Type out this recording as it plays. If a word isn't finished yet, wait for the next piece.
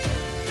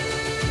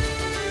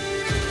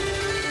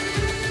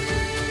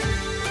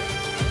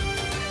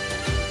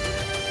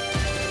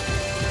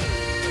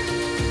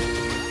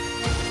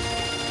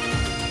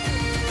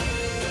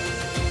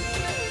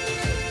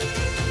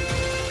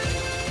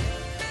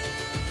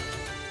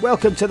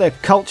Welcome to the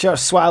Culture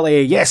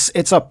Swally. Yes,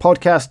 it's a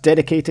podcast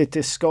dedicated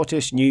to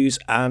Scottish news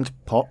and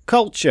pop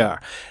culture.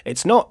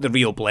 It's not the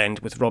real blend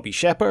with Robbie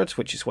Shepherd,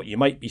 which is what you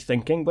might be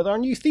thinking with our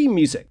new theme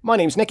music. My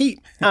name's Nicky,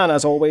 and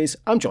as always,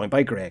 I'm joined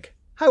by Greg.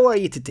 How are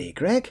you today,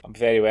 Greg? I'm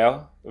very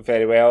well.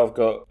 Very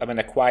well. I'm in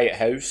a quiet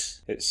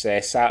house. It's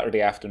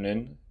Saturday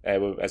afternoon.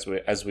 As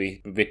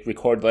we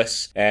record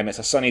this, it's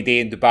a sunny day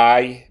in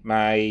Dubai.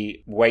 My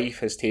wife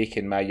has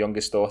taken my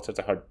youngest daughter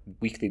to her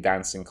weekly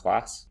dancing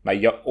class.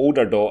 My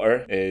older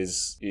daughter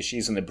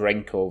she's on the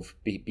brink of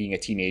being a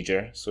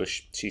teenager, so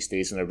she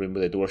stays in a room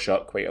with the door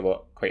shut quite a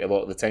lot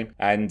of the time.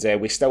 And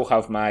we still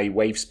have my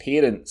wife's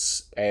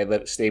parents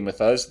staying with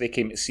us. They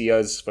came to see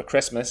us for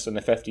Christmas on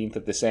the 15th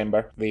of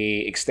December.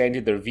 They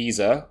extended their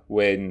visa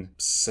when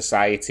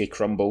society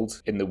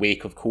crumbled in the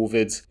wake of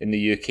COVID in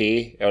the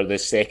UK, or the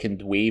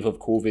second wave of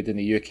COVID in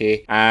the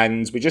UK.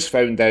 And we just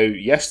found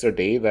out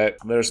yesterday that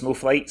there's no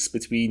flights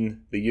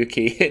between the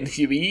UK and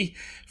the UAE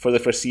for the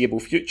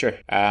foreseeable future.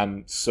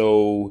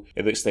 So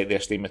it looks like they're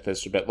staying with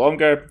us for a bit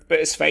longer, but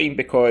it's fine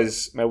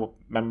because my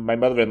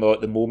mother-in-law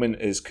at the moment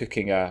is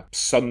cooking a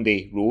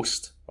Sunday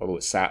roast, although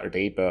it's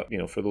Saturday. But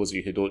for those of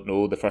you who don't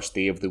know, the first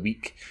day of the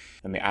week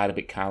in the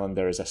Arabic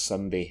calendar is a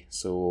Sunday,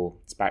 so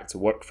it's back to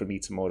work for me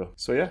tomorrow.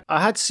 So yeah,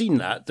 I had seen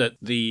that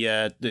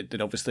that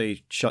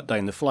obviously shut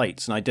down the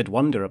flights, and I did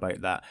wonder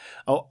about that.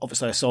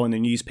 Obviously, I saw in the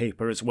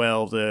newspaper as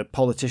well the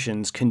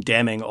politicians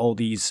condemning all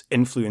these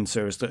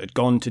influencers that had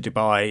gone to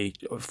Dubai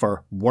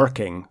for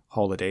working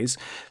holidays.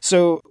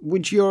 So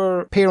would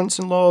your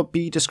parents-in-law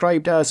be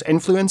described as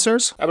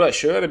influencers? I'm not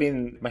sure. I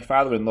mean, my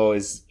father-in-law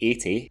is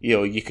 80.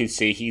 You could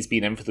say he's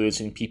been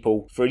influencing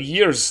people for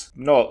years.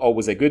 Not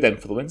always a good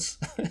influence,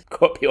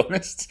 got to be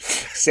honest.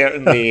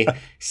 Certainly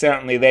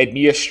led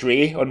me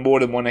astray on more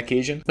than one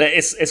occasion. But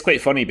it's quite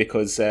funny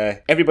because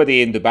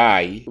everybody in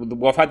Dubai,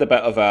 we've had a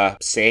bit of a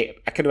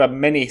kind of a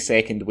mini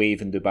second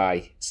wave in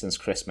Dubai since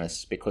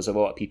Christmas, because a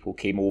lot of people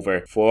came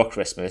over for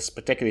Christmas,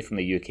 particularly from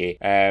the UK.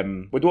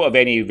 We don't have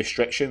any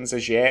restrictions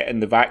as yet,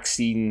 and the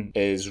vaccine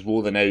is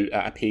rolling out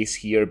at a pace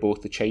here,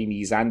 both the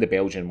Chinese and the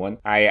Belgian one.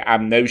 I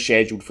am now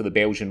scheduled for the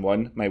Belgian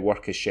one. My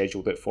work has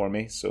scheduled it for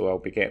me, so I'll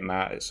be getting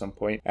that at some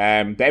point.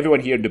 But everyone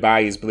here in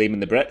Dubai is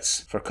blaming the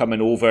Brits for coming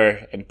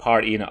over and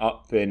partying it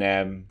up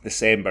in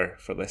December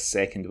for this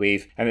second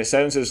wave, and it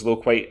sounds as though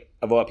quite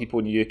a lot of people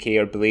in the UK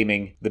are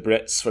blaming the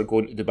Brits for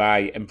going to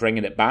Dubai and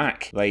bringing it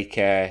back.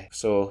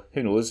 So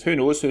who knows? Who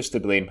knows who's to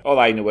blame? All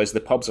I know is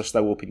the pubs are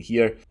still open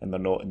here and they're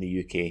not in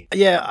the UK.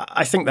 Yeah,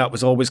 I think that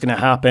was always going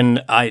to happen.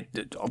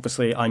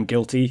 I'm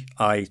guilty.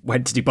 I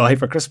went to Dubai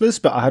for Christmas,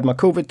 but I had my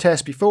COVID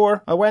test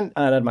before I went,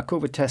 and I had my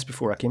COVID test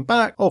before I came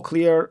back. All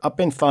clear. I've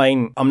been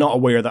fine. I'm not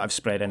aware that I've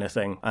spread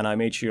anything, and I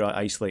made sure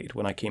I isolated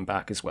when I came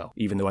back as well,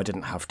 even though I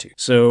didn't have to.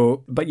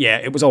 So, but yeah,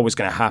 it was always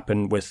going to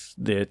happen with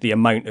the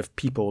amount of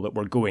people that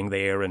were going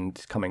there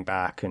and coming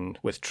back, and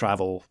with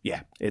travel,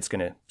 yeah, it's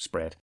going to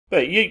spread.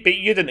 But you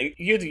didn't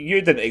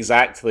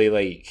exactly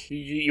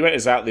you weren't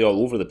exactly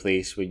all over the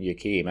place when you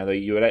came. I know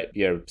you were at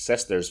your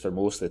sister's for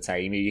most of the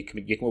time. You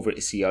came over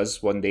to see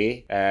us one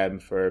day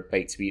for a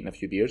bite to eat and a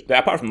few beers. But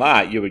apart from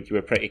that, you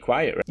were pretty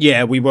quiet, right?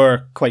 Yeah, we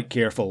were quite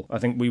careful. I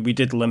think we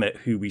did limit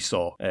who we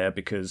saw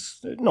because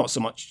not so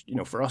much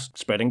for us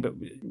spreading, but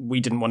we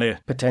didn't want to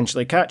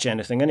potentially catch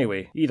anything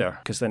anyway either,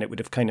 because then it would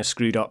have kind of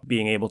screwed up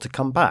being able to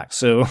come back.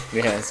 So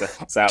yeah,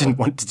 exactly. Didn't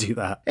want to do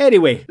that.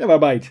 Anyway, never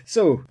mind.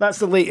 So that's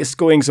the latest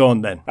goings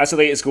on then. That's the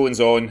latest goings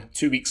on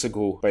 2 weeks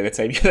ago by the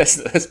time you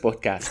listen to this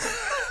podcast.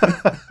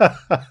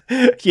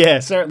 Yeah,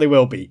 certainly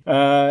will be.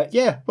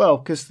 Well,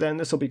 because then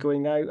this will be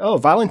going out. Oh,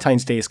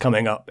 Valentine's Day is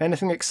coming up.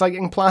 Anything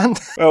exciting planned?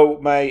 Well,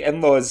 my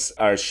in-laws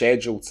are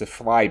scheduled to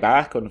fly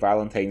back on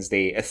Valentine's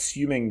Day,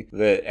 assuming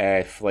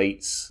that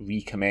flights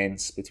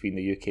recommence between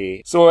the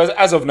UK. So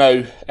as of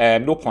now,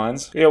 no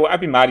plans.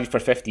 I've been married for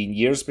 15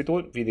 years. We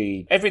don't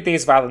really... Every day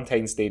is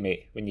Valentine's Day,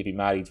 mate, when you've been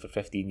married for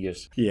 15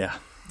 years. Yeah.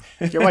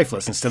 Your wife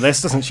listens to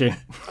this, doesn't she?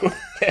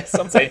 Yeah,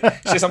 sometimes.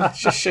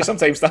 She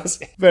sometimes does.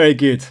 Very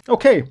good.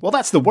 Okay, well,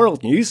 that's the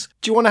world news.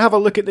 Do you want to have a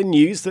look at the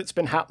news that's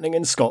been happening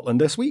in Scotland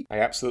this week? I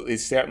absolutely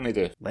certainly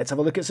do. Let's have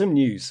a look at some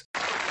news.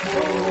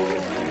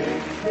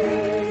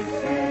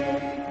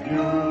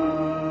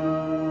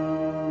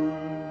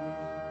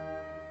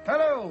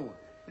 Hello,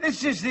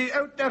 this is the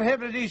Outer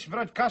Hebrides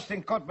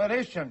Broadcasting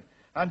Corporation,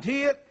 and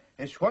here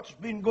is what's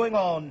been going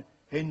on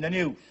in the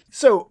news.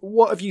 So,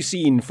 what have you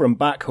seen from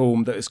back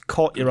home that has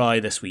caught your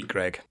eye this week,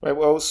 Greg? Right,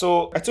 well,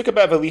 so I took a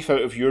bit of a leaf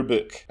out of your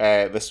book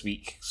this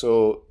week.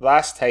 So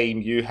last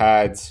time you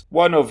had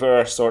one of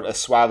our sort of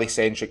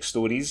Swally-centric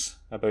stories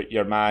about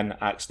your man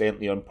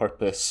accidentally on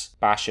purpose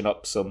bashing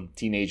up some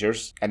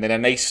teenagers, and then a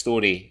nice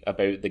story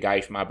about the guy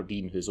from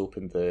Aberdeen who's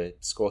opened the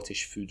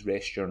Scottish food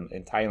restaurant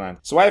in Thailand.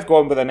 So I've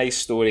gone with a nice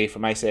story for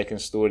my second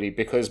story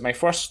because my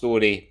first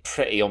story,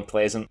 pretty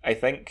unpleasant, I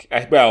think.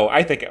 I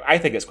think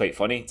it's quite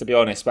funny, to be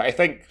honest, but I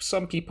think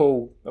some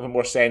people of a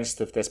more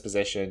sensitive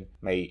disposition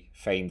might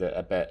find it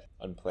a bit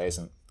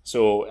unpleasant.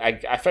 So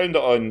I found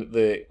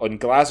it on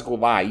Glasgow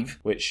Live,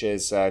 which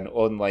is an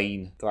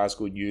online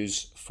Glasgow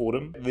news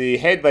forum. The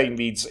headline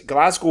reads,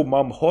 Glasgow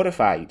mum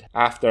horrified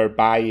after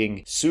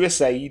buying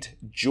suicide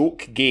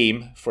joke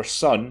game for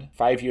son,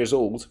 5 years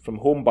old, from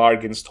Home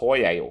Bargains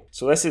toy aisle.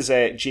 So this is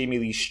Jamie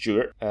Lee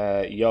Stewart,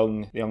 a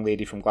young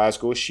lady from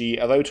Glasgow. She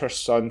allowed her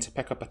son to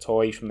pick up a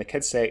toy from the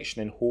kids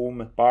section in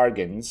Home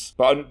Bargains,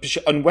 but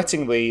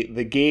unwittingly,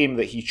 the game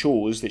that he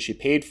chose, that she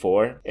paid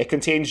for, it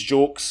contains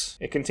jokes.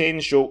 It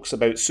contains jokes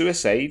about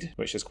suicide,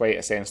 which is quite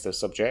a sensitive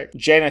subject,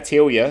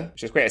 genitalia,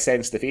 which is quite a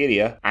sensitive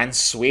area, and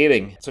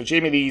swearing. So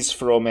Jamie Lee's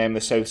from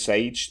the south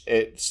side.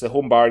 It's the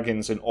Home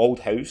Bargains in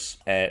Aldhouse,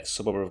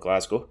 suburb of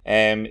Glasgow.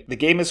 The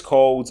game is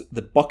called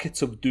The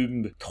Bucket of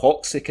Doom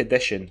Toxic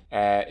Edition.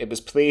 It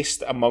was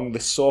placed among the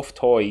soft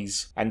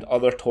toys and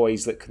other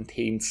toys that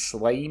contained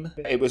slime.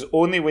 It was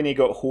only when he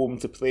got home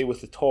to play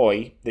with the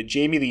toy that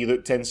Jamie Lee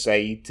looked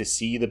inside to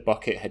see the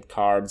bucket had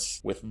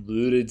cards with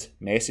lurid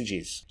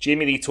messages.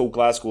 Jamie Lee told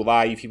Glasgow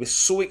Live he was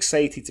so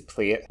excited to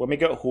play it. When we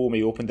got home,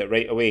 he opened it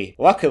right away.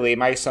 Luckily,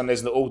 my son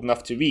isn't old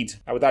enough to read.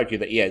 I would argue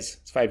that he is.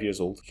 He's 5 years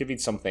old. He can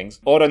read some things,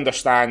 or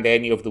understand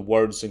any of the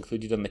words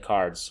included on the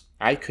cards.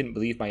 I couldn't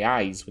believe my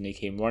eyes when he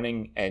came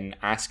running in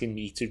asking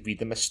me to read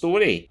them a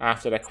story.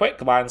 After a quick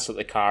glance at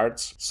the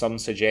cards, some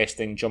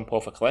suggesting jump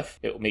off a cliff,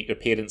 it'll make your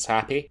parents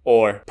happy,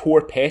 or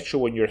pour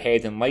petrol on your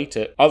head and light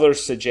it,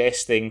 others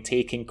suggesting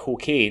taking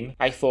cocaine,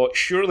 I thought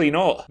surely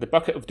not. The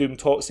Bucket of Doom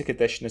Toxic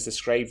Edition is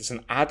described as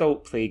an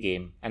adult play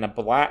game and a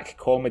black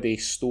comedy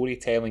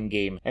storytelling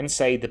game.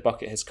 Inside the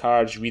bucket has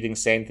cards reading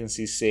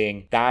sentences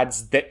saying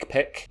dad's dick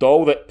pic,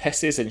 doll that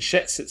pisses and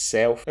shits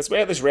itself, as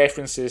well as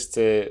references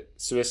to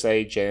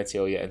suicide, genitalia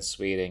and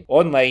swearing.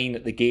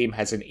 Online, the game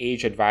has an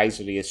age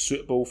advisory as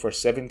suitable for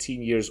 17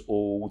 years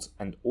old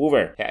and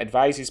over. It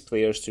advises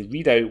players to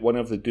read out one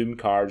of the Doom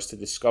cards to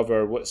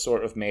discover what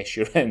sort of mess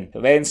you're in.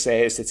 It then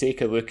says to take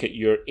a look at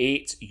your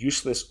 8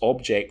 useless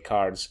object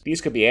cards.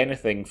 These could be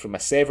anything from a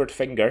severed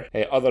finger,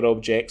 other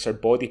objects or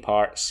body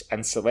parts,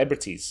 and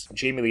celebrities.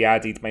 Jamie Lee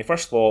added, my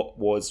first thought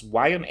was,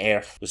 why on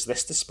earth was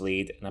this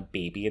displayed in a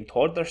baby and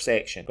toddler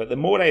section? But the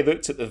more I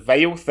looked at the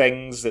vile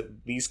things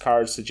that these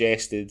cards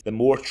suggested, the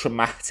more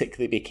traumatic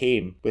they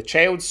became. With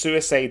child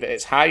suicide at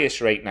its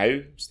highest right now,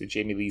 so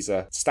Jamie Lee's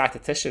a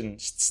statistician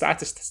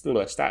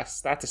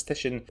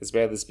as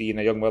well as being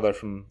a young mother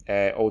from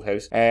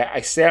Aldhouse,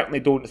 I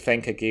certainly don't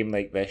think a game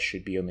like this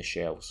should be on the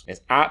shelves.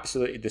 It's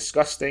absolutely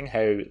disgusting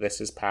how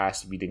this is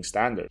past reading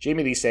standards.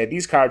 Jamie Lee said,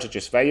 these cards are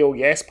just vile.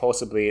 Yes,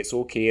 possibly it's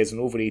okay as an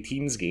over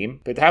 18s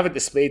game, but to have it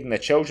displayed in the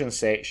children's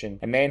section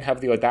and then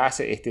have the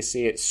audacity to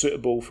say it's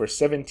suitable for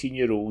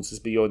 17-year-olds is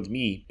beyond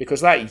me,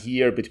 because that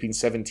year between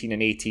 17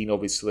 and 18,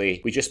 obviously,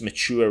 we just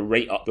mature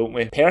right up, don't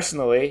we?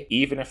 Personally,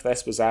 even if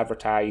this was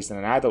advertised in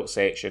an adult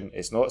section,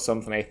 it's not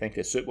something I think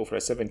is suitable for a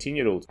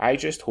 17-year-old. I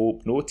just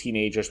hope no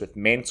teenagers with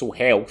mental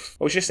health,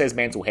 well, it just says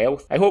mental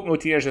health. I hope no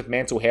teenagers with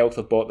mental health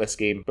have bought this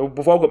game. But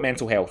we've all got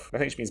mental health. I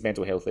think it means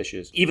mental health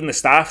issues. Even the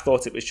staff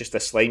thought it was just a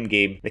slime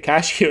game. The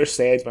cashier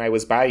said when I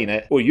was buying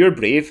it, oh, you're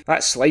brave.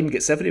 That slime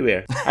gets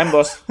everywhere. I'm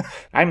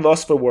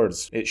lost for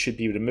words. It should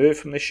be removed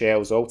from the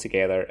shelves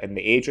altogether and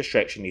the age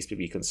restriction needs to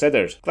be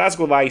reconsidered.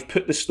 Glasgow Live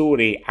put the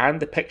story and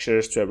the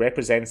pictures to a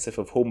representative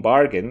of Home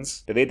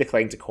Bargains, but they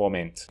declined to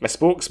comment. A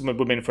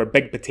spokeswoman for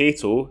Big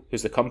Potato,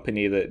 who's the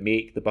company that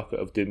make the Bucket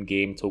of Doom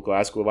game, told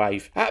Glasgow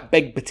Live, at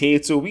Big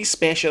Potato, we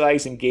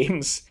specialise in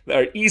games that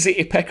are easy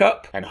to pick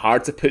up and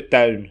hard to put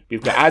down.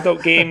 We've got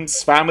adult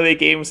games, family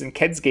games and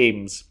kids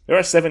games.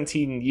 Our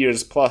 17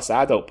 years plus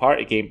adult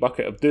party game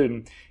Bucket of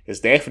Doom is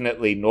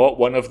definitely not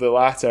one of the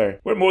latter.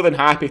 We're more than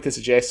happy to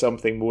suggest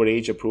something more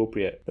age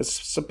appropriate. There's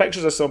some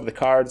pictures of some of the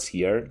cards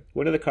here.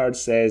 One of the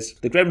cards says,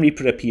 the Grim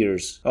Reaper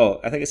appears. Oh,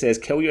 I think it says,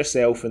 kill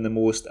yourself in the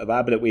most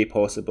elaborate way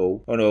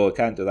possible. Oh no, I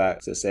can't do that,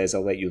 because it says,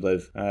 I'll let you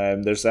live.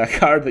 There's a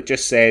card that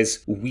just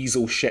says,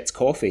 weasel shits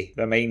coffee.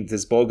 My mind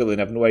is boggling,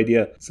 I have no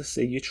idea. Does this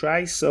say, you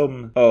try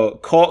some,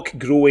 cock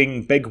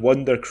growing big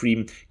wonder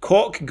cream.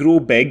 Cock grow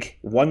big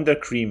wonder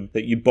cream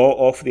that you bought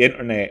off the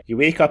internet. You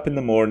wake up in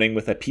the morning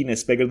with a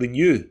penis bigger than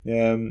you.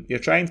 You're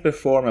trying to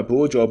perform a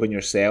blowjob on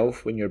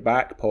yourself when your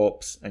back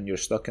pops and you're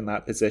stuck in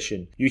that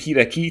position. You hear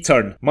a key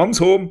turn. Mum's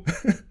home.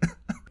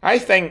 I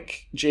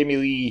think Jamie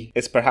Lee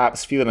is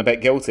perhaps feeling a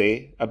bit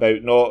guilty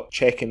about not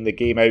checking the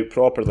game out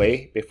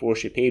properly before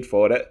she paid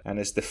for it, and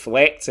is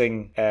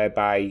deflecting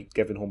by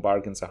giving Home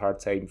Bargains a hard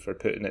time for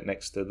putting it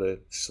next to the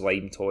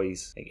slime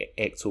toys like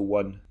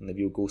Ecto-1 and the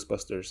real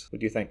Ghostbusters. What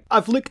do you think?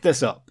 I've looked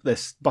this up,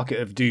 this Bucket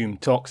of Doom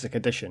Toxic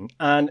Edition,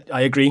 and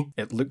I agree,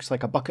 it looks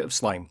like a bucket of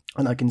slime,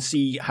 and I can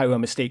see how a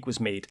mistake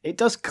was made. It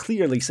does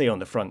clearly say on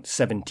the front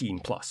 17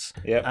 plus.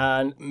 Yep.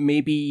 And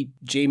maybe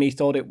Jamie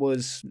thought it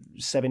was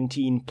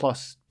 17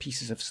 plus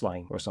pieces of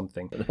slime or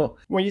something.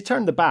 When you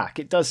turn the back,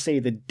 it does say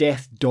the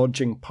death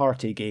dodging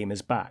party game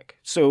is back.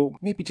 So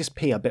maybe just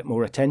pay a bit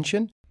more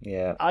attention.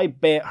 Yeah. I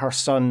bet her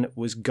son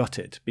was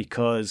gutted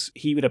because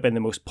he would have been the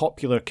most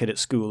popular kid at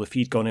school if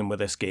he'd gone in with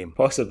this game.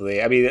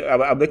 Possibly. I mean,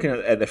 I'm looking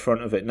at the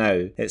front of it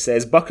now. It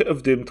says Bucket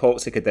of Doom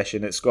Toxic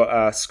Edition. It's got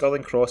a skull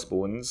and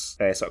crossbones,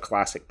 sort of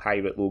classic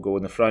pirate logo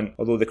in the front,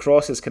 although the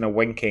cross is kind of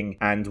winking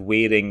and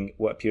wearing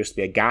what appears to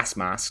be a gas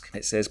mask.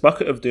 It says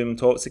Bucket of Doom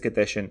Toxic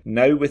Edition,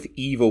 now with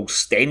evil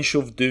stench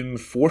of doom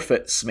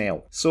forfeit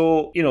smell.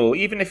 So, you know,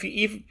 even if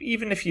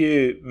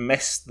you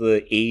miss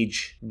the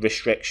age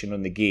restriction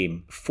on the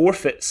game,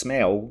 forfeit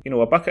smell, you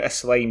know, a bucket of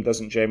slime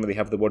doesn't generally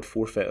have the word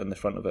forfeit on the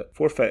front of it.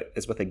 Forfeit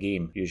is with a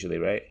game usually,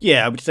 right?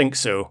 Yeah, I would think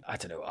so. I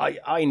don't know.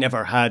 I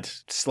never had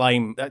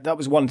slime. That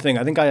was one thing.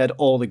 I think I had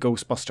all the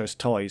Ghostbusters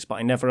toys, but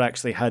I never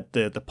actually had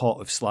the pot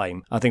of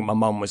slime. I think my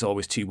mum was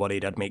always too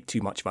worried I'd make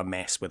too much of a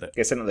mess with it.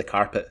 Gets into the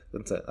carpet,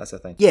 doesn't it? That's the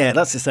thing. Yeah,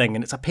 that's the thing,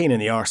 and it's a pain in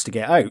the arse to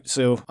get out,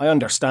 so I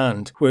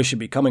understand where she'd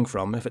be coming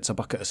from if it's a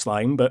bucket of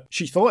slime, but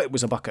she thought it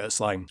was a bucket of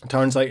slime. It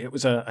turns out it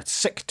was a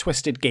sick,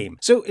 twisted game.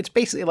 So it's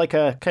basically like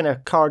a kind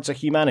of Cards of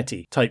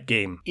Humanity type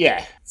game.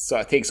 Yeah, so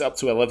it takes up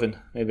to 11,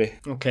 maybe.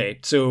 Okay,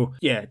 so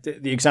yeah,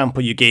 the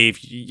example you gave,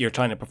 you're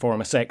trying to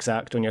perform a sex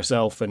act on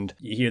yourself and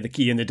you hear the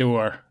key in the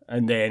door,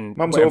 and then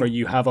Mum's whatever home.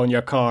 you have on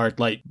your card,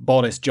 like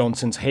Boris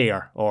Johnson's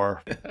hair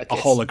or a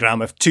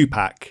hologram of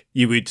Tupac,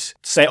 you would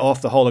set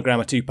off the hologram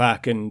of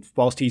Tupac, and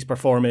whilst he's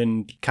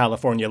performing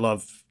California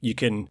Love, you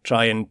can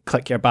try and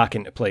click your back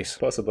into place.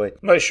 Possibly.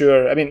 I'm not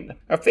sure. I mean,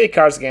 I've played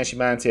Cards Against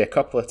Humanity a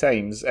couple of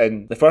times,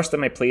 and the first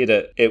time I played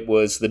it, it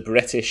was the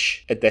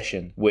British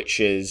edition, which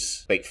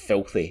is like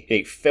filthy.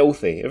 Like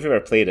filthy. Have you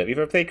ever played it? Have you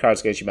ever played Cards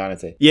Against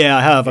Humanity? Yeah,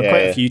 I have. Quite Yeah.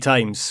 a few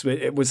times.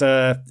 It was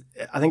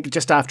I think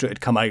just after it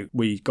had come out,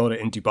 we got it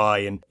in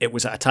Dubai, and it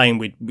was at a time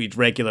we'd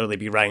regularly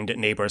be round at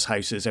neighbours'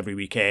 houses every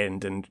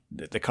weekend, and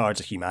the Cards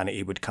of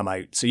Humanity would come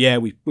out. So yeah,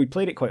 we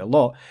played it quite a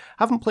lot.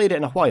 Haven't played it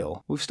in a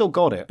while. We've still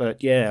got it,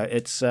 but yeah,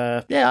 it's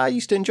I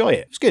used to enjoy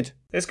it. It's good.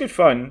 It's good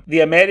fun. The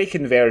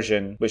American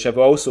version, which I've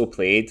also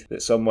played,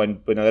 that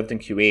someone, when I lived in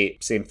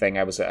Kuwait, same thing,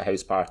 I was at a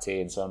house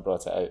party and someone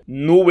brought it out.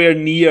 Nowhere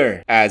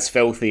near as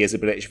filthy as the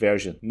British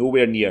version.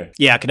 Nowhere near.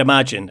 Yeah, I can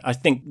imagine. I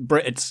think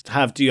Brits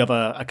do have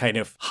a kind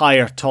of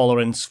higher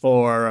tolerance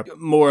for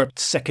more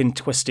sick and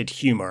twisted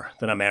humour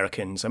than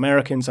Americans.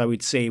 Americans, I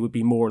would say, would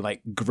be more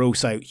like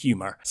gross out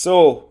humour.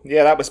 So,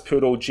 yeah, that was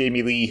poor old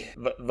Jamie Lee.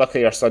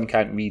 Luckily her son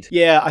can't read.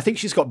 Yeah, I think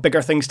she's got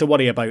bigger things to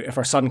worry about if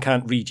her son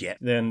can't read yet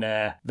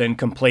than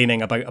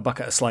complaining about a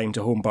bucket of slime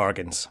to Home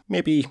Bargains.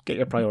 Maybe get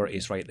your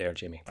priorities right there,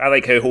 Jamie. I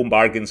like how Home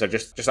Bargains are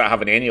just not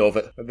having any of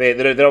it.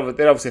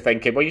 They're obviously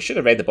thinking, well, you should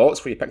have read the box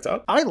before you picked it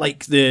up. I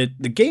like the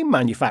game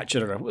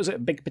manufacturer. Was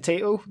it Big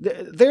Potato?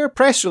 Their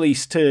press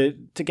release to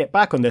get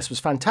back on this was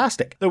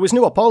fantastic. There was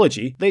no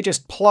apology. They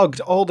just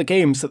plugged all the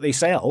games that they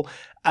sell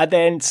and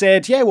then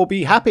said, yeah, we'll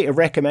be happy to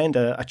recommend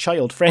a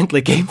child-friendly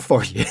game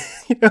for you.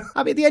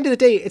 I mean, at the end of the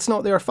day, it's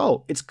not their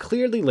fault. It's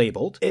clearly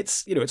labelled.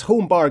 It's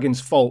Home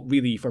Bargains' fault,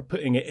 really, for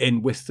putting it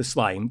in with the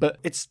slime, but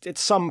it's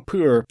some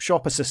poor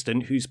shop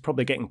assistant who's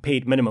probably getting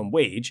paid minimum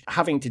wage,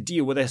 having to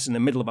deal with this in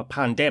the middle of a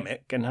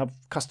pandemic and have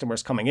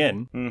customers coming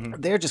in. Mm-hmm.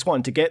 They're just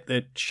wanting to get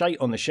the shite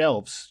on the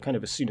shelves kind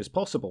of as soon as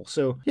possible.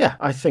 So, yeah,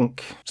 I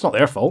think it's not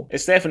their fault.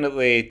 It's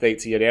definitely, like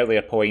to your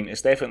earlier point,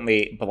 it's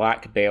definitely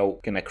black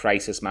belt kind of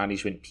crisis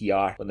management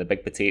PR on the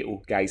Big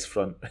Potato guy's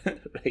front.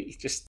 Right?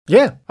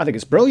 Yeah, I think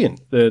it's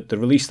brilliant. The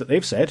release that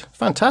they've said,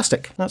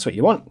 fantastic. That's what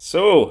you want.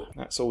 So,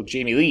 that's old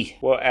Jamie Lee.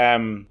 What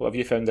have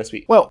you found this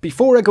week? Well,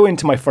 before I go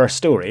into my first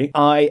story,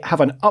 I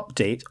have an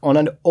update on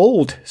an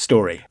old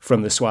story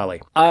from the Swally.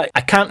 I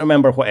can't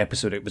remember what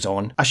episode it was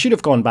on. I should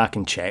have gone back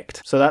and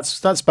checked, so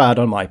that's bad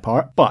on my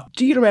part. But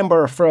do you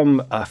remember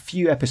from a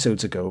few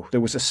episodes ago, there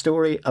was a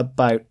story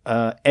about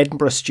an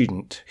Edinburgh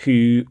student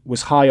who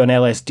was high on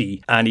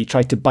LSD and he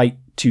tried to bite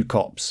two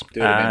cops.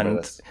 Do remember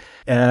this.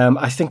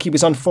 I think he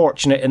was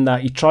unfortunate in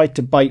that he tried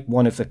to bite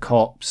one of the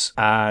cops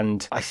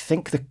and I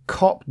think the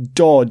cop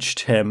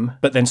dodged him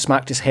but then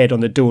smacked his head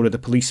on the door of the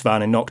police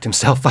van and knocked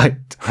himself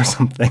out or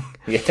something.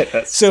 Yeah,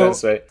 that's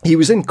right. He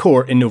was in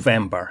court in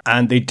November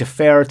and they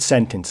deferred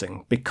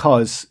sentencing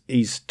because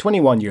he's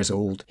 21 years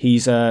old.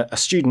 He's a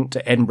student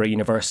at Edinburgh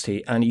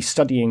University and he's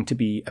studying to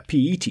be a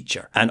PE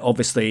teacher. And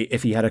obviously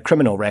if he had a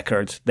criminal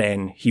record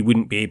then he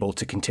wouldn't be able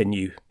to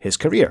continue his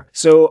career.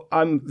 So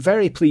I'm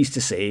very pleased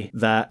to say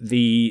that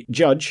the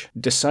judge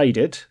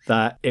decided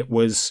that it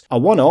was a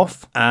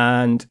one-off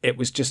and it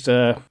was just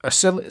a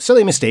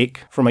silly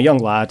mistake from a young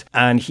lad,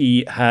 and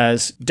he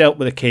has dealt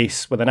with the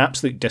case with an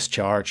absolute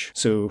discharge,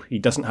 so he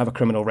doesn't have a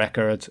criminal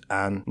record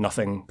and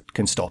nothing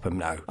can stop him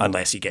now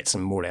unless he gets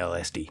some more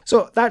LSD.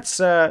 So that's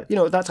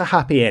that's a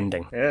happy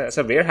ending. Yeah, it's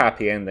a rare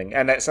happy ending,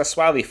 and it's a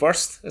Swally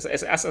first.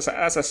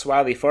 That's a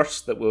Swally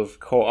first that we've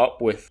caught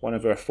up with one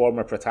of our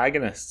former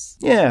protagonists.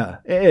 Yeah,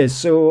 it is.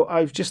 So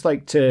I'd just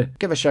like to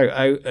give a shout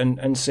out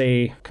and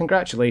say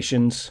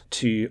congratulations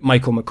to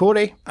Michael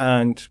McCory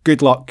and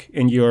good luck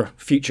in your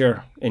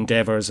future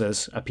endeavours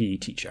as a PE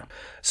teacher.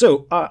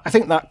 So I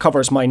think that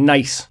covers my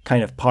nice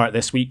kind of part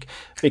this week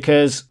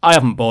because I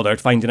haven't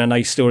bothered finding a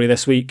nice story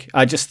this week.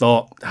 I just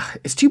thought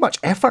it's too much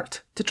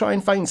effort to try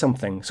and find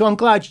something. So I'm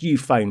glad you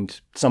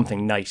found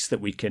something nice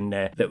that we can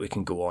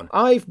go on.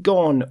 I've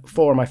gone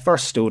for my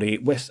first story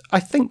with, I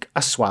think,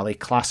 a Swally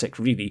classic,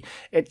 really.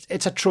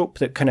 It's a trope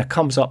that kind of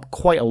comes up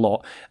quite a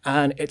lot,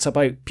 and it's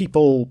about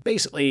people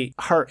basically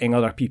hurting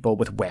other people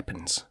with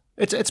weapons.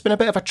 It's been a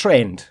bit of a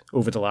trend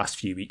over the last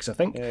few weeks, I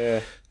think.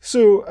 Yeah.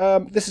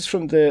 So this is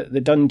from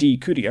the Dundee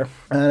Courier,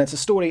 and it's a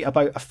story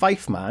about a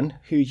Fife man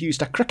who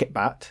used a cricket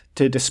bat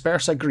to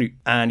disperse a group,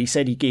 and he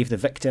said he gave the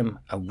victim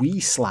a wee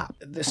slap.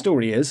 The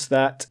story is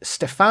that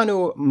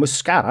Stefano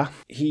Muscara,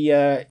 he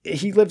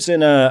lives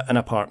in an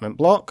apartment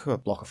block, a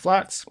block of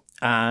flats,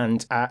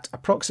 and at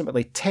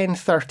approximately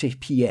 10:30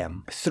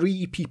 p.m,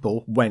 3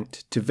 people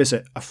went to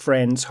visit a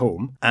friend's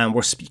home and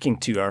were speaking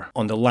to her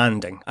on the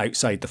landing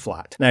outside the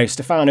flat. Now,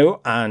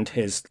 Stefano and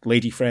his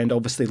lady friend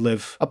obviously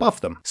live above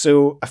them,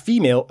 so a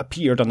female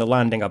appeared on the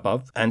landing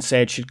above and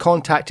said she'd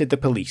contacted the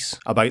police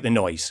about the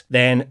noise.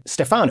 Then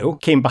Stefano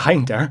came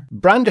behind her,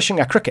 brandishing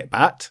a cricket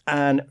bat,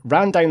 and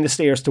ran down the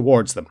stairs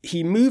towards them.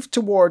 He moved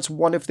towards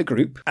one of the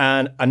group,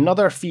 and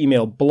another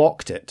female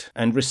blocked it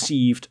and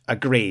received a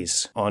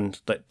graze on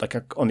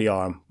the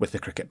arm with the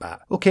cricket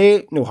bat.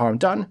 Okay, no harm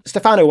done.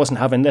 Stefano wasn't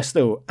having this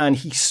though, and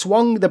he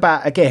swung the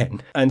bat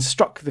again and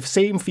struck the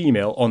same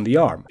female on the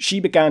arm. She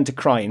began to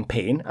cry in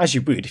pain, as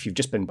you would if you've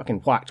just been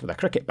fucking whacked with a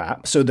cricket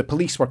bat, so the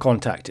police were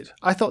contacted.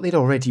 I thought they'd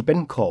already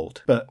been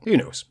called, but who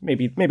knows,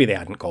 maybe they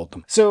hadn't called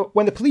them. So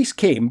when the police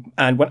came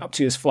and went up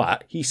to his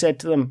flat, he said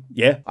to them,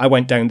 yeah, I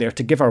went down there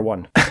to give her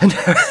one.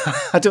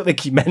 I don't think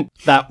he meant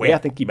that way, I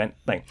think he meant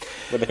thing.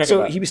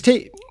 So he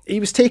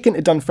was taken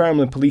to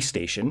Dunfermline police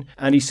station,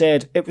 and he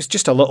said it was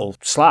just a little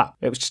slap.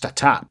 It was just a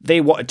tap.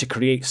 They wanted to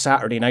create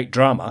Saturday night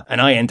drama, and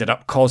I ended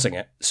up causing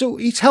it. So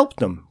he's helped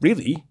them,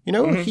 really. You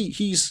know,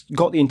 he's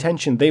got the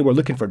intention they were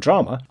looking for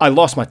drama. I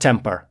lost my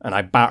temper, and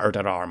I battered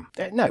her arm.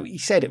 No, he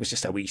said it was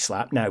just a wee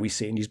slap. Now he's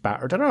saying he's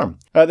battered her arm.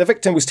 The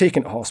victim was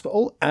taken to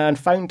hospital and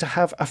found to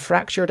have a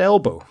fractured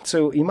elbow.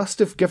 So he must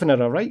have given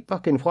her a right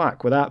fucking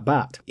whack with that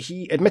bat.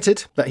 He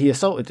admitted that he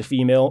assaulted the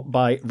female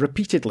by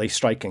repeatedly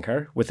striking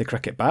her with the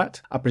cricket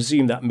bat. I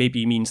presume that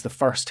maybe means the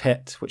first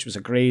hit, which was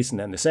a graze, and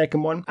then the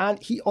second one. And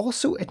he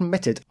also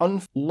admitted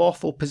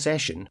unlawful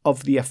possession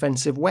of the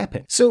offensive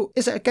weapon. So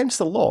is it against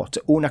the law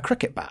to own a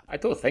cricket bat? I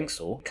don't think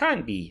so. It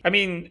can be. I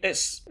mean,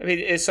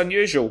 it's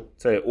unusual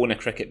to own a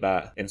cricket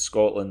bat in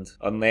Scotland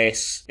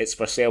unless it's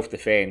for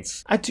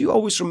self-defence. I do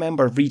always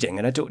remember reading,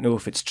 and I don't know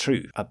if it's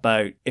true,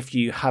 about if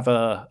you have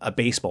a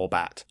baseball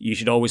bat, you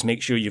should always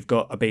make sure you've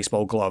got a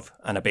baseball glove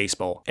and a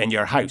baseball in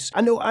your house.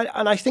 I know,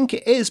 and I think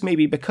it is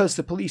maybe because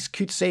the police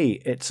could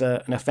say it's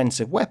an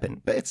offensive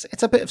weapon, but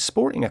it's a bit of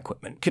sporting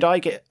equipment. Could I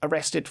get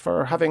arrested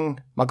for having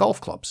my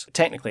golf clubs?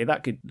 Technically,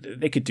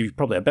 they could do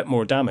probably a bit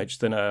more damage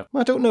than I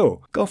don't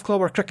know, golf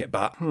club or cricket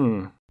bat.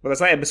 Well, there's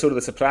that episode of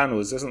The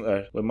Sopranos, isn't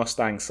there, with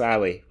Mustang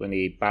Sally, when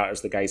he batters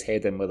the guy's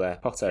head in with a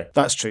putter.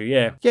 That's true,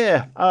 yeah.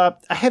 Yeah, a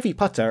heavy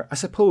putter, I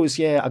suppose,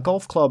 yeah, a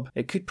golf club,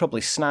 it could probably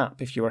snap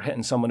if you were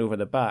hitting someone over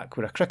the back,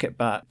 where a cricket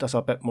bat does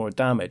a bit more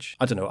damage.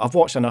 I don't know, I've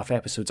watched enough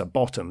episodes of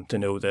Bottom to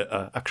know that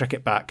a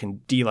cricket bat can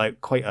deal out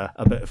quite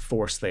a bit of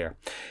force there.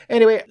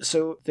 Anyway,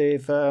 so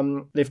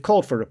they've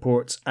called for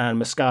reports,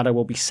 and Muscara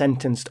will be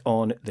sentenced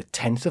on the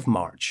 10th of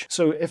March.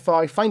 So if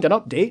I find an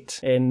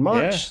update in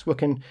March, we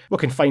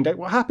can find out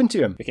what happened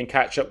to him. We can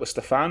catch up with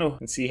Stefano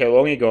and see how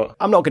long he got.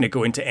 I'm not going to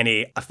go into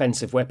any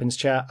offensive weapons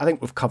chat. I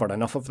think we've covered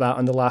enough of that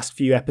in the last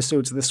few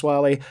episodes of the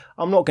Swally.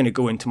 I'm not going to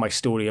go into my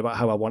story about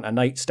how I want a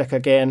nightstick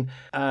again.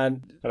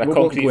 And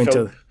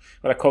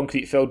a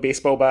concrete-filled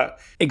baseball bat.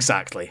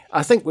 Exactly.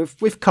 I think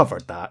we've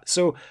covered that.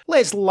 So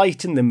let's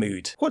lighten the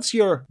mood. What's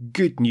your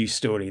good news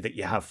story that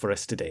you have for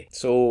us today?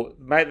 So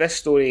this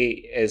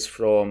story is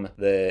from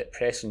the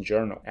Press and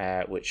Journal,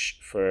 which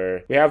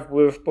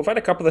we've had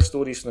a couple of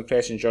stories from the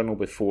Press and Journal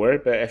before,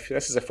 but if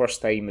this is the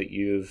first time that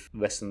you've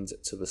listened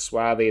to the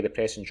Swally, the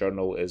Press and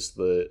Journal is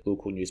the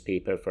local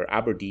newspaper for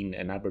Aberdeen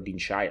and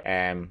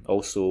Aberdeenshire,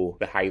 also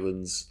the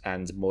Highlands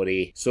and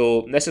Moray.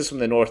 So this is from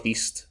the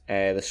northeast.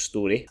 This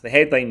story. The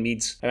headline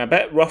reads, I'm a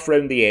bit rough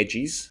round the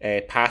edges.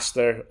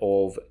 Pastor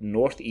of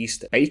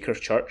Northeast Biker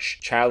Church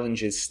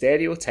challenges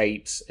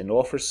stereotypes and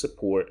offers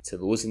support to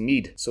those in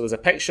need. So there's a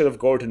picture of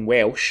Gordon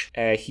Welsh.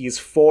 He has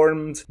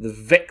formed the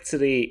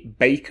Victory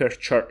Biker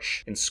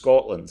Church in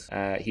Scotland.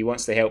 He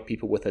wants to help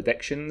people with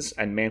addictions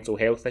and mental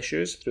health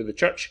issues through the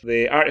church.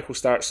 The article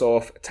starts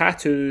off,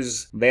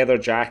 tattoos, leather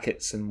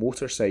jackets and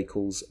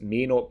motorcycles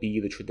may not be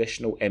the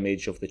traditional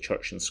image of the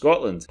church in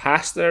Scotland.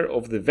 Pastor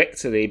of the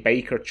Victory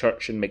Biker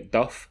Church in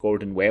Macduff,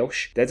 Gordon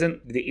Welsh,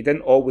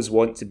 didn't always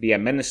want to be a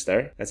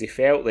minister, as he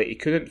felt that he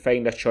couldn't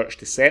find a church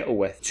to settle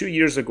with. 2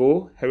 years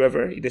ago,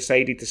 however, he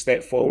decided to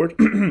step forward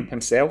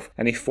himself,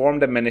 and he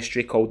formed a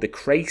ministry called the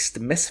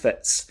Christ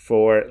Misfits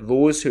for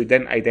those who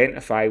didn't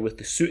identify with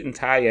the suit and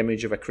tie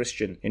image of a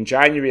Christian. In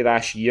January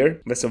last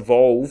year, this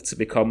evolved to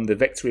become the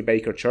Victory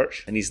Biker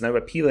Church, and he's now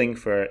appealing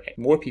for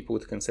more people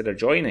to consider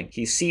joining.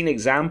 He's seen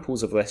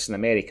examples of this in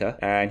America,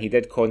 and he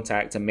did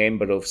contact a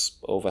member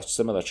of a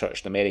similar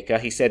church in America.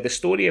 He said, the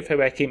story of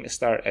how I came to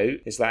start out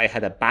is that I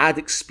had a bad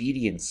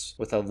experience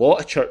with a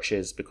lot of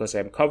churches because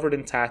I'm covered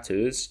in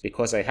tattoos,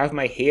 because I have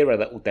my hair a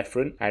little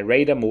different, I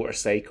ride a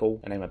motorcycle,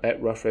 and I'm a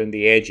bit rough around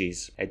the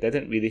edges. I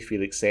didn't really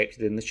feel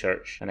accepted in the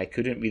church, and I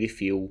couldn't really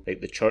feel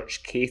like the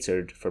church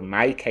catered for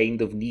my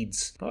kind of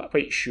needs. Not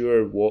quite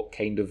sure what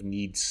kind of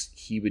needs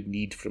he would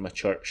need from a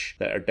church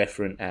that are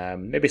different.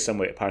 Maybe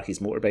somewhere to park his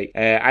motorbike.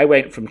 I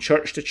went from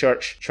church to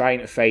church trying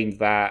to find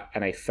that,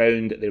 and I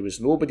found that there was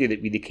nobody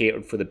that really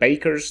catered for the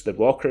bikers, the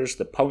rockers,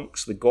 the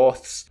punks, the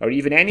goths, or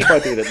even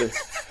anybody that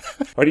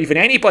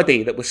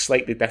was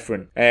slightly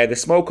different. The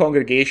small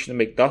congregation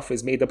in Macduff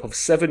is made up of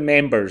 7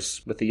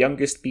 members, with the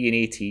youngest being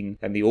 18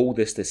 and the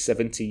oldest is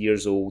 70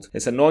 years old.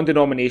 It's a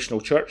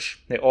non-denominational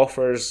church. It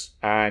offers,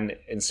 and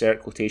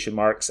insert quotation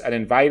marks, an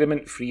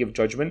environment free of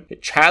judgment.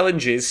 It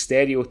challenges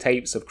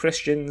stereotypes of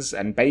Christians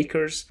and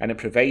bikers, and it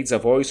provides a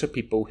voice for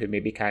people who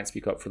maybe can't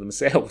speak up for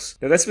themselves.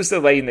 Now, this was the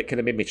line that kind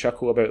of made me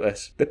chuckle about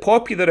this. The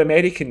popular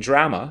American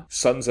drama,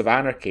 Sons of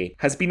Anarchy,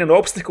 has been an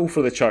obstacle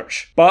for the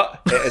church,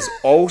 but it has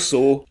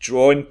also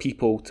drawn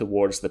people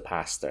towards the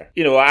pastor.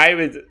 You know, I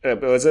would,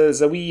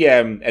 there's a wee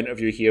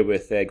interview here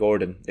with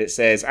Gordon. It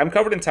says, I'm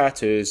covered in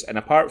tattoos, and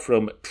apart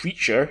from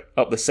preacher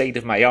up the side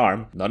of my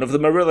arm, none of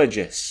them are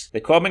religious.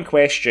 The common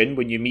question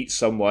when you meet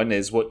someone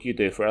is, what do you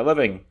do for a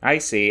living? I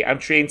say, I'm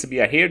trained to be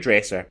a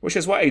hairdresser, which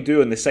is what I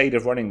do on the side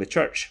of running the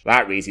church.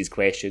 That raises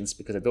questions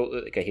because I don't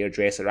look like a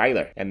hairdresser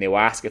either, and they'll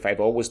ask if I've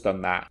always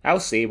done that. I'll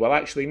say, well,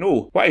 actually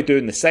no. What I do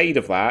on the side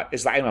of that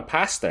is that I'm a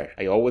pastor.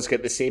 I always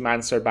get the same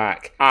answer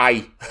back.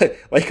 Aye,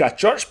 like a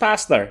church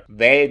pastor.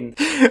 Then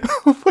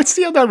what's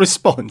the other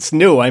response?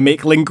 No, I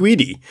make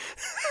linguine.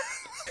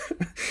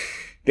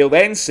 they'll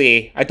then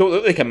say, I don't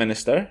look like a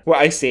minister. What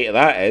I say to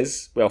that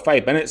is, well,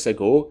 5 minutes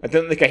ago, I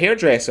didn't look like a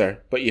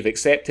hairdresser, but you've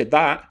accepted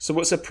that. So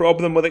what's the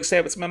problem with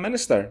accepting a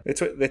minister? The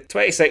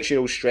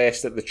 26-year-old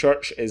stressed that the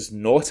church is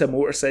not a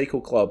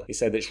motorcycle club. He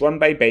said it's run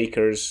by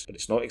bikers, but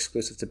it's not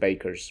exclusive to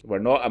bikers. We're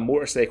not a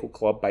motorcycle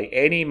club by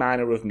any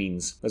manner of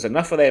means. There's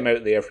enough of them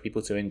out there for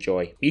people to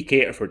enjoy. We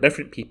cater for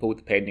different people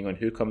depending on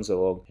who comes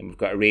along, and we've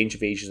got a range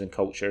of ages and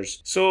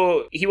cultures.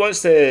 So he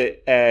wants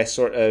to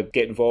sort of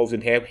get involved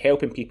in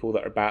helping people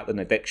that are battling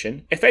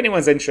addiction. If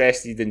anyone's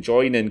interested in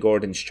joining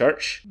Gordon's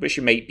church, which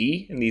you might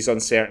be in these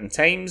uncertain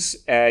times,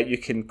 you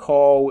can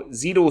call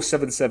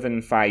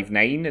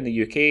 07759 in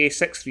the UK,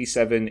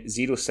 637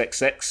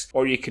 066,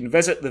 or you can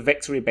visit the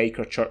Victory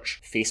Biker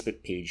Church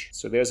Facebook page.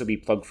 So there's a wee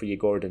plug for you,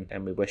 Gordon,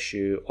 and we wish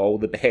you all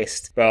the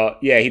best. But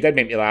yeah, he did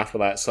make me laugh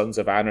with that Sons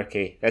of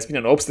Anarchy. It's been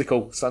an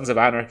obstacle, Sons of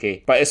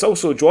Anarchy, but it's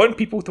also drawn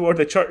people toward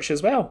the church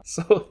as well.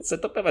 So it's a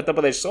bit of a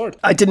double-edged sword.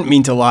 I didn't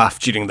mean to laugh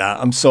during that.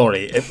 I'm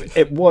sorry.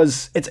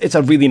 It's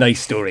a really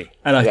nice story,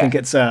 and I think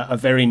it's a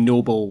very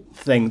noble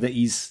thing that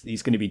he's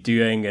going to be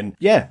doing. And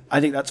yeah, I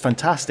think that's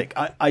fantastic.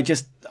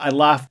 I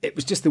laughed. It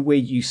was just the way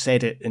you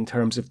said it in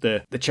terms of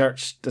the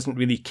church doesn't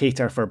really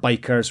cater for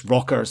bikers,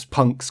 rockers,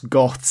 punks,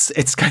 goths.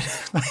 It's kind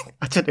of like,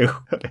 I don't know.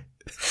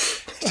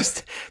 It's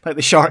just like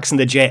the Sharks and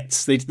the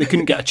Jets. They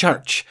couldn't get a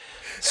church.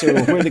 So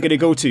where are they going to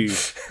go to?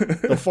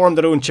 They'll form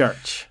their own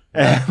church.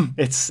 I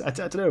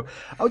don't know.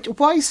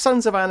 Why is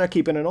Sons of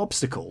Anarchy been an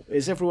obstacle?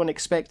 Is everyone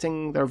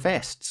expecting their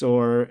vests,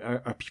 or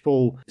are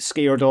people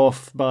scared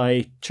off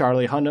by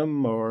Charlie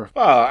Hunnam? Or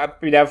well, I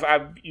mean,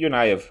 you and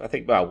I have. I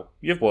think. Well,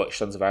 you've watched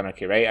Sons of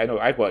Anarchy, right? I know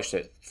I've watched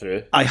it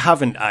through. I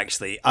haven't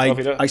actually.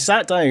 I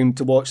sat down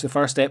to watch the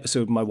first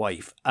episode with my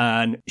wife,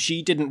 and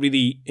she didn't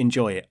really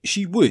enjoy it.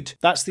 She would.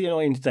 That's the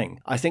annoying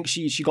thing. I think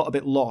she got a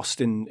bit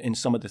lost in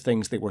some of the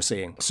things they were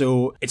saying.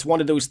 So it's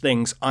one of those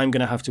things. I'm going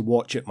to have to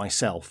watch it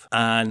myself,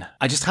 and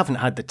I just haven't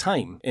had the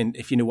time,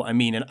 if you know what I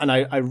mean. And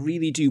I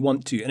really do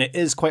want to, and it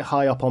is quite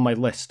high up on my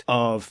list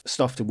of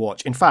stuff to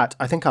watch. In fact,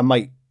 I think I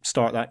might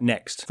start that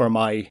next for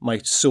my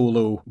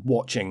solo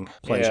watching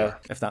pleasure,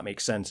 if that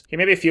makes sense. He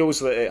maybe feels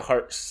that it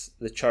hurts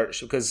the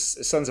church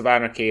because Sons of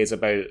Anarchy is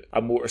about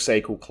a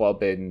motorcycle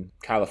club in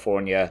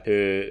California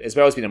who, as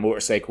well as being a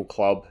motorcycle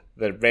club,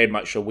 they're very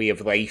much a way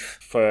of life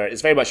for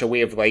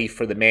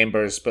the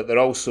members, but they're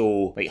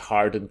also like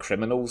hardened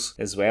criminals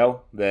as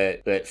well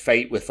that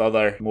fight with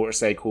other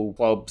motorcycle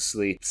clubs.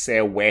 They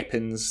sell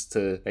weapons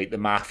to like the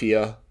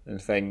mafia and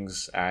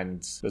things,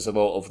 and there's a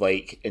lot of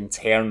like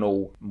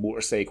internal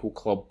motorcycle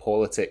club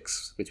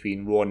politics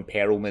between Ron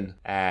Perlman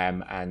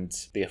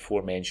and the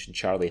aforementioned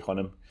Charlie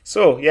Hunnam.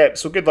 So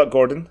good luck,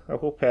 Gordon. I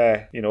hope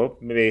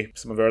maybe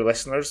some of our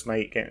listeners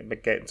might get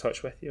in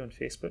touch with you on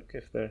Facebook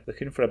if they're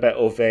looking for a bit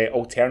of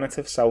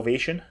alternative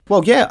salvation.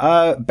 Well,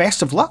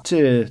 best of luck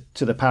to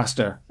the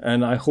pastor,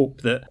 and I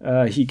hope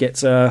that he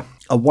gets a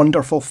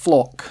wonderful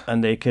flock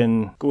and they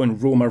can go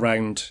and roam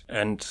around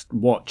and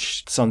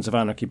watch Sons of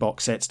Anarchy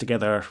box sets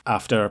together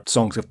after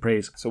Songs of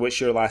Praise. So what's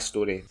your last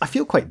story? I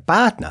feel quite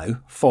bad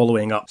now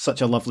following up such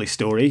a lovely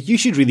story. You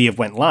should really have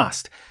went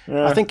last.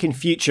 Yeah. I think in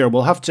future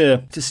we'll have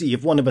to see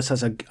if one of us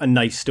has a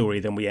nice story,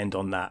 then we end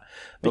on that.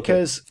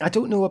 Because I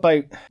don't know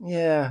about,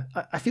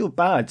 I feel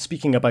bad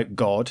speaking about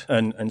God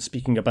and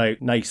speaking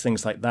about nice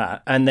things like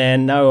that. And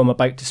then now I'm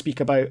about to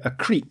speak about a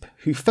creep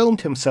who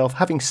filmed himself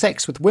having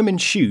sex with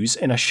women's shoes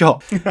in a shop.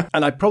 shot.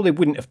 And I probably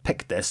wouldn't have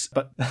picked this,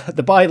 but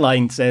the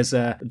byline says,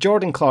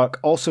 Jordan Clark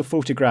also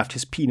photographed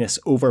his penis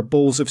over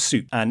bowls of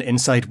soup and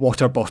inside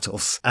water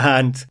bottles.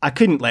 And I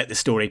couldn't let the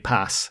story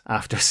pass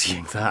after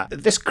seeing that.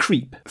 This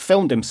creep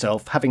filmed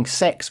himself having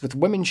sex with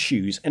women's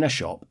shoes in a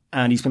shop,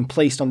 and he's been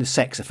placed on the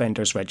sex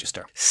offenders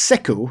register.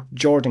 Sicko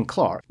Jordan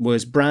Clark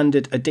was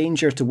branded a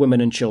danger to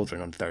women and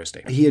children on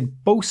Thursday. He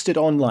had boasted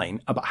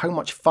online about how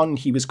much fun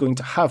he was going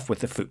to have with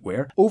the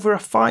footwear. Over a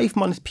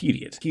 5-month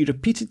period, he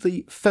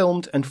repeatedly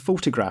filmed and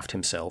photographed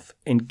himself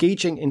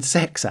engaging in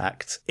sex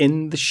acts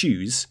in the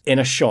shoes in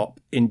a shop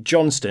in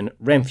Johnston,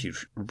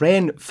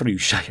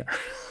 Renfrewshire.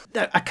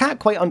 Now, I can't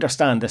quite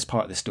understand this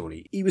part of the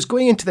story. He was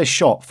going into this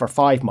shop for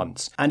 5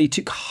 months and he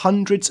took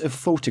hundreds of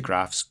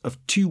photographs of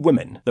 2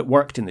 women that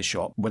worked in the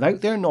shop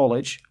without their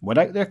knowledge,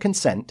 without their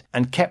consent,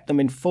 and kept them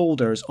in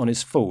folders on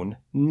his phone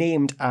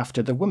named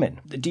after the women.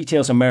 The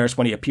details emerged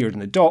when he appeared in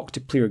the dock to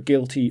plead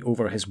guilty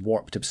over his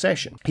warped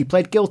obsession. He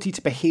pled guilty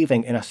to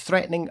behaving in a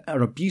threatening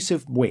or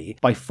abusive way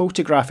by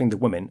photographing the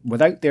women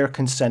without their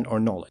consent or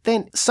knowledge.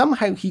 Then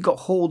somehow he got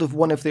hold of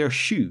one of their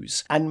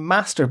shoes and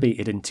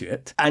masturbated into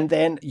it, and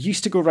then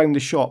used to go around the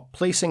shop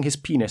placing his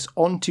penis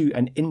onto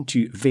and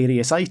into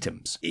various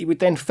items. He would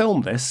then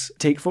film this,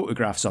 take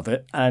photographs of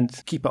it,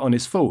 and keep it on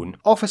his phone.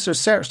 Officers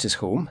searched his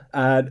home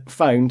and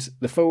found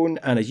the phone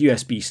and a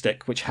USB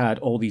stick which had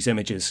all these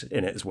images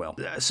in it as well.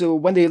 So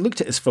when they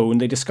looked at his phone,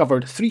 they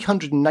discovered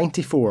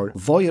 394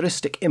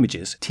 voyeuristic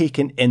images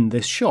taken in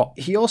this shop.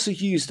 He also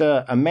used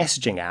a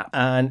messaging app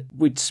and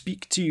would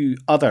speak to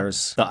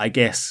others that I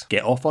guess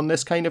get off on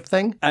this kind of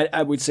thing.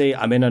 I would say,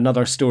 I'm in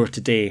another store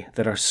today.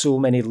 There are so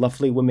many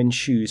lovely women's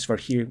shoes for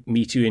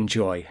me to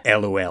enjoy.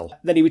 LOL.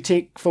 Then he would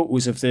take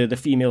photos of the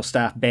female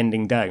staff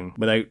bending down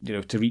without,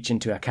 to reach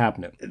into a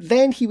cabinet.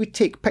 Then he would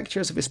take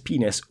pictures of his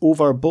penis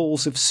over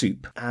bowls of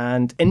soup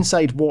and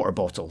inside water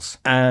bottles,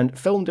 and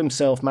filmed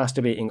himself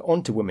masturbating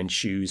onto women's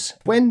shoes.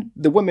 When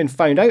the women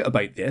found out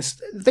about this,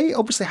 they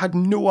obviously had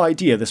no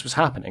idea this was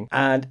happening,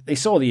 and they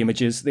saw the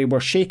images. They were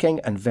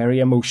shaking and very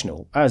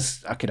emotional,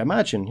 as I could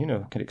imagine,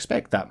 could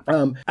expect that.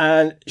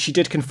 And she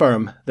did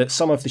confirm that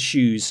some of the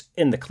shoes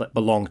in the clip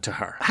belonged to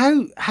her.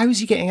 How's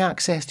he getting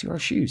access to her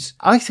shoes?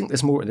 I think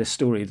there's more to this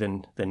story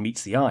than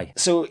meets the eye.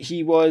 So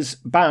he was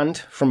banned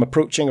from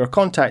approaching or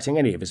contacting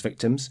any of his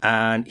victims,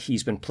 and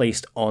he's been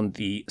placed on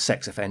the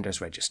sex offenders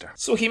register.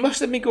 So he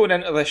must have been going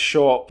into this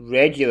shop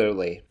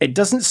regularly. It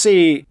doesn't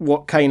say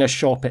what kind of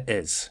shop it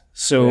is.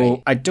 So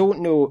right. I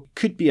don't know,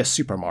 could be a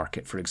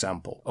supermarket, for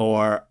example,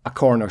 or a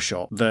corner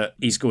shop that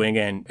he's going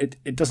in.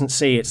 It doesn't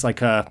say it's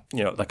like a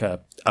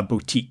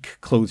boutique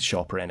clothes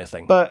shop or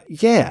anything. But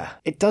yeah,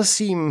 it does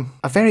seem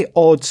a very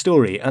odd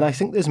story, and I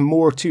think there's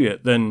more to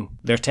it than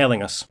they're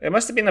telling us. It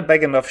must have been a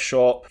big enough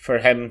shop for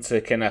him to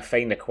kind of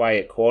find a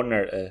quiet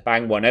corner to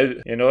bang one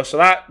out, so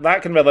that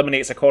kind of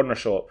eliminates a corner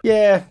shop.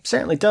 Yeah,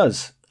 certainly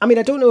does. I mean,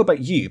 I don't know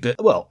about you, but,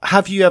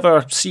 have you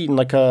ever seen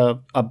like a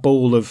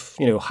bowl of,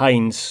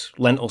 Heinz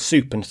lentil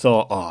soup and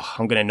thought,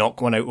 I'm going to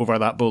knock one out over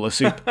that bowl of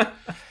soup?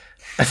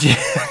 Have you...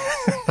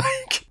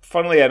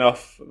 Funnily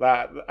enough,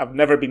 that I've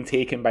never been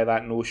taken by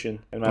that notion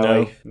in my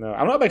life. No,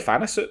 I'm not a big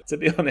fan of soup, to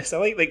be honest.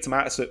 I like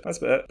tomato soup. That's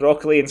about it.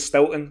 Broccoli and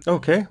Stilton.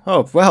 Okay.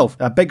 Oh, well,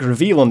 a big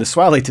reveal on the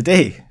Swally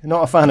today.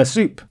 Not a fan of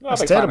soup. Not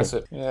That's a big terrible. fan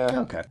of soup. Yeah.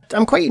 Okay.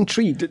 I'm quite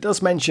intrigued. It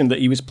does mention that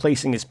he was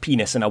placing his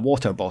penis in a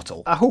water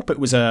bottle. I hope it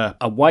was a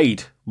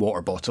wide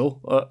water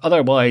bottle.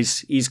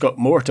 Otherwise, he's got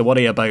more to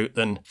worry about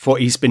than what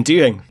he's been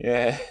doing.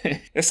 Yeah.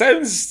 It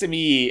sounds to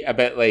me a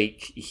bit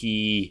like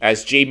he,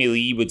 as Jamie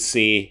Lee would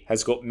say,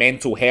 has got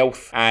mental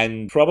health,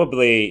 and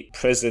probably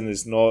prison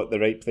is not the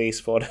right place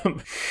for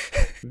him.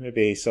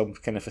 Maybe some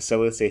kind of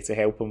facility to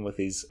help him with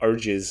his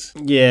urges.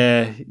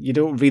 Yeah, you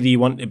don't really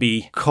want to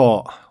be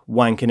caught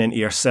wanking into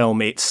your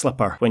cellmate's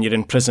slipper when you're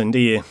in prison, do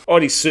you?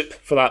 Or his soup,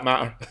 for that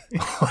matter.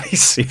 Or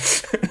his soup.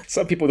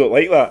 Some people don't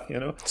like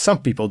that, Some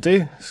people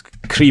do. It's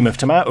cream of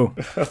tomato.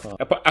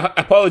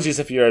 Apologies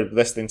if you're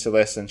listening to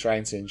this and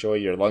trying to enjoy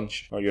your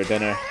lunch or your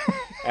dinner.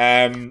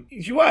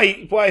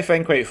 What I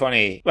find quite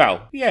funny,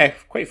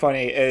 quite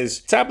funny,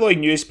 is tabloid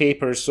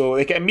newspapers. So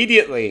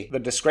they're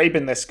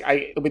describing this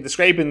guy. They'll be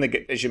describing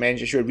as you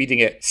mentioned, as you were reading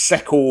it,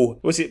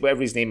 sicko,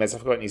 whatever his name is,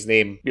 I've forgotten his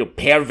name,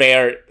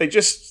 pervert. They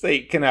just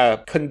kind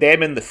of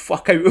condemning the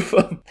fuck out of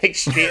him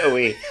straight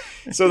away.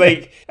 So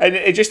and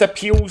it just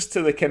appeals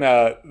to the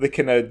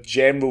kind of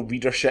general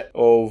readership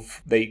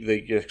of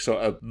your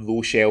sort of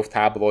low shelf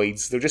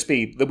tabloids. They'll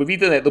be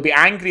reading it. They'll be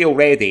angry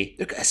already.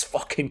 Look at this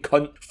fucking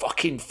cunt,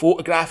 fucking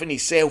photographing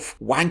himself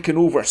wanking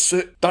over a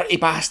suit, dirty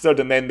bastard.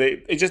 And then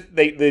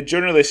the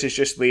journalist is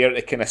just there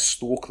to kind of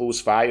stoke those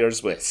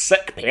fires with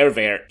sick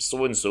pervert,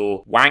 so and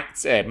so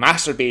wanked,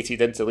 masturbated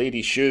into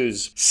ladies'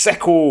 shoes,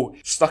 sicko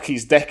stuck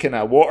his dick in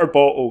a water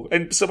bottle.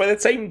 And so by the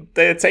time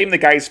the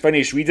guy's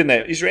finished reading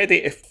it, he's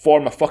ready to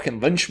form a fucking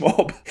lynch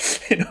mob.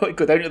 It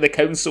go down to the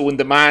council and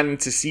demand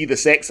to see the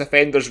sex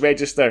offenders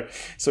register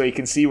so he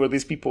can see where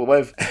these people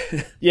live.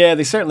 Yeah,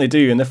 they certainly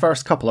do. In the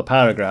first couple of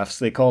paragraphs,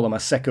 they call him a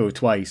sicko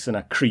twice and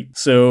a creep.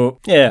 So,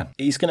 yeah,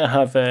 he's going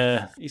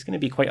to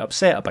be quite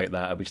upset about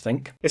that, I would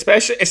think.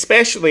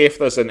 Especially if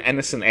there's an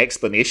innocent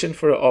explanation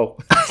for it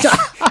all.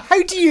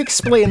 How do you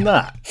explain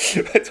that?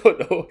 I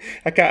don't know.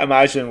 I can't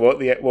imagine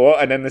what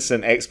an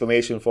innocent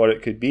explanation for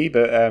it could be.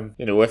 But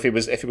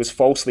if he was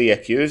falsely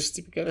accused,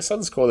 the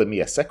son's calling me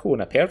a sicko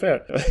and a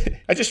pervert.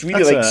 I just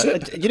really like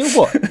soup. You know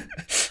what?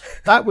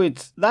 That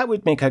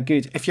would make a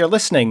good, if you're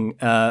listening,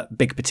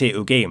 Big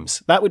Potato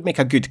Games, that would make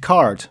a good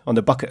card on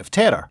the Bucket of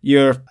Terror.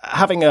 You're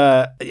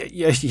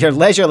you're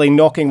leisurely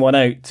knocking one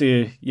out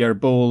to your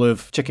bowl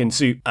of chicken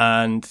soup,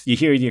 and you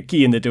hear your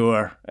key in the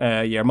door.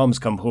 Your mum's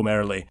come home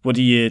early. What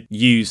do you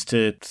use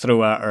to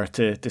throw at her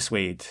to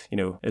dissuade?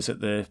 Is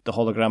it the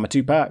hologram of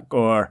Tupac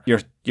or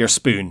your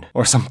spoon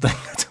or something?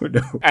 I don't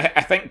know.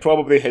 I think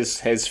probably his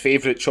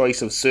favourite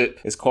choice of soup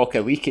is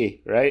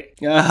Cock-a-leekie, right?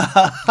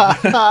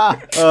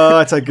 Oh,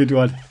 that's a good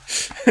one.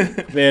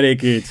 Very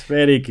good,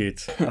 very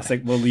good. I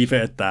think we'll leave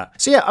it at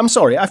that. So yeah, I'm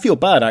sorry. I feel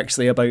bad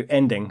actually about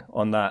ending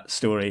on that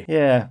story.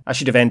 Yeah, I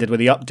should have ended with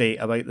the update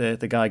about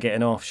the guy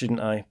getting off, shouldn't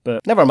I?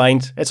 But never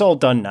mind. It's all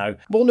done now.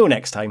 We'll know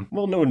next time.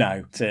 We'll know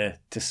now to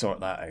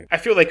sort that out. I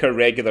feel like our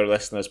regular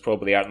listeners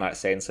probably aren't that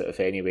sensitive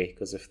anyway,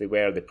 because if they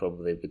were, they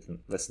probably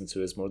wouldn't listen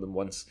to us more than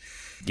once.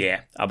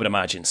 Yeah, I would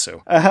imagine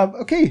so.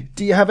 Okay,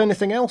 do you have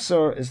anything else,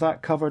 or is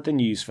that covered the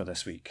news for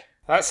this week?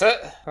 That's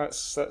it.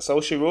 That's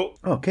all she wrote.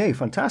 Okay,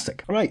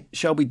 fantastic. All right,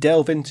 shall we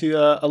delve into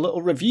a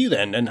little review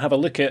then and have a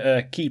look at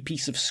a key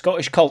piece of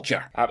Scottish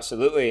culture?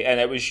 Absolutely, and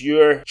it was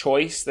your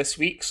choice this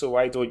week, so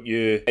why don't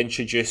you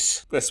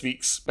introduce this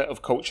week's bit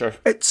of culture?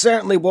 It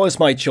certainly was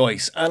my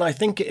choice, and I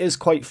think it is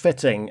quite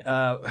fitting.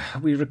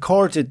 We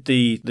recorded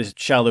the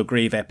Shallow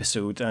Grave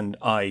episode, and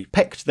I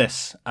picked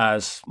this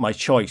as my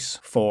choice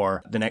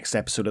for the next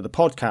episode of the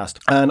podcast.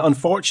 And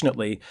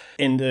unfortunately,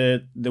 in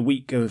the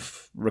week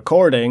of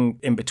recording,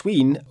 in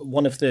between,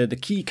 one of the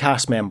key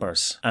cast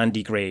members,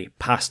 Andy Gray,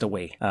 passed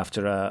away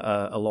after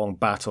a long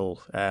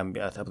battle. I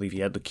believe he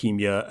had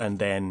leukemia, and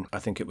then I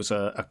think it was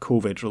a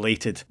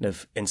COVID-related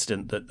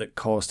incident that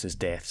caused his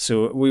death.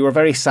 So we were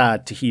very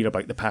sad to hear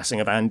about the passing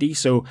of Andy,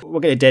 so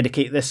we're going to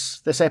dedicate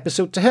this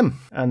episode to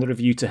him and the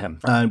review to him.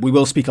 And we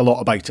will speak a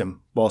lot about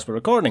him whilst we're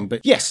recording.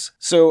 But yes,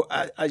 so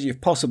as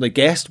you've possibly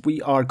guessed,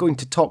 we are going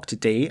to talk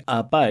today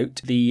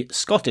about the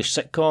Scottish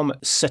sitcom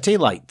City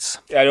Lights.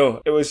 I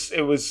know, it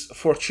was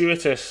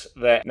fortuitous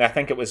that, and I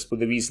think it was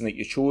the reason that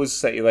you chose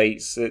City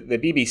Lights, the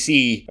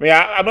BBC. I mean,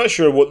 I'm not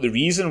sure what the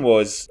reason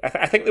was.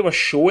 I think they were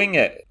showing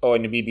it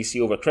on the BBC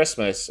over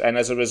Christmas, and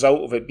as a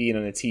result of it being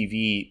on the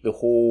TV, the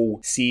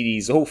whole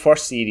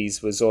first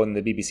series was on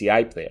the BBC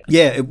iPlayer.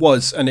 Yeah, it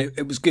was, and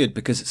it was good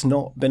because it's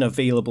not been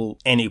available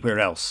anywhere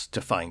else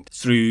to find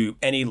through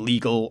any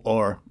legal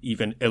or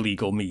even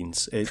illegal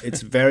means.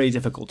 It's very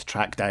difficult to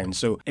track down,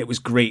 so it was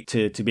great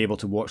to be able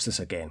to watch this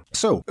again.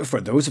 So,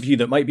 for those of you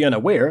that might be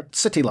unaware,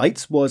 City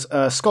Lights was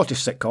a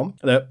Scottish sitcom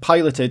that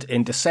piloted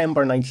in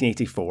December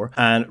 1984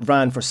 and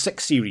ran for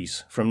 6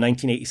 series from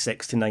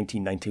 1986 to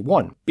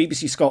 1991.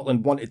 BBC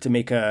Scotland wanted to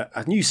make a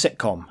new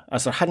sitcom,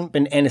 as there hadn't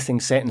been anything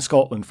set in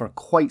Scotland for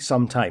quite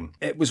some time.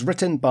 It was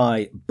written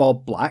by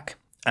Bob Black,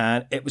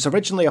 and it was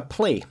originally a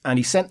play, and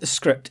he sent the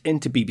script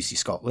into BBC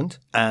Scotland,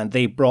 and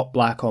they brought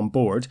Black on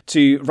board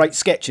to write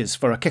sketches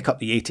for A Kick Up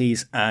the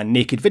 80s and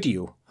Naked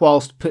Video,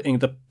 whilst putting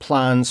the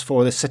plans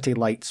for the City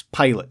Lights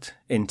pilot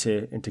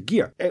into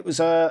gear. It was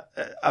a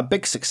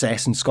big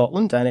success in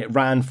Scotland, and it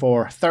ran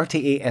for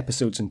 38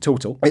 episodes in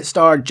total. It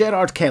starred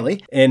Gerard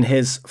Kelly in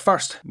his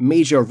first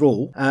major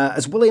role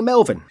as Willie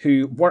Melvin,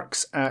 who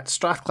works at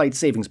Strathclyde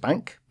Savings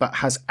Bank but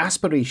has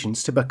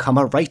aspirations to become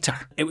a writer.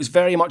 It was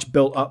very much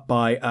built up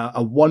by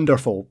a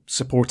wonderful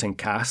supporting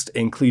cast,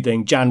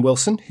 including Jan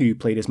Wilson, who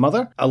played his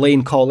mother,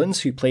 Elaine Collins,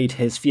 who played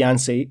his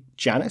fiancée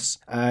Janice,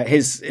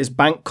 his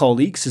bank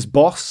colleagues, his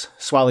boss,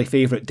 Swally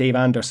favourite Dave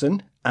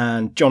Anderson,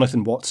 and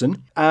Jonathan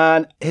Watson,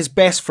 and his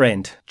best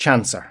friend,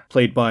 Chancer,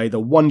 played by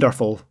the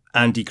wonderful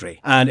Andy Gray.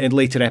 And in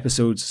later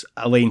episodes,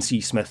 Elaine C.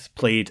 Smith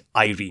played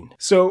Irene.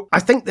 So I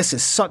think this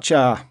is such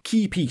a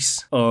key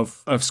piece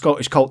of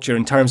Scottish culture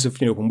in terms of,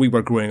 when we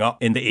were growing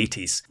up in the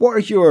 80s. What are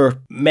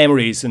your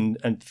memories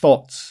and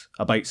thoughts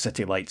about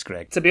City Lights,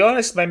 Greg? To be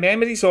honest, my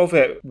memories of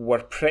it were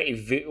pretty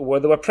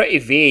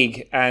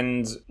vague,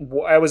 and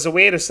I was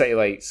aware of City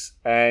Lights,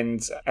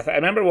 and I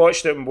remember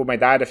watching it with my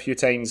dad a few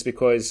times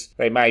because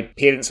my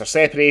parents are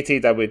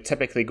separated. I would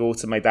typically go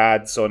to my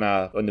dad's on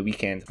the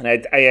weekend, and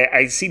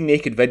I'd seen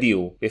Naked Video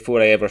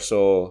before I ever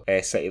saw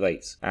City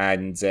Lights,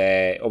 and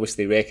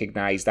obviously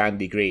recognised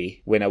Andy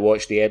Gray when I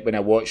watched the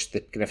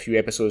kind of few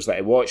episodes that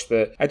I watched.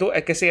 But I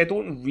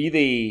don't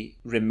really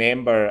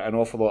remember an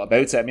awful lot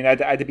about it. I mean,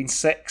 I'd have been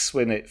 6 6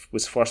 when it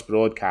was first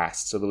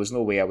broadcast, so there was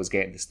no way I was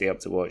getting to stay up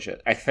to watch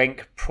it. I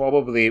think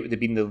probably it would have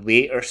been the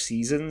later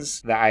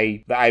seasons that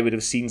I would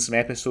have seen some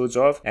episodes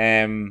of.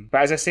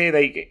 But as I say,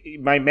 like,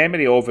 my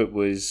memory of it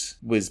was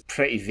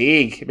pretty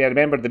vague. I mean, I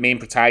remember the main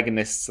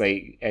protagonists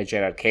like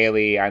Gerard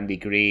Kelly, Andy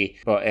Gray,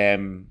 but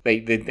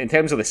in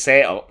terms of the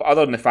setup,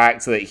 other than the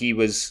fact that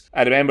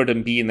I remembered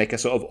him being like a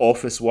sort of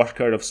office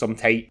worker of some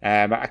type.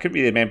 I couldn't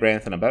really remember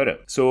anything about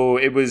it. So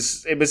it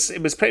was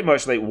pretty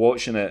much like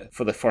watching it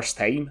for the first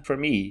time for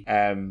me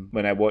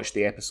when I watched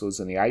the episodes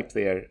on the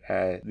iPlayer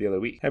the other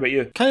week. How about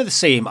you? Kind of the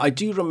same. I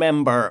do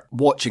remember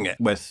watching it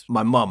with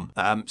my mum.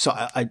 So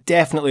I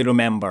definitely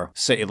remember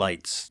City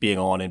Lights being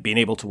on and being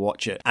able to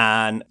watch it.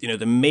 And, you know,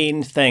 the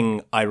main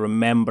thing I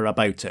remember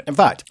about it. In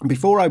fact,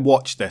 before I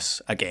watched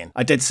this again,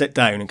 I did sit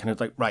down and kind of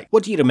like, right,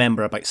 what do you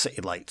remember about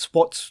City Lights?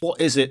 What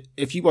is it?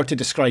 If you were to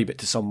describe it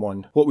to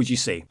someone, what would you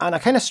say? And I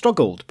kind of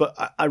struggled, but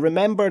I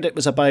remembered it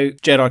was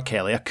about Gerard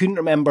Kelly. I couldn't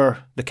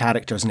remember the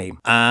character's name.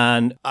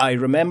 And I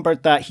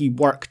remembered that he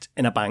worked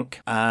in a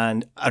bank.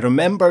 And I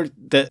remembered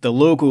that the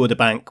logo of the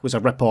bank was a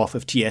rip-off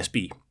of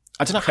TSB.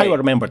 I don't know how I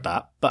remembered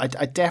that, but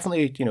I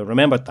definitely,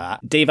 remembered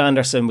that. Dave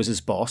Anderson was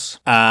his boss,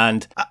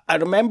 and I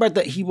remembered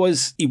that he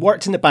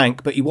worked in the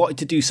bank, but he wanted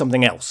to do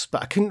something else,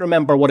 but I couldn't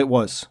remember what it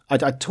was.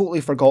 I'd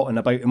totally forgotten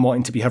about him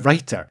wanting to be a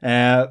writer.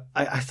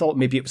 I thought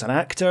maybe it was an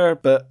actor,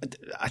 but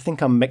I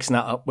think I'm mixing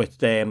that up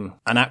with An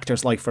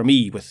Actor's Life for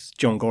Me with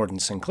John Gordon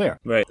Sinclair.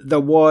 Right.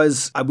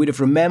 I would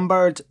have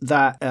remembered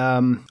that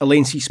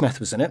Elaine C. Smith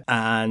was in it,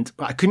 and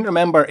I couldn't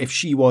remember if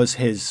she was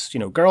his,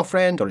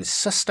 girlfriend or his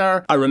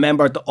sister. I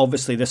remembered that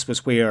obviously this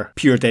was where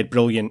Pure Dead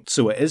Brilliant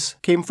So It Is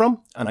came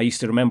from, and I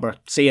used to remember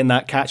saying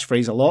that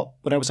catchphrase a lot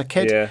when I was a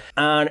kid. Yeah.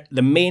 And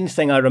the main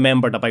thing I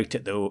remembered about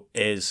it though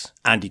is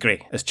Andy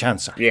Gray as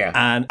Chancer. Yeah.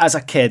 And as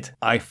a kid,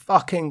 I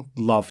fucking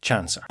loved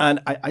Chancer. And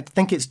I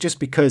think it's just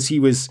because he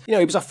was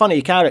a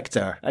funny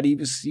character, and he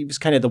was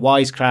kind of the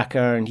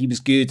wisecracker, and he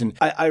was good. And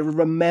I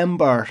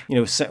remember,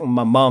 sitting with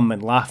my mum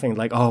and laughing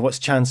like, oh, what's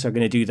Chancer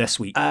going to do this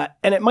week?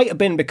 And it might have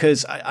been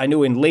because I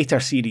know in later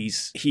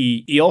series,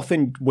 he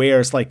often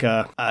wears like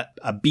a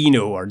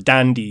Beano or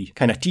Dandy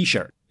kind of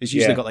t-shirt. It's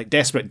usually got like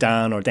Desperate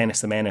Dan or Dennis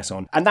the Menace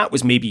on. And that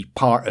was maybe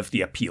part of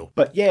the appeal.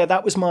 But yeah,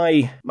 that was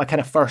my kind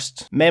of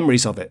first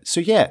memories of it. So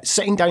yeah,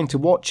 sitting down to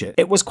watch it,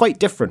 it was quite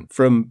different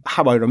from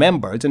how I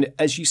remembered. And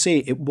as you say,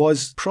 it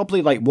was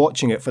probably like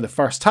watching it for the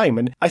first time.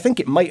 And I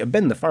think it might have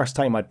been the first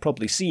time I'd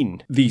probably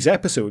seen these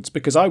episodes,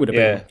 because I would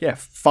have been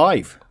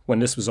 5 when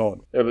this was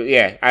on.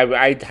 Yeah,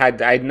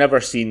 I'd never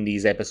seen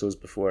these episodes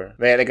before.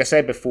 Like I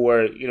said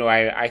before,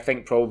 I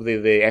think probably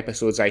the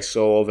episodes I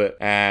saw of it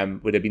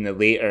would have been the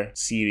later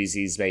series,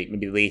 like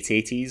maybe late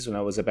 80s when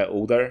I was a bit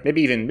older,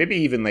 maybe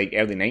even like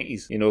early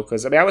 90s,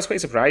 because I was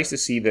quite surprised to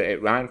see that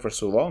it ran for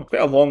so long.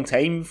 Quite a long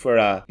time for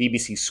a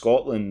BBC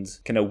Scotland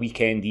kind of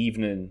weekend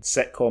evening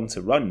sitcom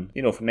to run,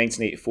 from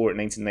 1984 to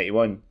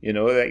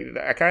 1991.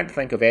 I can't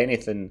think of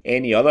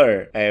any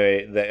other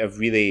that have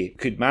really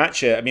could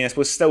match it. I mean, I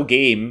suppose Still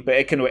Game, but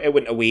it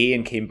went away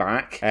and came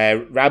back.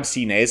 Rab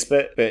C.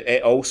 Nesbitt, but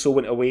it also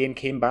went away and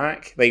came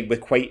back, like with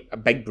quite a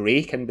big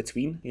break in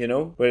between,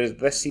 whereas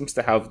they seem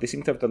to have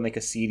done like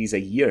a series a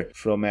year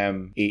from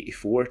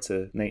 84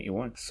 to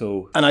 91.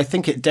 And I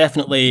think it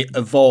definitely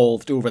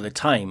evolved over the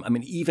time. I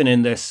mean, even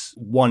in this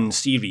one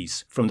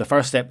series, from the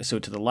first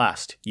episode to the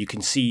last, you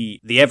can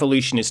see the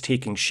evolution is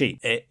taking shape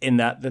in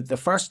that the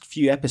first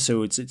few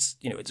episodes, it's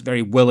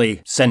very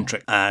Willie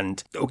centric,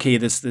 and okay,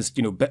 there's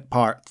bit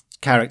part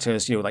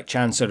characters, like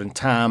Chancer and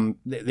Tam,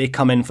 they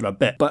come in for a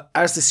bit. But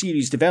as the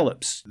series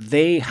develops,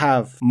 they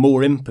have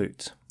more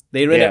input.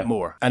 They're in it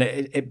more, and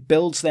it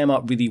builds them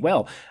up really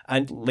well.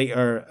 And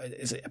later,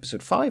 is it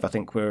episode 5, I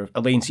think, where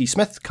Elaine C.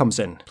 Smith comes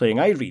in playing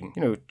Irene.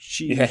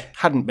 She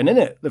hadn't been in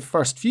it the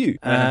first few,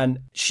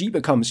 and she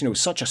becomes,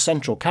 such a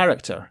central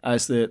character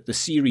as the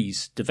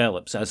series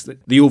develops, as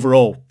the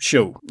overall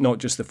show, not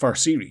just the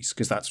first series,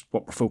 because that's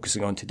what we're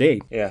focusing on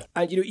today. Yeah.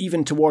 And,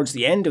 even towards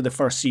the end of the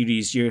first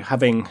series, you're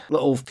having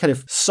little kind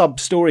of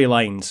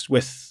sub-storylines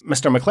with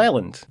Mr.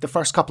 McClelland. The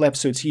first couple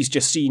episodes, he's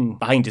just seen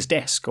behind his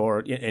desk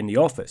or in the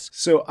office.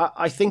 So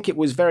I think it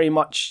was very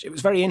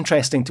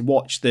interesting to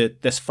watch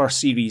this first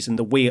series and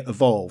the way it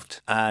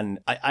evolved. And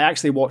I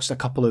actually watched a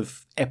couple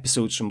of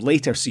episodes from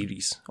later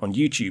series on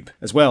YouTube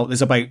as well.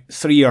 There's about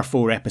 3 or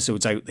 4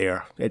 episodes out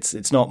there.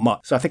 It's not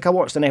much. So I think I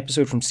watched an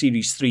episode from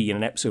series 3 and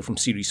an episode from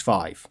series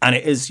 5. And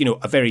it is,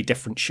 a very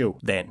different show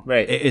then.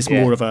 Right. It is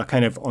more of a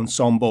kind of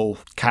ensemble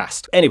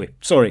cast. Anyway,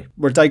 sorry,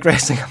 we're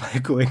digressing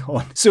about going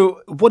on.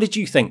 So what did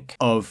you think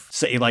of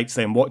City Lights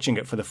then, watching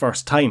it for the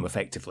first time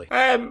effectively?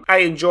 I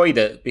enjoyed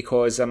it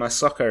because I'm a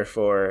sucker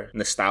for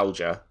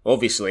nostalgia,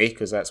 obviously,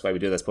 because that's why we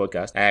do this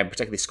podcast,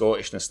 particularly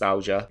Scottish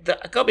nostalgia.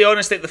 I gotta be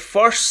honest, like the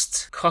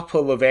first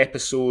couple of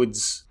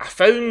episodes, I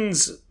found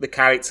the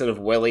character of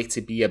Willie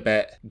to be a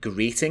bit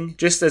grating,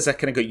 just as I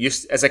kind of got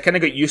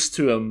used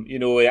to him.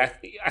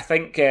 I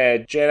think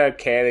Gerard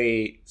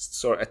Kelly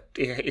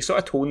he sort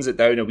of tones it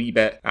down a wee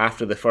bit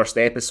after the first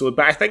episode.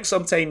 But I think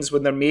sometimes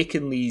when they're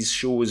making these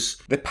shows,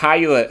 the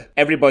pilot,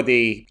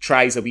 everybody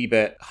tries a wee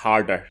bit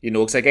harder,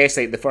 because I guess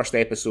like the first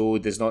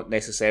episode is not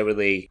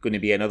necessarily going to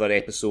be another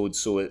episode,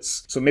 so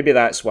maybe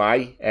that's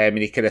why, and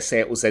he kind of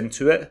settles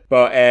into it.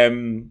 But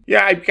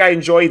I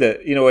enjoyed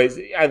it.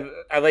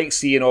 I like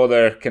seeing all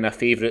their kind of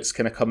favourites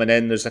kind of coming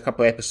in. There's a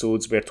couple of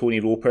episodes where Tony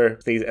Roper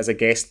plays as a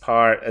guest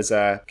part as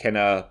a kind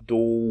of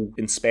dole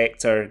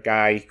inspector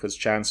guy, because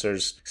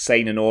Chancellor's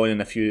signing on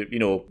in a few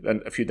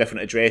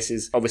different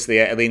addresses. Obviously,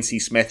 Elaine C.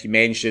 Smith, you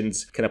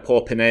mentioned, kind of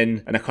popping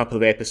in a couple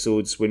of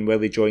episodes when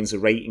Willie joins the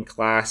writing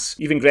class.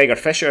 Even Gregor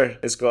Fisher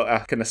has got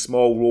a kind of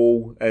small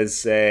role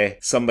as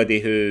somebody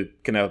who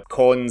kind of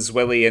cons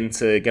Willie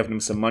into giving him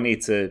some money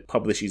to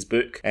publish his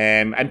book.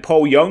 And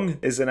Paul Young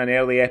is in an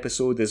early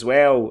episode as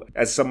well,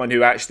 as someone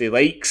who actually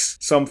likes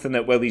something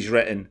that Willie's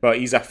written, but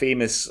he's a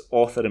famous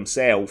author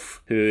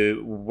himself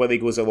who Willie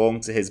goes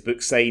along to his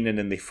book signing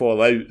and they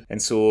fall out.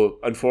 And so,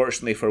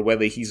 unfortunately for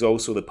Willie, he's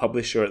also the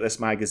publisher at this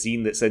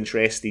magazine that's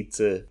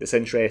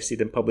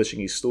interested in publishing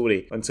his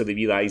story until he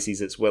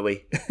realises it's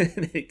Willie.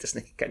 He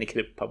can't get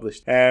it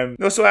published.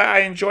 So I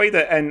enjoyed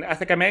it, and I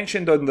think I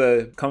mentioned on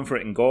the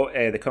Comfort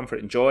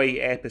and Joy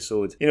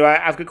episode,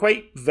 I've got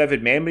quite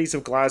vivid memories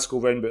of Glasgow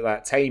around about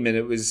that time, and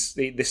it was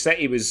the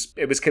city was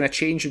kind of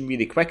changing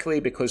really quickly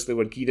because they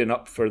were gearing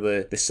up for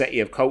the City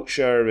of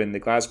Culture and the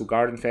Glasgow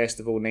Garden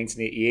Festival in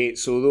 1988.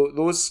 So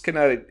those kind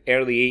of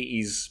early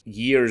 80s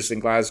years in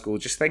Glasgow,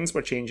 just things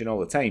were changing all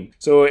the time.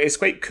 So it's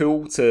quite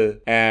cool to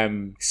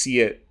see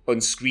it on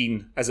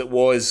screen as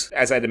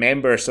I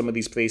remember some of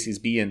these places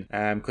being,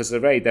 because they're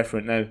very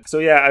different now. So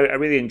yeah, I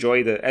really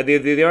enjoyed it.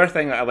 The other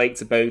thing that I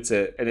liked about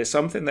it, and it's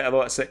something that a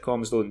lot of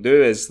sitcoms don't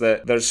do, is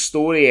that there's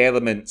story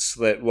elements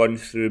that run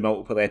through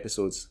multiple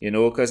episodes,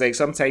 because like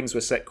sometimes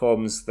with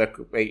sitcoms, they're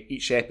like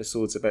each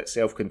episode's a bit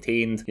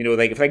self-contained.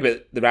 Like if you think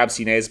about the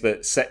Ramsey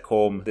Nesbitt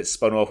sitcom that's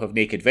spun off of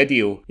Naked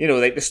Video,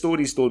 like the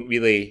stories don't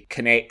really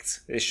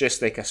connect. It's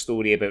just like a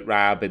story about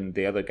Rab and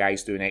the other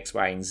guys doing X,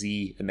 Y, and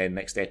Z, and then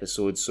next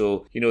episode.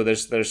 So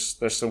there's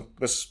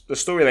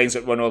storylines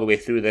that run all the way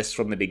through this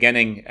from the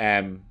beginning,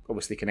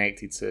 obviously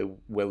connected to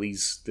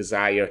Willie's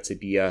desire to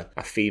be a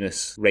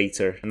famous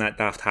writer, and that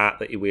daft hat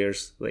that he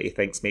wears that he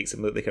thinks makes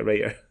him look like a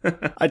writer.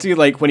 I do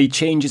like when he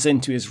changes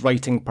into his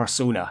writing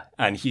persona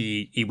and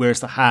he wears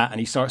the hat and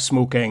he starts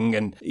smoking,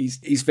 and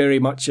he's very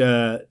much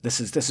this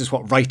is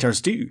what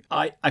writers do.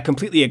 I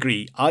completely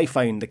agree. I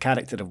find the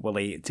character of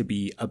Willie to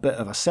be a bit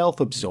of a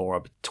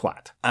self-absorbed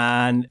twat,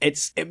 and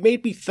it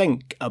made me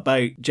think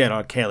about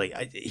Gerard Kelly.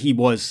 He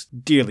was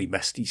dearly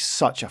missed. He's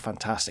such a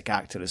fantastic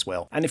actor as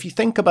well. And if you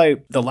think about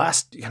the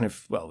last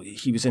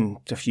he was in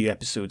a few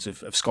episodes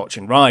of Scotch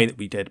and Rye that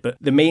we did, but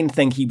the main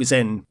thing he was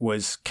in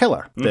was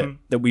Killer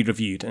that we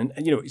reviewed. And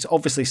he's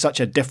obviously such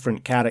a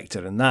different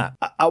character in that.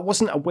 I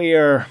wasn't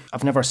aware,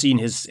 I've never seen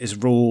his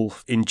role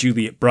in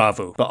Juliet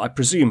Bravo, but I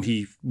presume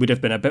he would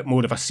have been a bit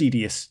more of a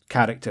serious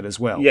character as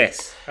well.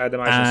 Yes, I'd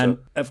imagine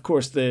so. Of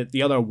course,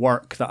 the other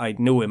work that I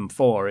know him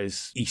for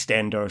is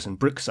EastEnders and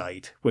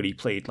Brookside, where he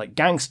played like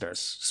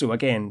gangsters. So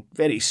again,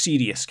 very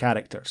serious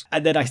characters.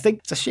 And then I think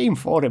it's a shame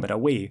for him in a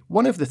way.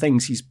 One of the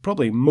things he's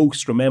probably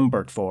most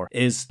remembered for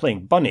is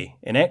playing Bunny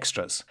in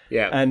Extras.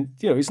 Yeah. And,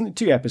 he's in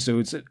 2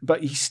 episodes,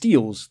 but he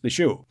steals the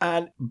show.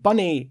 And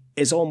Bunny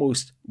is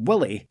almost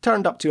Willie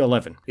turned up to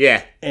 11.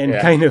 Yeah. And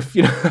kind of,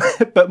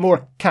 but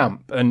more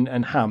camp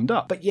and hammed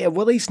up. But yeah,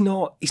 Willie's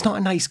not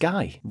a nice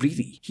guy,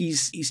 really.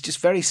 He's just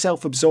very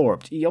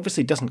self-absorbed. He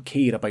obviously doesn't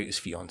care about his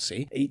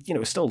fiancée. He,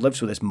 still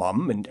lives with his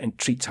mum and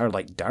treats her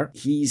like dirt.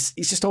 He's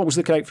just always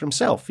looking out for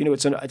himself.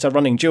 It's a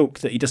running joke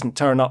that he doesn't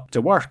turn up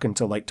to work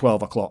until like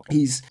 12 o'clock.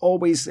 He's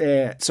always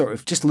sort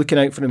of just looking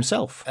out for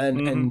himself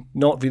and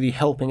not really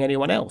helping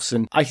anyone else.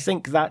 And I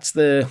think that's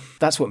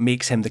what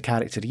makes him the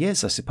character he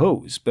is, I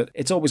suppose. But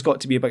it's always got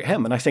to be about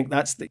him. And I think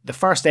that's the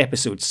first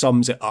episode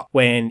sums it up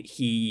when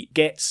he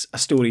gets a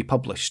story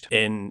published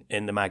in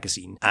the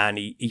magazine, and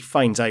he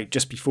finds out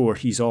just before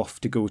he's off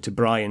to go to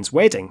Brian's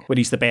wedding, where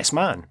he's the best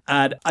man.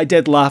 And I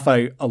did laugh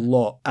out a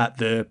lot at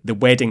the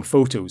wedding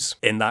photos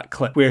in that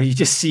clip, where you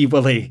just see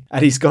Willie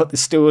and he's got the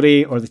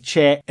story or the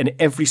check in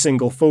every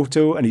single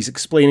photo, and he's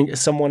explaining to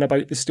someone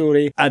about the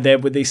story. And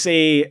then when they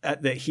say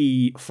that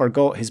he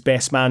forgot his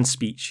best man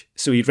speech,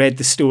 so he read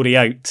the story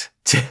out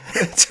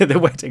to the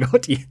wedding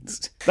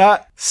audience.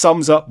 That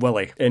sums up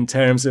Willie in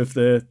terms of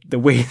the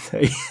way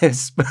that he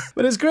is.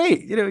 But it's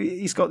great.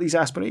 He's got these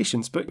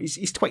aspirations, but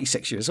he's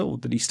 26 years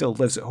old and he still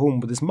lives at home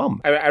with his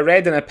mum. I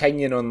read an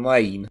opinion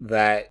online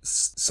that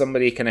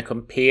somebody kind of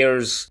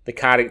compares the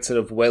character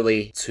of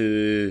Willie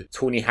to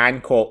Tony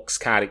Hancock's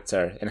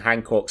character in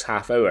Hancock's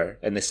Half Hour,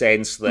 in the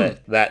sense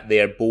that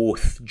they're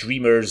both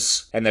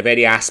dreamers and they're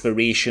very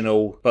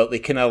aspirational, but they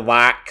kind of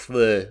lack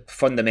the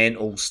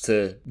fundamentals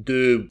to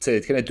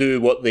kind of do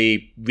do what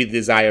they really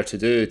desire to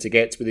do, to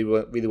get to where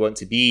they really want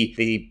to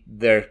be.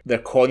 They're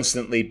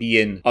constantly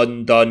being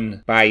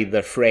undone by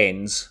their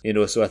friends, you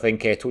know. So I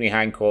think Tony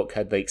Hancock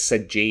had like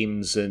Sid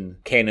James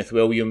and Kenneth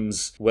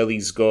Williams.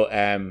 Willie's got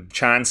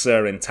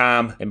Chancer and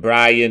Tam and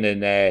Brian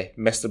and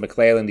Mr.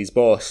 McClelland, his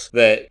boss,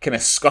 that kind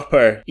of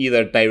scupper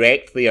either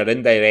directly or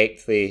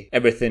indirectly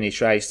everything he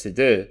tries to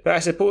do. But I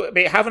suppose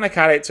having a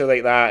character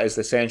like that as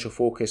the central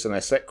focus on a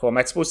sitcom,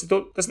 I suppose it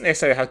doesn't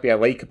necessarily have to be a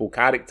likeable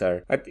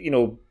character.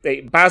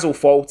 Basil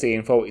Fawlty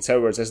in Fawlty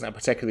Towers isn't a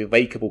particularly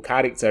likeable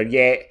character,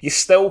 yet you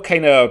still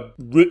kind of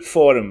root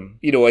for him,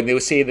 you know, and they'll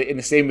say that in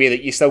the same way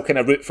that you still kind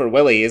of root for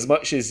Willie, as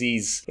much as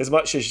he's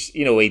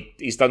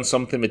done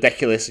something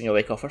ridiculous and you're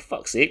like, oh, for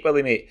fuck's sake,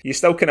 Willie, mate, you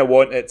still kind of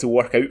want it to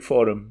work out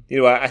for him.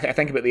 You know, I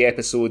think about the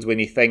episode when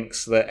he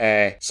thinks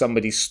that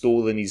somebody's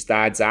stolen his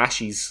dad's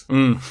ashes.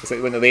 It's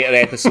like one of the later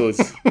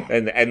episodes,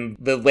 and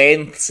the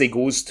lengths he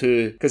goes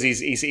to, because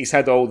he's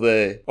had all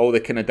the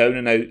kind of down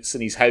and outs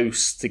in his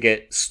house to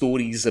get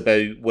stories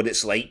about what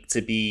it's like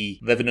to be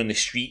living on the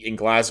street in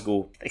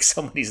Glasgow. Like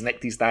somebody's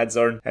nicked his dad's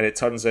urn, and it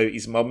turns out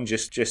his mum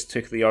just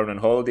took the urn on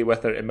holiday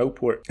with her in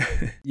Millport.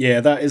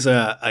 Yeah, that is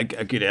a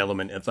good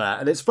element of that.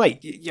 And it's right,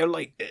 you're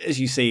like, as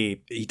you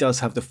say, he does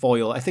have the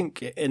foil. I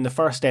think in the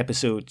first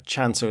episode,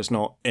 Chancer's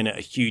not in it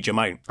a huge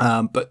amount.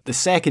 But the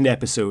second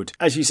episode,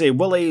 as you say,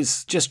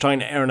 Willie's just trying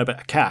to earn a bit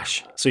of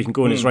cash so he can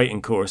go on his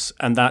writing course.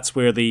 And that's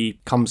where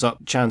comes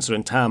up, Chancer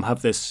and Tam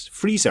have this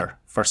freezer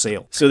for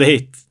sale. So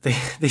they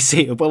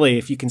say to Willie,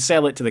 if you can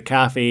sell it to the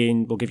cafe,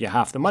 and we'll give you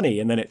half the money.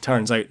 And then it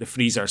turns out the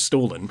freezer's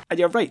stolen. And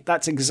you're right,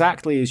 that's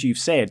exactly as you've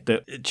said,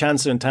 that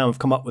Chancer and Tam have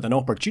come up with an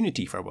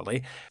opportunity for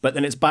Willie, but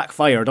then it's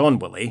backfired on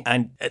Willie.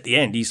 And at the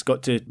end, he's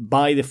got to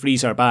buy the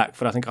freezer back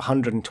for, I think,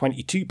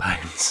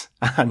 £122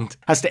 and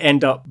has to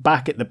end up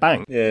back at the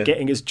bank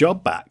getting his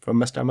job back from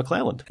Mr.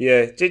 McClelland.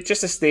 Yeah,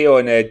 just to stay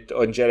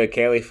on Gerard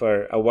Kelly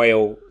for a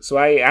while. So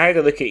I had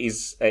a look at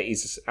his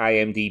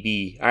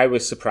IMDb. I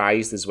was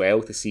surprised as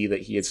well to see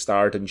that he had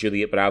starred in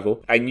Juliet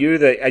Bravo. I knew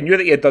that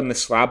he had done the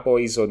Slab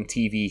Boys on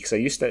TV, because I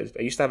used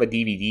to have a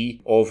DVD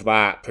of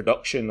that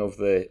production of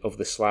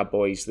the Slab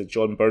Boys, the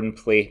John Byrne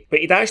play. But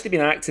he'd actually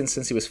been acting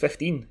since he was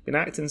 15. Been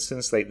acting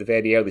since like the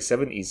very early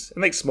 70s,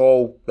 in like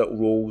small little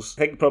roles.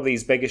 I think probably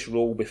his biggest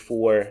role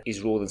before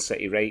his role in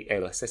City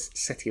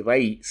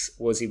Lights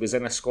was he was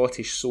in a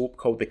Scottish soap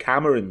called The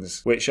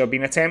Camerons, which I've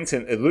been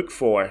attempting to look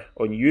for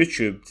on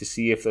YouTube to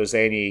see if there's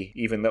any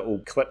even little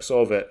clips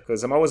of it,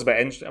 because I'm always a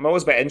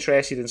bit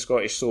interested in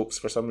Scottish soaps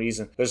for some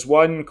reason. There's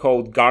one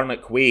called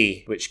Garnock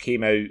Way, which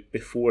came out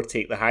before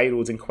Take the High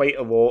Road, and quite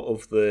a lot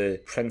of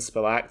the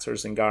principal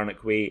actors in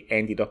Garnock Way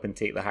ended up in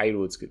Take the High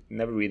Road.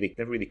 Never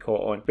really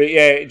caught on. But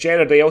yeah,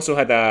 Gerard, he also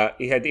had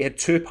he had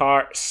two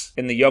parts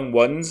in The Young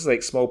Ones,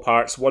 like small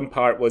parts. One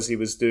part was he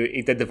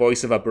did the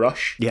voice of a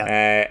brush,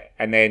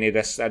 and then he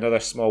had another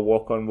small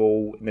walk-on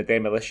role in the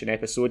Demolition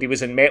episode. He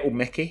was in Metal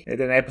Mickey. He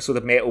did an episode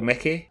of Metal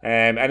Mickey,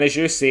 and as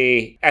you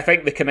say, I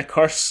think the kind of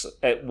curse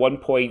at one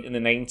point in the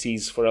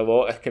 90s for a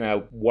lot of kind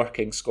of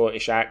working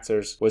Scottish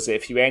actors was that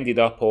if you ended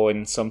up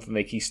on something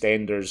like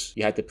EastEnders,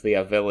 you had to play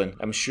a villain.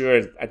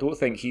 I don't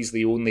think he's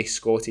the only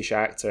Scottish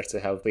actor to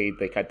have played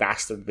like a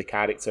dastardly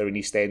character in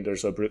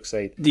EastEnders or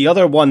Brookside. The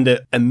other one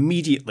that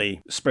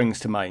immediately springs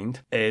to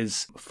mind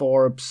is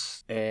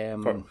Forbes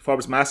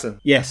Masson.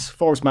 Yes,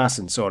 Forbes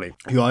Masson, sorry,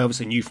 who I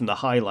obviously knew from The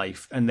High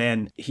Life, and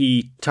then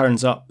he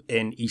turns up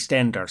in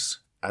EastEnders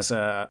as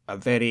a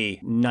very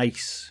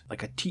nice,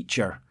 like a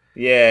teacher.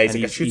 Yeah, he's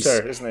like a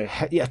tutor, isn't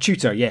he? Yeah, a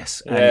tutor,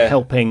 yes. And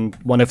helping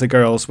one of the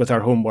girls with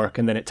her homework,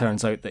 and then it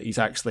turns out that he's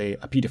actually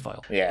a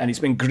paedophile. Yeah. And he's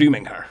been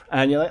grooming her.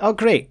 And you're like, oh,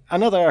 great,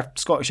 another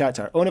Scottish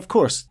actor. Oh, and of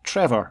course,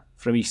 Trevor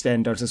from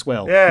EastEnders as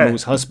well. Yeah.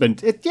 Mo's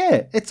husband.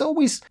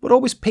 We're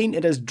always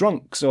painted as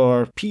drunks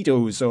or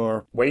pedos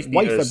or wife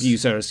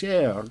abusers,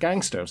 or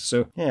gangsters.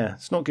 So yeah,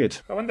 it's not good.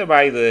 I wonder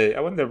why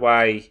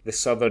the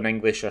Southern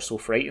English are so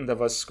frightened of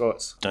us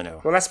Scots. Don't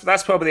know. Well,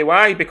 that's probably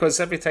why,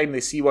 because every time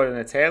they see one in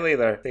the telly,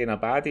 they're playing a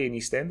baddie in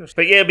EastEnders.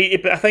 But yeah,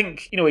 but I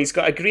think, you know, he's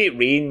got a great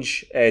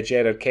range,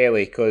 Gerard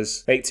Kelly,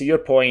 because like to your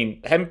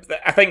point,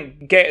 I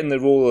think getting the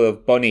role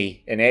of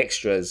Bunny in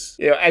Extras,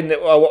 you know, and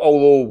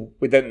although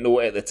we didn't know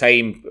it at the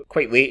time,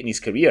 quite late in his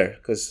career,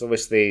 because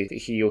obviously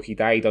he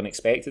died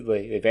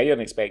unexpectedly, very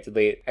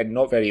unexpectedly, and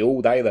not very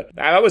old either.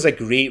 That was a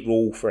great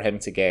role for him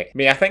to get. I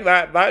mean, I think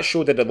that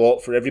show did a lot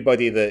for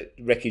everybody that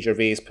Ricky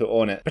Gervais put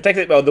on it.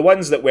 Particularly, well, the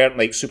ones that weren't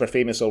like super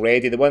famous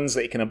already, the ones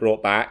that he kind of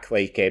brought back,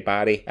 like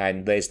Barry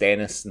and Les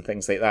Dennis and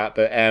things like that.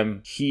 But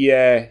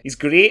he's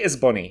great as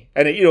Bunny,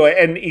 and you know,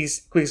 and he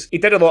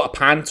did a lot of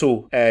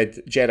panto,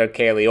 Gerard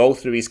Kelly, all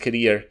through his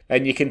career,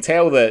 and you can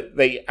tell that,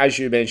 like as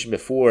you mentioned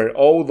before,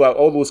 all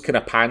those kind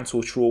of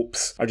panto tropes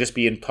tropes are just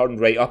being turned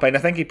right up. And I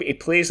think he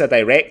plays a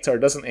director,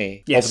 doesn't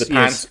he? Yes, of the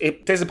Panto.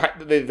 It plays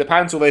the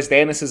Panto Les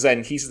Dennis is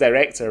in. He's the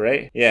director,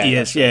 right? Yeah.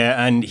 Yes,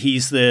 yeah, and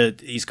he's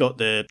got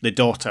the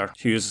daughter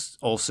who's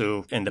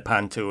also in the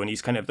Panto, and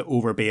he's kind of the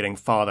overbearing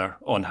father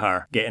on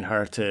her, getting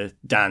her to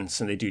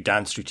dance, and they do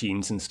dance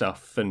routines and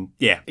stuff. And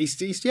yeah,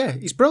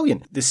 he's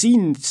brilliant. The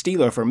scene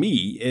stealer for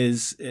me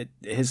is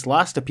his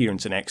last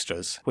appearance in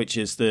Extras, which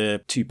is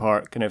the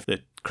 2-part kind of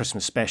the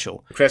Christmas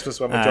special. Christmas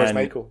one with George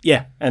Michael.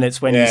 Yeah, and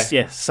it's when he's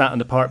sat on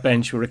the park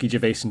bench with Ricky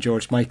Gervais and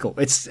George Michael.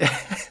 It's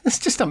it's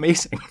just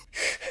amazing.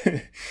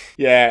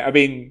 Yeah, I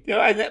mean,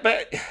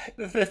 but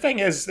the thing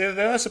is, the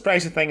other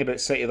surprising thing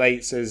about City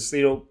Lights is,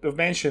 we've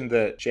mentioned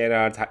that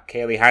Gerard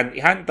Kelly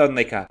hadn't done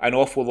like an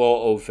awful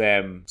lot of he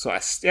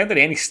hadn't done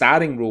any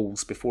starring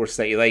roles before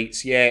City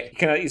Lights. Yeah,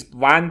 he's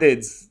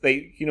landed,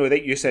 like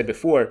you said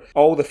before,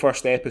 all the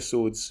first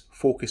episodes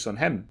focus on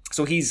him.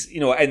 So he's,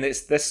 and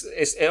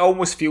it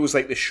almost feels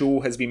like the show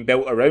has been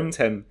built around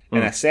him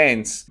in a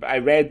sense. But I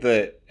read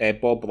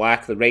that Bob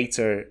Black, the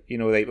writer,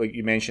 like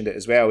you mentioned it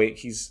as well,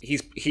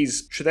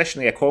 he's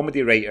traditionally a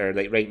comedy writer,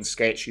 like writing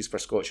sketches for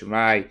Scotch and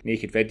Rye,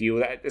 Naked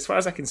Video. As far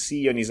as I can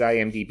see on his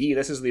IMDb,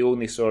 this is the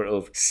only sort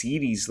of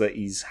series that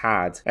he's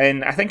had.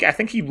 And I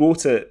think he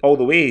wrote it all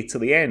the way to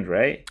the end,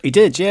 right? He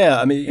did,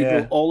 yeah. I mean, he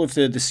wrote all of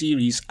the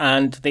series,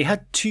 and they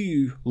had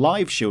 2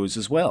 live shows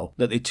as well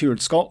that they toured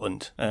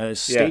Scotland as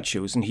stage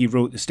shows, and he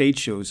wrote the stage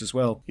shows as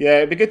well. Yeah,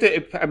 it'd be good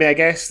to, I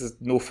guess there's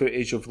no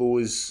footage of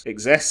those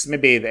exists,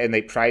 maybe in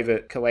like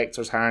private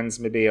collectors' hands,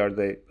 maybe, or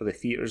the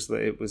theatres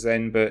that it was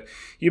in. But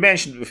you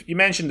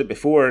mentioned it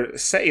before.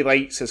 City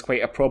Lights is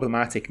quite a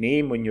problematic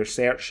name when you're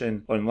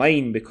searching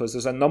online, because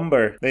there's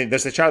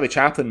the Charlie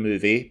Chaplin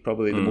movie,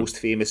 probably the most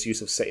famous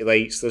use of City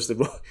Lights. There's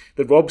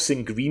the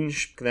Robson Green,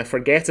 kind of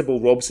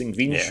forgettable Robson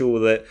Green show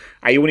that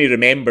I only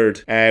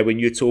remembered when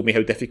you told me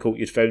how difficult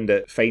you'd found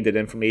it finding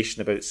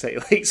information about City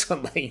Lights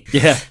online.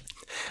 Yeah.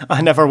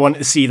 I never want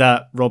to see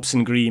that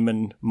Robson Green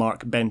and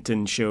Mark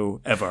Benton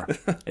show ever.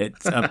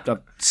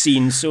 I've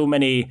seen so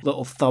many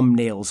little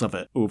thumbnails of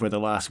it over the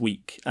last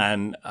week,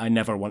 and I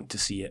never want to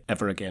see it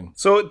ever again.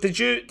 So did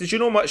you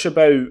know much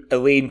about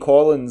Elaine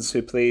Collins,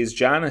 who plays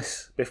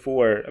Janice,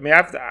 before?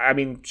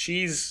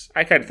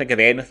 I can't think of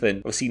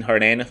anything. I've seen her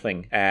in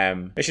anything.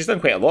 And she's done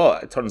quite a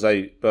lot, it turns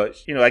out. But,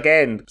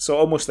 again, so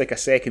almost like a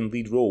second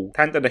lead role.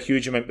 Hadn't done a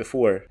huge amount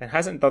before, and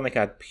hasn't done like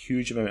a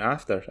huge amount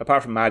after,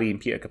 apart from Mary and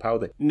Peter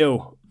Capaldi.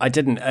 No, I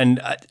didn't. And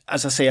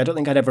as I say, I don't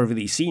think I'd ever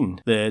really seen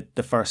the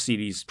first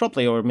series,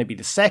 probably, or maybe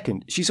the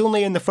second. She's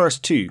only in the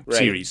first 2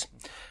 series.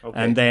 Okay.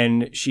 And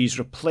then she's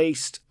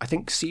replaced, I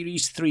think,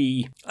 Series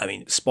 3. I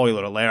mean,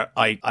 spoiler alert,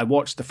 I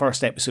watched the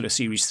first episode of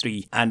Series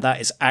 3, and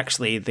that is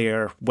actually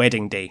their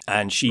wedding day.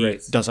 And she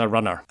does a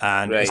runner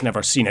and is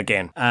never seen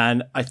again.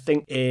 And I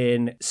think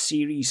in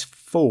Series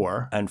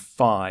 4 and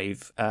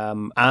 5,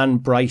 Anne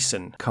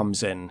Bryson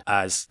comes in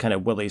as kind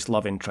of Willie's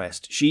love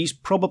interest. She's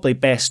probably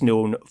best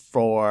known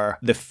for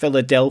the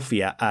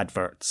Philadelphia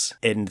adverts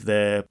in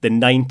the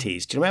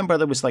 90s. Do you remember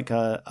there was like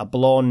a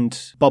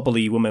blonde,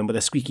 bubbly woman with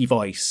a squeaky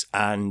voice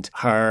and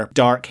her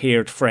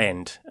dark-haired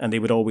friend, and they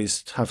would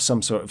always have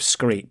some sort of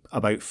scrape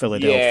about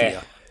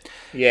Philadelphia.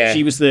 Yeah.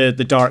 She was the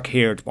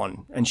dark-haired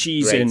one, and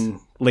she's in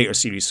later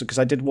series, because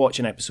I did watch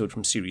an episode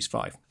from Series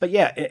 5. But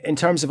yeah, in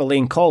terms of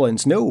Elaine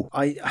Collins, no,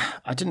 I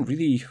didn't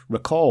really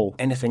recall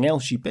anything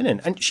else she'd been in.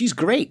 And she's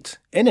great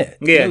in it.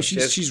 Yeah,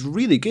 she's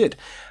really good.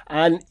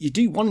 And you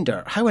do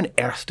wonder, how on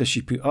earth does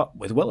she put up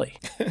with Willie?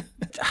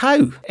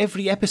 How?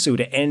 Every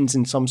episode it ends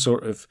in some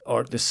sort of,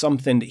 or there's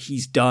something that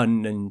he's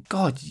done, and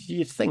God,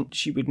 you'd think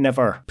she would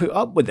never put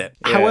up with it.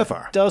 Yeah.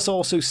 However, it does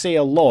also say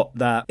a lot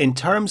that in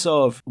terms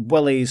of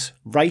Willie's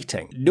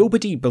writing,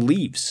 nobody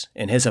believes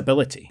in his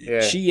ability. Yeah.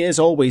 She is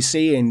always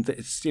saying that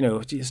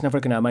it's never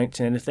going to amount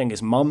to anything.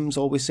 His mum's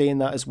always saying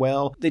that as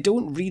well. They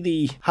don't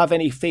really have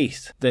any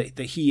faith that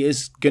he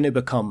is going to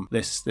become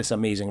this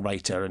amazing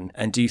writer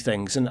and do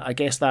things. And I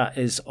guess that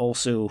is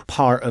also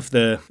part of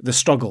the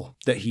struggle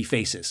that he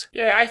faces.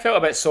 Yeah, I felt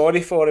a bit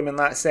sorry for him in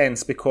that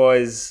sense,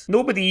 because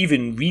nobody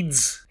even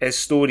reads his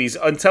stories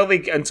until he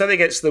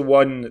gets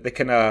the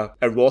kind of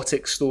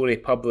erotic story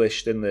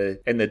published in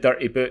the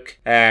Dirty Book.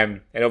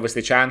 And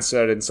obviously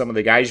Chancer and some of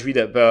the guys read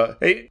it,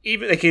 but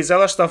even like his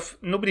other stuff,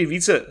 nobody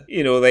reads it.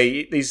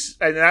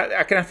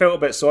 I kind of felt a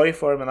bit sorry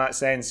for him in that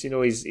sense.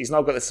 He's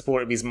not got the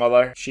support of his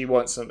mother. She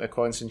wants him to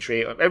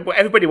concentrate.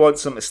 Everybody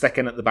wants him to stick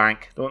in at the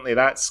bank, don't they?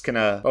 That's kind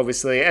of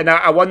obviously. And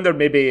I wonder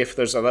maybe if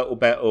there's a little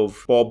bit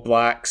of Bob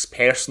Black's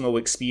personal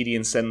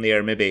experience in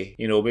there. Maybe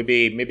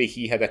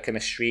he had a kind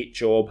of straight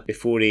job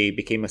before he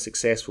became a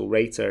successful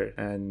writer,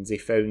 and he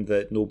found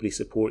that nobody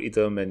supported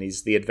him, and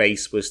the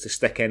advice was to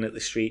stick in at the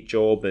straight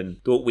job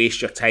and don't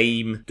waste your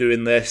time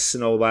doing this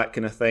and all that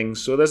kind of thing.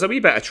 So there's a wee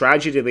bit of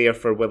tragedy there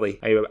for Willie,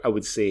 I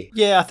would say.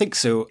 Yeah, I think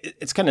so.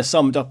 It's kind of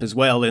summed up as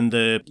well in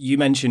you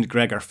mentioned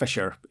Gregor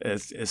Fisher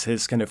as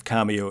his kind of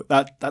cameo.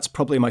 That's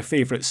probably my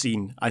favourite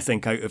scene, I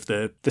think, out of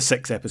the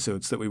 6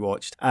 episodes that we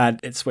watched. And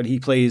it's when he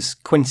plays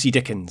Quincy Quincy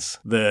Dickens,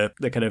 the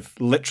kind of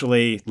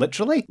literary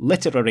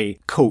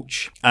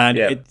coach. And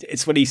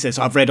it's when he says,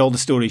 I've read all the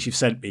stories you've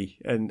sent me.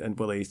 And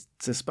Willie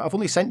says, but I've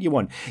only sent you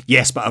one.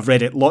 Yes, but I've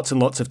read it lots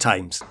and lots of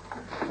times.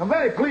 I'm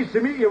very pleased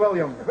to meet you,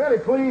 William. Very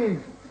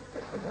pleased.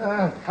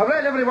 I've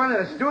read every one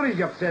of the stories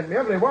you've sent me,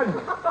 every one.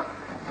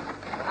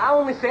 I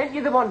only sent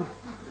you the one.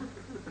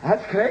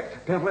 That's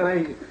correct.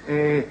 Perfectly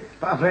right.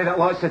 But I've read it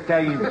lots of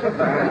times.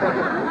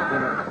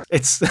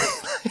 It's...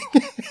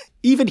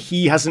 Even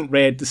he hasn't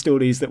read the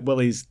stories that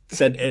Willie's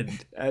sent in.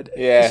 And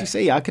as you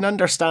say, I can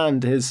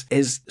understand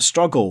his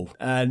struggle.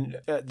 And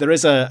there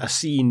is a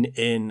scene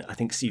in, I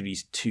think,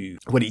 series 2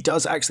 when he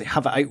does actually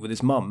have it out with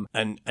his mum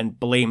and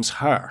blames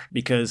her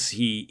because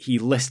he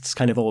lists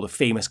kind of all the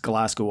famous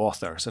Glasgow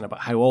authors and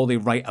about how all they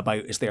write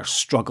about is their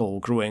struggle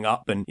growing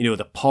up and, you know,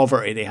 the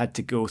poverty they had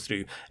to go through.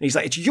 And he's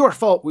like, it's your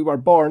fault we were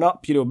born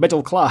up, you know,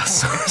 middle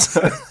class.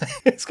 So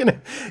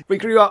we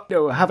grew up, you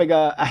know, having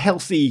a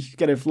healthy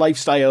kind of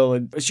lifestyle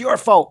and it's your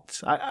fault.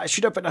 I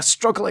should have been a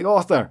struggling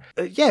author.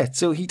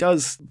 So he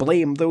does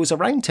blame those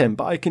around him,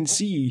 but I can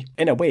see,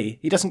 in a way,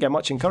 he doesn't get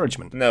much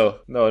encouragement. No,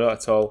 not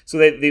at all. So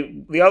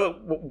the other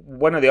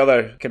one of the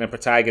other kind of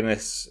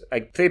protagonists,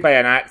 played by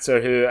an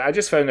actor who I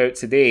just found out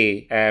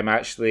today,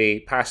 actually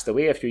passed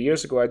away a few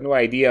years ago. I had no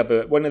idea,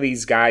 but one of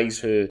these guys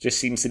who just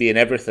seems to be in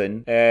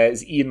everything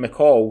is Ian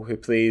McCall, who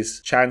plays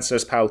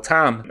Chancellor's pal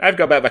Tam. I've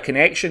got a bit of a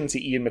connection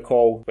to Ian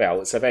McCall. Well,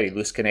 it's a very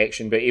loose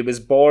connection, but he was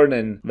born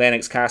in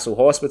Lennox Castle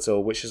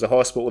Hospital, which is a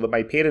hospital that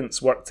my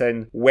parents worked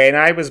in when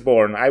I was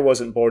born. I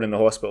wasn't born in the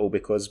hospital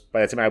because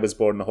by the time I was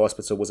born, the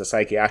hospital was a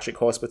psychiatric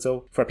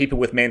hospital for people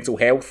with mental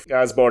health.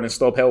 I was born in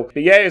Stobhill.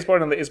 But yeah, he was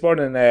born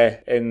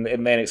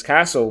in Lennox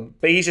Castle.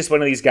 But he's just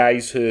one of these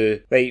guys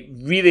who, like,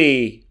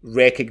 really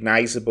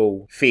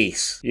recognisable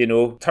face, you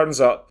know, turns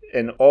up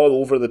in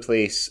all over the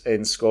place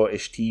in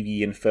Scottish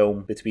TV and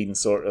film between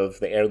sort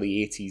of the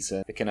early 80s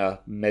and the kind of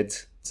mid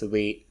to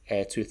late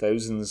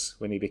 2000s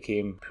when he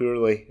became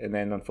poorly and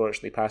then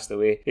unfortunately passed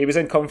away. He was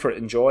in Comfort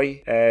and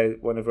Joy,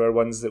 one of our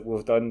ones that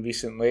we've done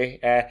recently.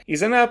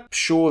 He's in a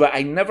show that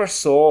I never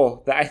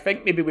saw that I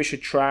think maybe we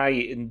should try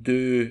and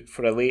do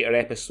for a later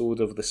episode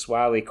of The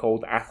Swally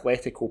called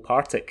Athletico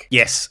Partick.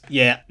 Yes,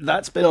 yeah,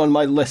 that's been on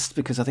my list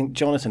because I think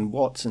Jonathan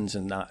Watson's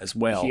in that as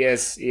well. He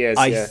is.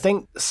 I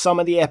think some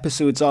of the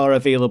episodes are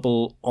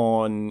available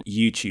on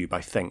YouTube,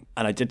 I think.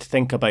 And I did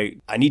think about,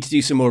 I need to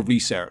do some more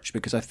research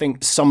because I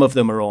think some of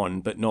them are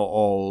on, but not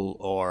all,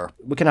 or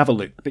we can have a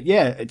look. But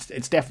yeah,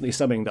 it's definitely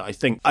something that I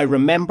think I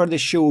remember the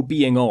show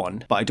being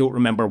on, but I don't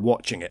remember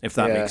watching it, if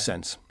that makes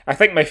sense. I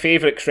think my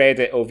favourite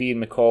credit of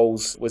Ian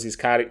McCall's was his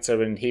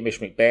character in Hamish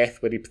Macbeth,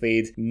 where he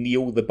played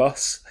Neil the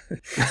Bus.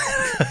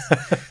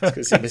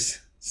 Because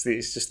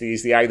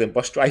he's the island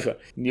bus driver,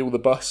 Neil the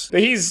Bus. But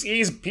he's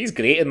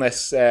great in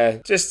this.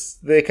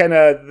 Just the kind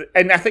of,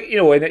 and I think, you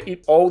know,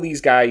 all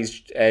these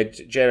guys,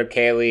 Gerard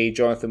Kelly,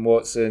 Jonathan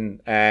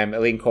Watson,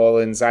 Elaine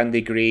Collins,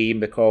 Andy Gray,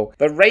 Ian McCall,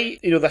 they're right,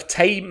 you know, their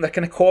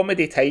kind of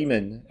comedy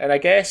timing. And I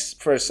guess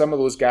for some of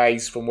those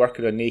guys from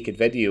working on Naked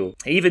Video,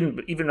 even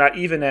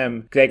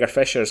Gregor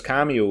Fisher's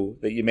cameo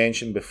that you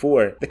mentioned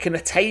before, the kind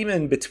of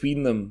timing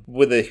between them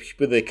with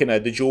the kind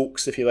of the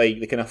jokes, if you like,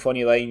 the kind of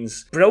funny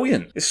lines,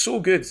 brilliant. It's so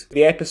good.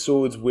 The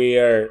episodes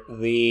where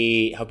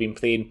they have been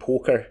playing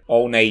poker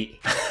all night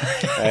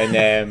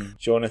and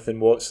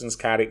Jonathan Watson's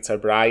character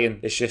Brian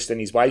is just in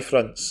his wife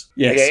fronts.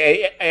 Yes.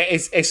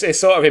 It's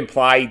sort of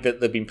implied that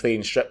they've been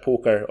playing strip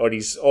poker or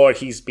he's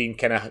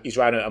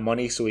ran out of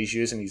money, so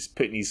he's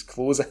putting his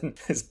clothes in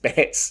his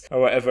bets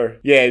or whatever.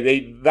 Yeah,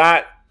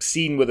 that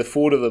scene with the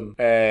four of them,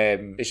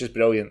 it's just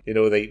brilliant. You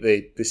know,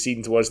 the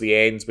scene towards the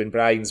end when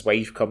Brian's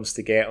wife comes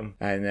to get him,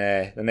 and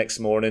the next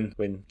morning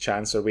when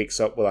Chancellor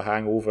wakes up with a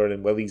hangover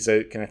and Willie's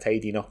out kind of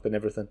tidying up and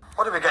everything.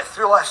 What did we get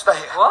through last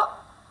night? What?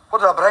 What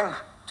did I bring?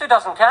 2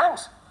 dozen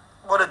cans.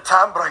 What did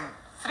Tam bring?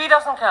 3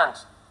 dozen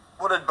cans.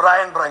 What did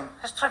Brian bring?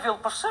 His Trivial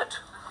Pursuit.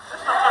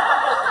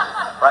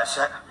 That's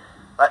it.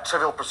 That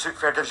Trivial Pursuit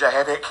fair gives you a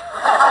headache.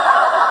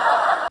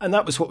 And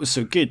that was what was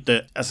so good,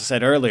 that, as I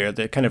said earlier,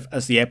 the kind of,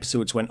 as the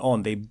episodes went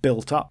on, they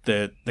built up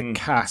the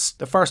cast.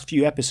 The first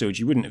few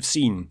episodes, you wouldn't have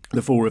seen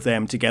the four of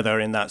them together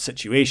in that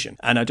situation.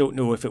 And I don't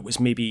know if it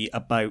was maybe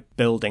about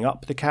building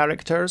up the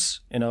characters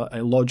in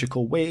a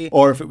logical way,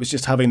 or if it was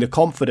just having the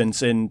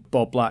confidence in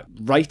Bob Black's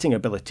writing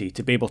ability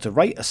to be able to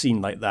write a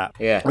scene like that.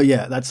 Yeah. But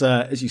yeah, that's,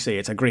 as you say,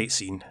 it's a great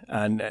scene.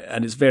 And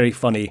it's very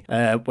funny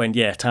when,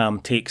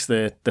 Tam takes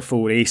the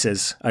 4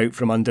 aces out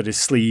from under his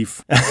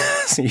sleeve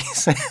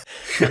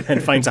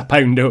and finds a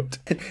pound note.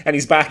 And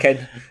he's back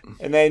in.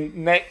 And then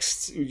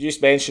next, you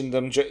just mentioned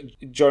him,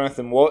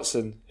 Jonathan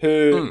Watson,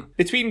 who,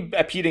 between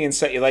appearing in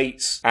City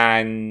Lights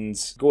and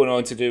going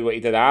on to do what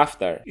he did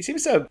after, he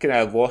seems to have kind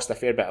of lost a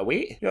fair bit of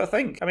weight, you know what I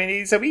think? I mean,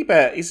 he's got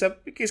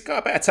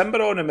a bit of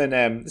timber on him,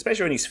 and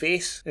especially on his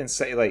face in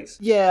City Lights.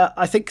 Yeah,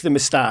 I think the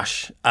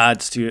moustache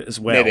adds to it as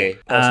well. Maybe,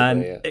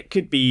 possibly, and it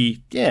could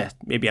be,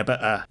 maybe a bit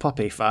of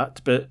puppy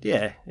fat, but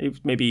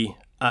maybe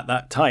at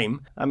that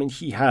time. I mean,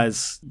 he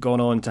has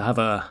gone on to have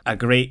a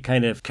great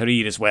kind of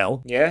career as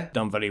well. Yeah.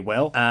 Done very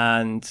well.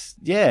 And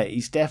yeah,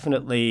 he's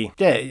definitely,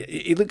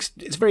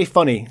 it's very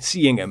funny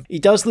seeing him. He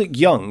does look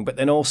young, but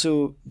then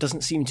also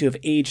doesn't seem to have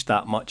aged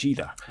that much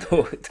either.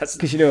 No, it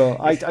doesn't.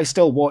 Because, I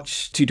still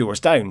watch Two Doors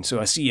Down, so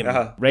I see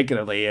him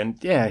regularly,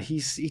 and yeah,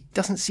 he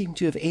doesn't seem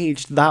to have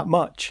aged that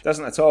much.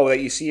 Doesn't at all.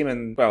 Like, you see him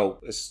in, well,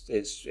 it's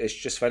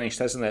just finished,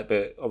 isn't it?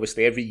 But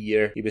obviously every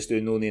year he was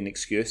doing No Name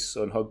Excuse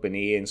on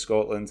Hogbenay in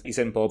Scotland. He's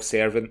in Bob's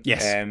Servant.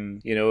 Yes.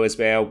 As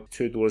well,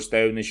 Two Doors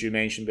Down, as you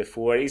mentioned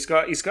before. He's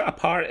got a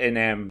part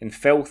in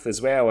Filth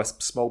as well, a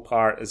small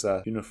part as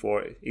a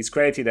uniform. He's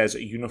credited as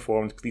a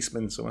uniformed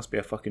policeman, so it must be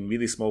a fucking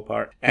really small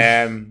part.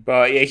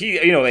 But yeah,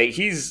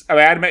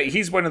 I admit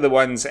he's one of the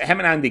ones. Him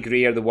and Andy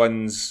Gray are the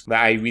ones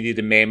that I really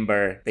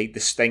remember, like,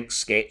 distinct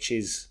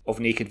sketches of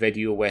Naked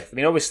Video with. I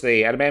mean,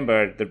 obviously, I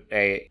remember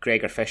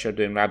Gregor Fisher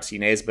doing Rabsy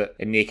Nesbitt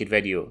in Naked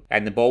Video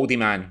and the Baldy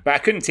Man, but I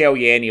couldn't tell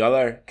you any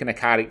other kind of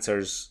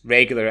characters,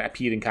 regular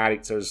appearing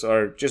characters,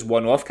 or just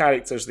one-off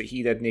characters that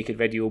he did Naked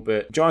Video.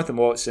 But Jonathan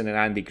Watson and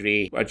Andy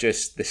Gray are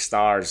just the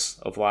stars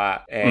of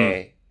that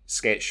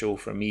sketch show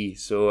for me.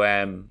 So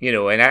and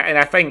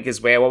I think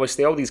as well,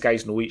 obviously all these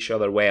guys know each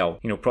other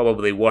well,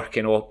 probably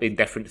working in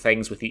different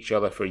things with each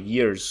other for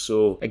years.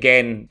 So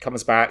again,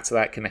 comes back to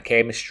that kind of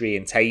chemistry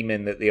and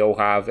timing that they all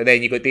have. And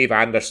then you got Dave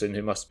Anderson,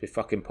 who must be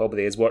fucking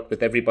probably has worked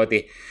with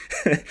everybody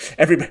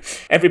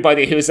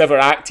everybody who's ever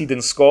acted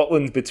in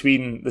Scotland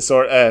between the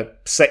sort of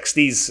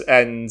 60s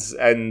and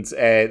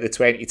the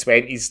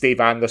 2020s. Dave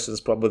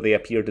Anderson's probably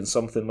appeared in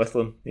something with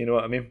them, you know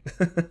what I mean?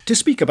 To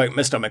speak about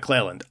Mr.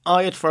 McClelland,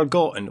 I had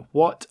forgotten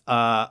what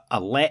a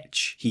lech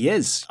he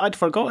is. I'd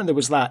forgotten there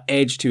was that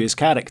edge to his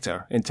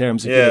character in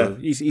terms of,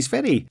 he's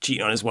very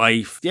cheating on his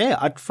wife. Yeah,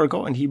 I'd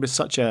forgotten he was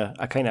such a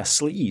kind of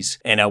sleaze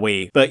in a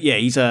way. But yeah,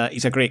 he's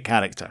a great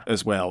character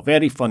as well.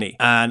 Very funny.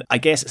 And I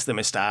guess it's the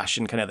moustache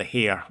and kind of the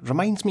hair.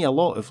 Reminds me a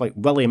lot of like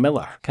Willie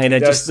Miller. Kind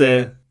of just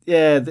the...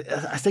 Yeah,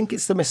 I think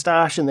it's the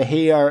moustache and the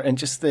hair and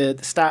just the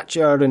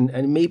stature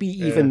and maybe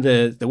even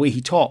the way he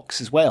talks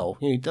as well.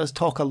 He does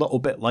talk a little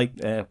bit like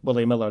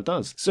Willie Miller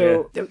does.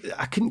 So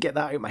I couldn't get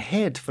that out of my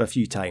head for a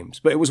few times,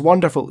 but it was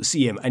wonderful to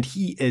see him, and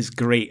he is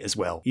great as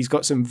well. He's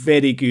got some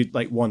very good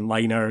like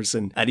one-liners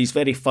and he's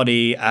very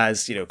funny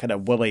as, kind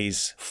of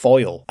Willie's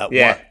foil at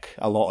work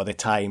a lot of the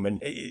time.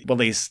 And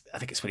Willie's, I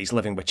think it's when he's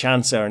living with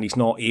Chancer and he's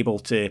not able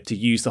to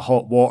use the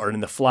hot water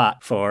in the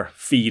flat for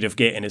fear of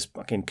getting his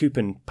fucking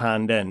coupon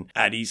panned in.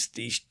 And he's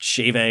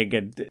shaving,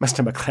 and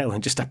Mr.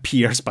 McClelland just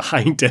appears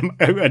behind him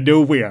out of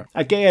nowhere.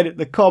 Again,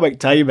 the comic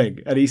timing,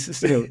 and he's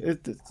just,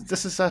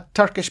 this is a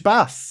Turkish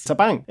bath. It's a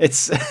bank.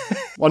 It's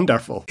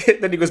wonderful.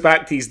 Then he goes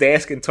back to his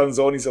desk and turns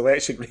on his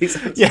electric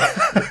razors. Yeah.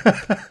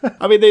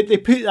 I mean, they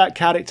put that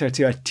character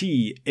to a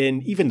T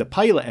in even the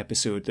pilot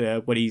episode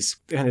where he's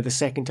kind of the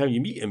second time you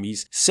meet him,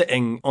 he's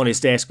sitting on his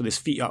desk with his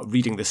feet up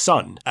reading The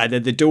Sun, and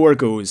then the door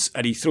goes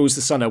and he throws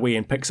The Sun away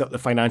and picks up the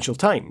Financial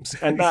Times.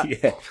 And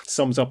that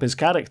sums up his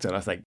character, I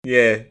think.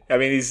 Yeah, I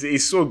mean,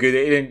 he's so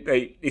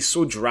good. He's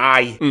so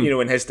dry,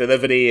 in his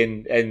delivery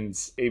and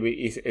his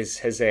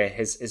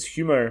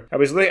humour. I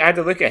had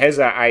to look at his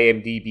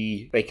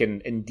IMDb like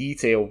in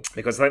detail,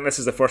 because I think this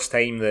is the first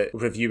time that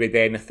reviewed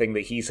anything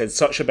that he's had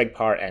such a big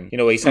part in.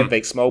 He's had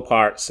like small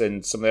parts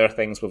in some of the other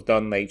things we've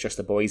done, like Just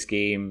a Boy's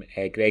Game,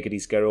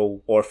 Gregory's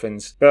Girl,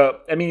 Orphans.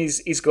 But I mean,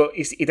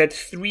 he did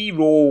 3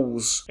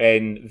 roles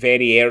in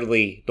very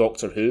early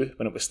Doctor Who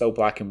when it was still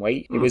black and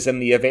white. He was in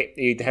he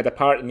had a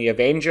part in the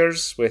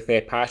Avengers with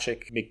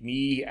Patrick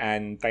McNee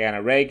and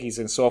Diana Rigg. He's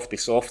in Softly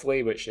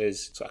Softly, which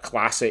is sort of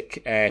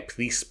classic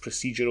police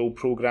procedural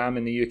programme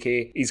in the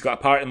UK. He's got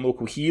a part in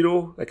Local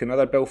Hero, like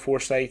another Bill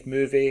Forsyth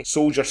movie.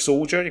 Soldier,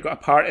 he got a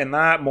part in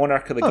that.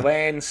 Monarch of the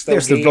Glen. Still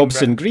there's the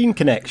Robson Green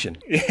connection.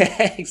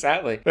 Yeah,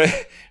 exactly.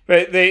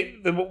 But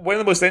one of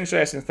the most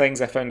interesting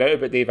things I found out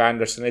about Dave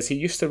Anderson is he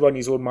used to run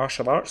his own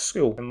martial arts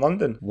school in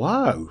London.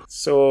 Wow.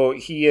 So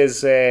he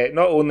is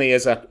not only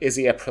is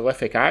he a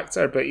prolific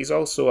actor, but he's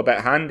also a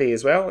bit handy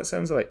as well, it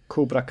sounds like.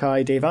 Cobra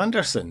Kai Dave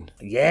Anderson.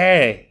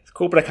 Yeah.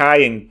 Cobra Kai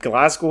in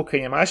Glasgow, can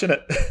you imagine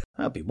it?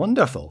 That'd be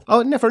wonderful.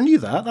 Oh, I never knew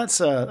that.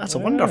 That's a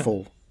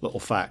wonderful little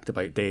fact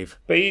about Dave.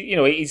 But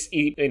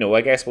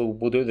I guess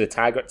we'll do the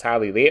Taggart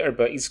tally later,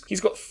 but he's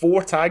got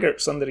 4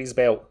 Taggarts under his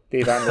belt,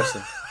 Dave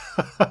Anderson.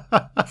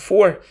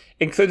 4,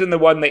 including the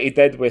one that he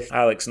did with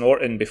Alex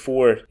Norton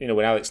before,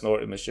 when Alex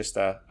Norton was just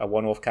a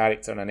one-off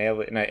character in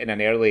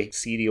an early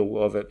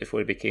serial of it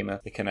before he became a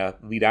kind of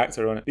lead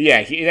actor on it. But yeah,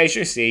 as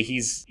you say,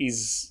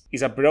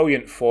 he's a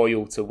brilliant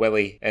foil to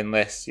Willie in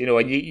this,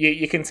 and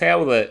you can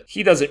tell that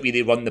he doesn't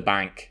really run the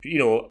bank,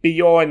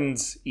 beyond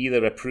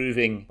either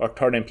approving or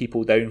turning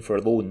people down for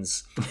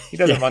loans. He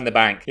doesn't run the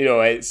bank.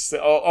 It's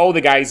all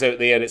the guys out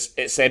there.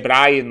 It's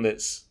Brian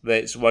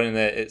that's running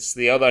it. It's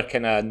the other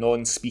kind of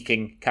non-speaking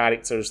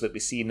characters that we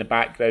see in the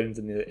background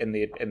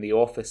in the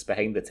office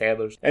behind the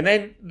tellers. And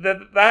then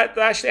that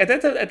actually,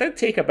 I did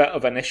take a bit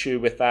of an issue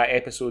with that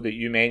episode that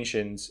you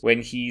mentioned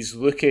when he's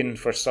looking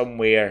for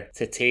somewhere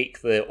to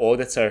take the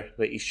auditor brother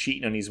that he's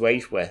cheating on his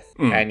wife with,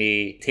 and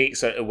he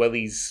takes her to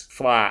Willie's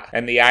flat,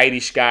 and the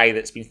Irish guy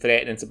that's been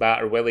threatening to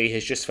batter Willie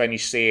has just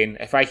finished saying,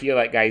 if I hear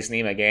that guy's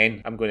name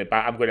again, I'm going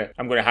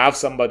to have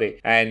somebody.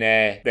 And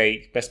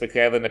Miss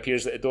McClellan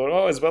appears at the door.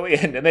 Oh, is Willie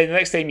in? And then the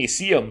next time you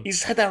see him,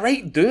 he's had a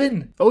right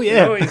doing. Oh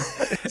yeah,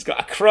 he's got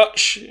a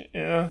crutch.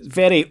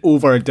 Very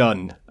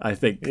overdone, I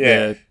think.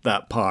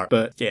 That part,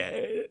 but yeah,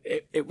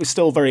 it was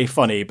still very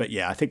funny. But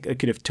yeah, I think I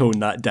could have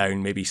toned that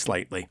down maybe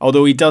slightly.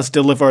 Although he does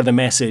deliver the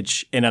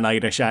message in an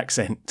Irish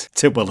accent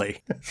to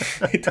Willie.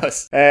 He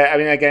does.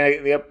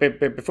 Again,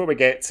 before we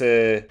get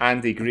to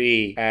Andy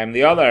Gray,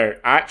 the other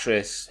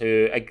actress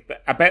who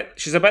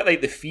she's a bit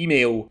like the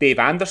female Dave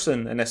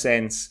Anderson in a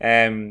sense,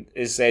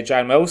 is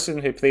Jan Wilson,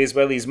 who plays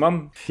Willie's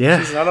mum. Yeah,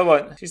 she's another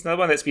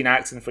one that's been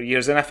acting for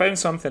years. And I found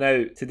something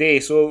out today.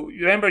 So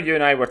you remember you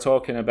and I were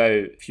talking about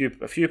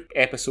a few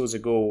episodes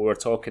ago. We were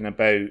talking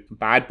about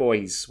Bad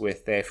Boys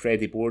with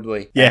Freddie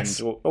Bordley. Yes.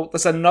 And, well,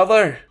 there's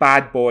another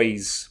Bad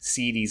Boys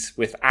series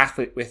with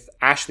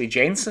Ashley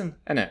Jensen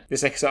in it.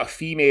 There's like a sort of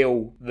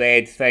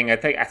female-led thing. I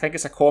think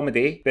it's a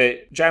comedy,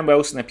 but Jan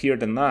Wilson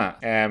appeared in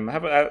that.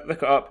 Have a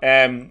look it up.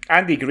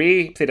 Andy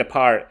Gray played a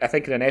part, I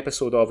think, in an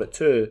episode of it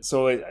too.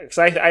 So, because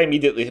I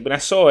immediately, when I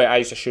saw it, I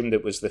just assumed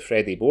it was the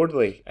Freddie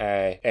Bordley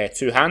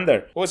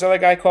two-hander. What was the other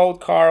guy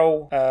called?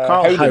 Carl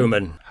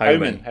Howman.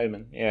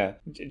 Howman, yeah.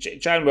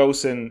 Jan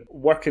Wilson,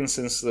 working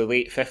since the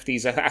late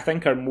 50s. I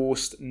think her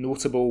most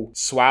notable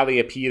Swally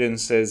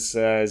appearance is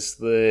as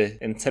the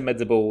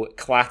intimidable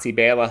Clatty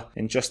Bella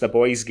in Just a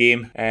Boys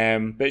Game.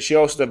 But she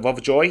also did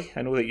Lovejoy.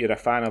 I know that you're a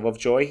fan of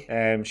Lovejoy. I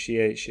am.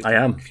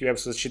 A few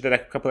episodes. She did a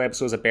couple of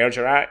episodes of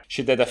Bergerac.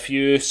 She did a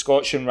few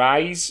Scotch and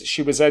Rise.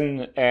 She was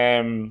in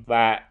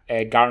that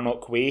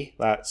Garnock Way.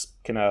 That's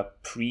kind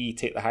of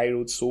pre-Take the High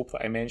Road soap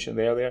that I mentioned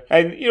earlier.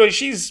 And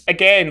she's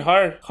again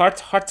her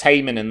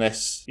timing in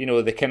this.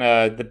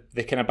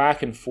 The kind of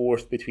back and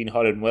forth between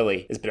her and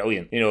Willie is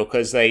brilliant.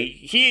 Because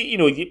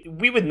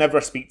we would never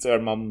speak to our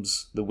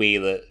mums the way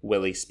that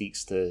Willie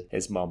speaks to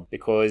his mum,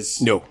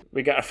 because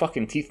we get our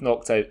fucking teeth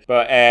knocked out.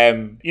 But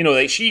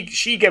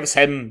she gives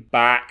him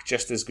back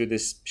just as good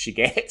as she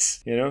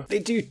gets. They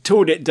do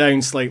tone it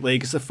down slightly,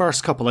 because the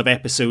first couple of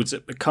episodes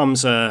it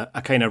becomes a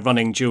kind of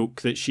running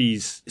joke that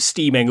she's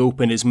steaming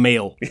open his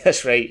mail.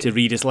 That's right. To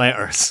read his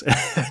letters.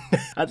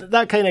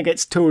 That kind of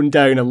gets toned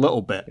down a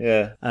little bit.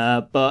 Yeah.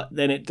 But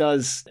then it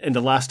does in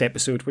the last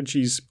episode when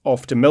she's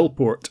off to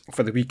Millport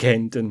for the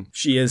weekend, and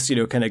she is,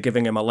 kind of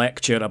giving him a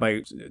lecture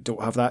about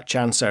don't have that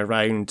chancer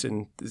around,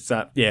 and it's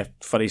that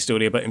funny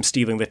story about him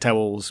stealing the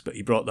towels, but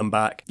he brought them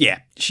back. Yeah,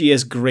 she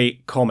is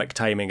great comic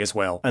timing as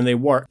well, and they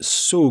work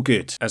so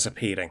good as a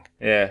pairing.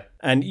 Yeah.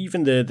 And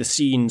even the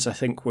scenes, I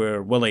think,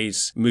 where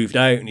Willie's moved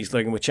out and he's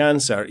living with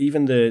Chancer,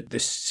 even the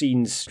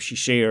scenes she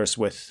shares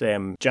with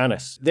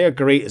Janice, they're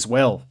great as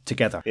well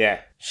together.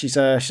 Yeah. She's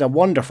a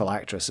wonderful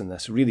actress in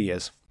this, really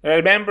is. I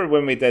remember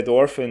when we did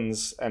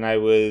Orphans, and I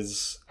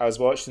was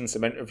watching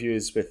some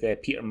interviews with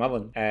Peter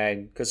Mullen,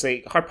 and because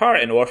her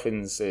part in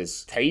Orphans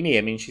is tiny.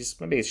 I mean, she's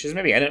maybe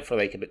in it for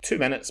like about 2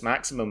 minutes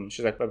maximum.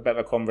 She's like a bit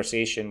of a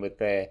conversation with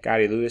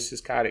Gary Lewis's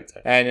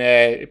character,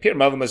 and Peter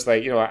Mullen was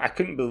like, I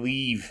couldn't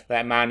believe that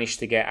I managed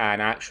to get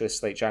an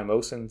actress like Jan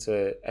Wilson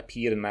to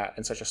appear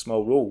in such a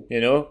small role.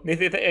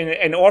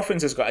 And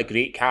Orphans has got a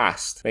great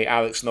cast, like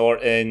Alex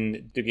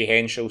Norton, Dougie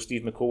Henshall,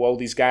 Steve McCall, all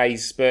these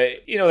guys.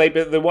 But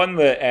the one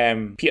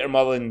that Peter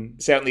Mullen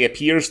certainly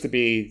appears to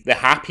be the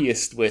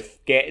happiest with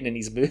getting in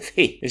his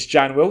movie is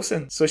Jan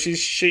Wilson. So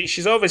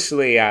she's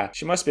obviously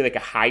she must be like a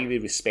highly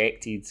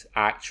respected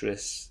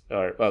actress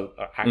or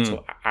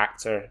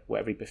actor,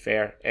 whatever you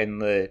prefer, in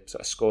the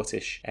sort of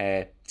Scottish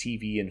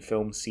TV and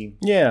film scene.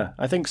 Yeah,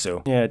 I think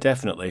so. Yeah,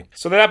 definitely.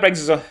 So that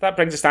brings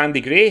us to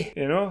Andy Gray.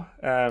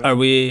 Are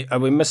we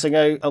missing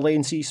out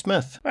Elaine C.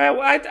 Smith?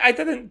 Well, I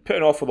didn't put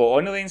an awful lot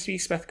on Elaine C.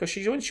 Smith because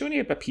she only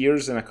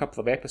appears in a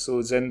couple of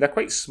episodes, and they're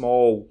quite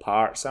small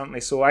parts, aren't they?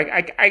 So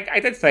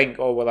I did think,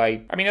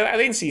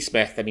 Elaine C.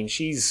 Smith. I mean,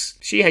 she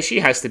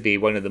has to be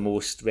one of the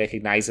most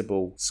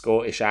recognisable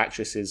Scottish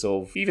actresses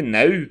of even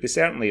now, but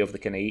certainly of the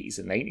kind of 80s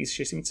and 90s.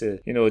 She seemed to,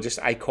 just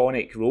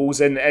iconic roles,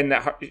 and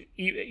her,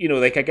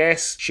 I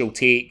guess she'll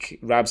take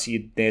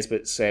Rhapsody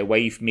Nesbitt's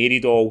wife Mary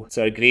Doll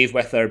to her grave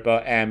with her,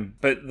 but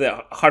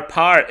her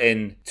part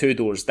in Two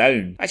Doors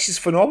Down, she's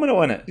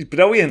phenomenal in it. She's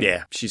brilliant.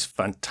 Yeah, she's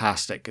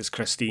fantastic as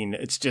Christine.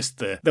 It's just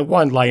the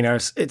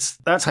one-liners.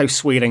 That's how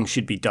swearing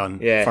should be done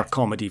for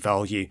comedy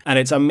value, and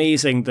it's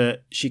amazing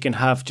that she can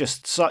have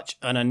just such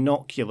an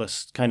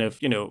innocuous kind of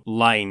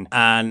line,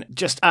 and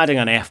just adding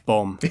an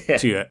F-bomb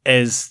to it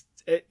is.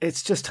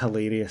 It's just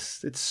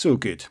hilarious. It's so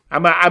good.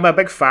 I'm a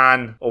big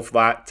fan of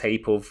that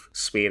type of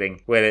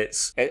swearing, where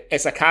it's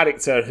a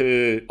character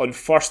who, on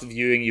first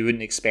viewing, you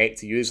wouldn't expect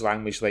to use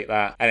language like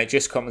that, and it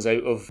just comes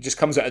out of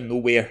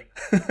nowhere.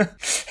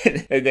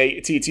 And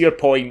to your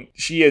point,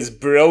 she is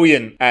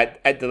brilliant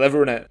at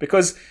delivering it,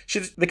 because she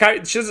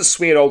doesn't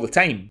swear all the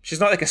time. She's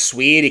not like a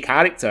sweary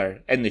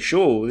character in the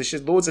show. There's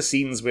just loads of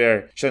scenes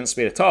where she doesn't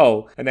swear at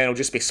all, and then it'll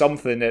just be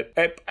something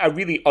at a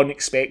really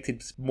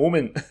unexpected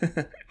moment,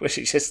 where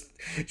she just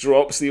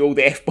drops the old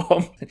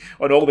F-bomb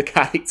on all the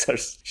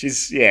characters.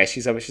 She's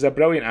a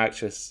brilliant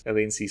actress,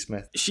 Elaine C.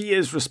 Smith. She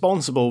is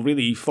responsible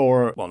really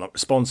for, well, not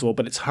responsible,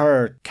 but it's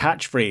her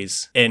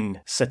catchphrase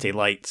in City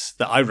Lights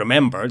that I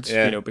remembered,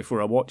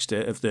 before I watched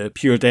it, of the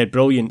pure dead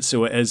brilliant,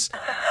 so it is.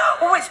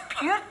 Oh, it's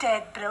pure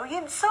dead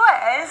brilliant, so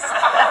it is.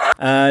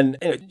 And,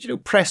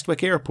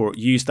 Prestwick Airport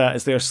used that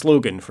as their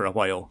slogan for a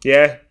while.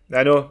 Yeah.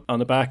 I know. On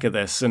the back of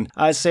this. And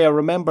I say I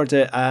remembered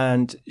it,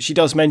 and she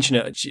does mention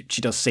it.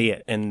 She does say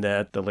it in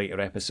the later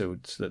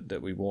episodes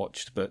that we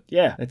watched. But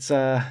yeah, it's,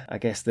 I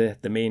guess, the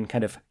main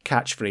kind of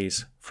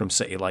catchphrase from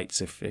City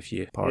Lights, if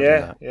you pardon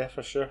that. Yeah,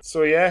 for sure.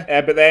 So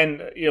yeah, but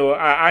then,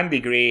 Andy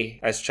Gray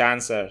as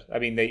Chancer, I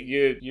mean,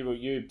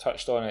 you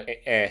touched on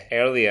it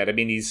earlier. I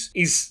mean,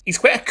 he's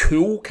quite a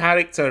cool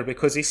character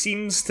because he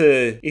seems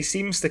to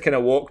kind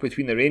of walk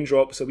between the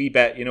raindrops a wee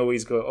bit.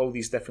 He's got all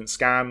these different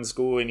scams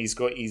going. He's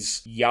got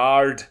his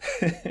yard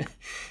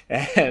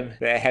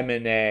that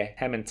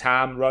him and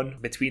Tam run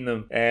between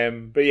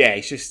them. But yeah,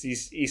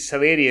 he's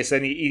hilarious,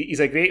 and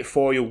he's a great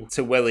foil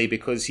to Willie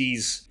because he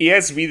is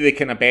really the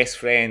kind of best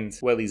friend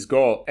Willie's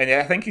got, and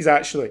I think he's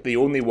actually the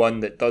only one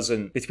that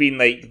doesn't, between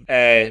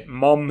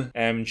Mum,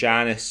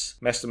 Janice,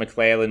 Mr.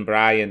 McClellan,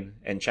 Brian,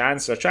 and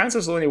Chancer.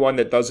 Chancer's the only one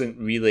that doesn't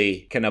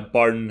really kind of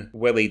burn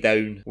Willie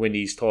down when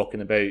he's talking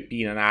about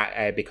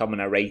being becoming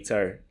a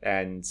writer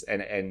and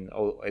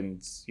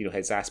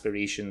his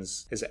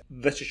aspirations, his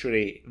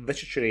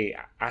literary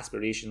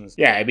aspirations.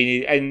 Yeah, I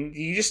mean, and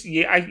you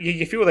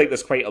feel like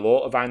there's quite a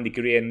lot of Andy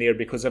Gray in there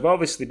because I've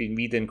obviously been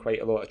reading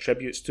quite a lot of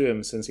tributes to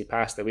him since he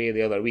passed away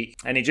the other week,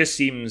 and he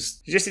just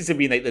seems to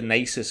be like the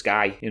nicest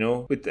guy,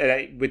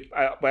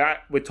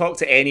 would talk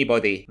to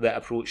anybody that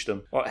approached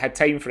him, or had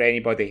time for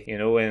anybody,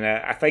 and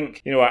I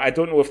think, I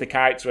don't know if the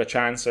character of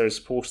Chancer is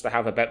supposed to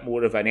have a bit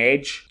more of an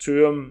edge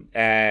to him,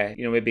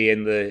 maybe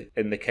in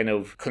the kind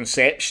of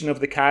conception of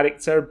the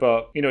character,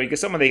 but you get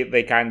somebody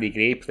like Andy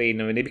Gray playing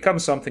him and he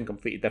becomes something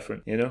completely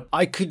different,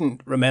 I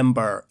couldn't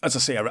remember, as I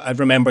say, I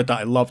remembered that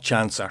I loved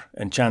Chancer,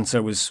 and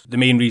Chancer was the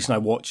main reason I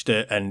watched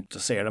it, and to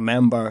say I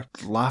remember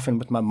laughing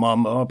with my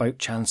mum about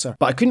Chancer,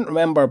 but I couldn't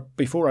remember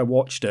before I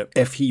watched it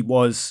if he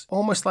was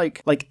almost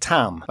like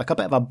Tam, like a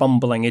bit of a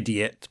bumbling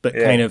idiot, but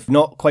kind of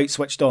not quite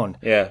switched on.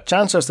 Yeah.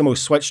 Chancer's the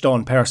most switched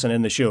on person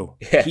in the show.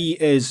 Yeah. He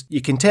is,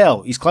 you can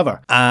tell, he's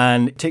clever,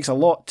 and it takes a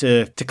lot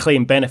to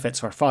claim benefits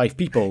for 5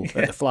 people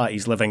at the flat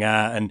he's living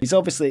at, and he's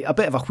obviously a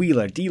bit of a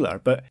wheeler dealer,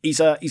 but he's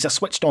a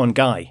switched on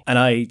guy, and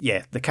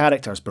the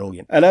character's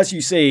brilliant. And as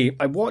you say,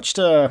 I watched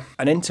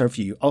an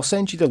interview. I'll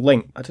send you the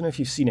link. I don't know if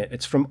you've seen it.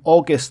 It's from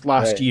August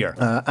last year.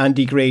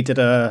 Andy Gray did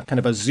a kind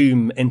of a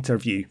Zoom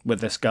interview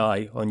with this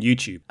guy on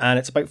YouTube, and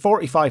it's about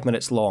 45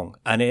 minutes long,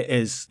 and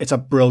it's a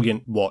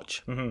brilliant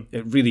watch. Mm-hmm.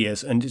 It really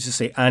is. And just to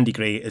say, Andy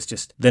Gray is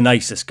just the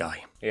nicest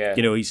guy. Yeah.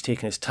 He's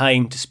taken his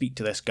time to speak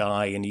to this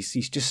guy, and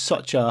he's just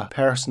such a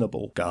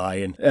personable guy.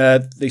 And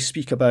they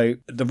speak about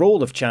the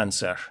role of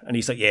Chancer, and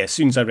he's like, yeah, as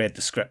soon as I read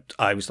the script,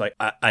 I was like,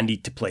 I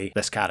need to play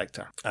this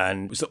character.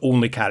 And it was the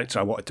only character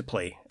I wanted to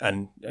play,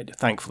 and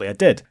thankfully I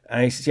did.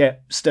 And he says, yeah,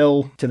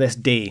 still to this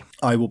day,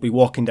 I will be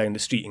walking down the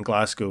street in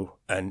Glasgow,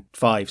 and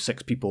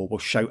 5-6 people will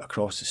shout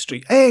across the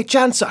street, "Hey,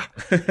 Chancer!"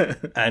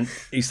 And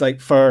he's like,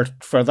 for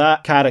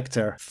that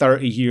character,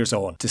 30 years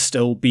on, to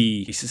still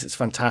be, he says, it's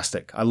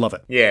fantastic. I love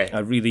it. Yeah.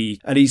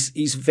 And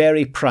he's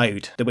very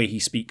proud the way he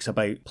speaks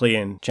about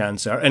playing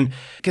Chancer. And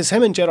because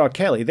him and Gerard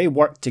Kelly, they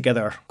worked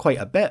together quite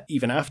a bit,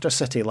 even after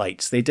City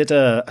Lights. They did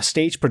a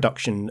stage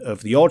production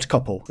of The Odd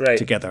Couple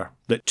together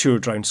that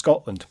toured around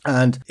Scotland.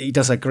 And he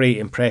does a great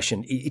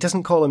impression. He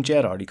doesn't call him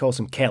Gerard, he calls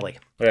him Kelly.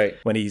 Right.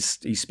 When he's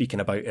speaking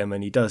about him,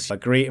 and he does a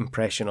great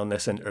impression on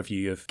this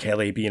interview of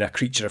Kelly being a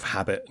creature of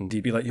habit, and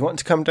he'd be like, "You want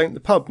to come down to the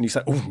pub?" And he's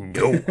like, "Oh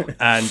no."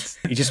 And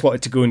he just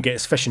wanted to go and get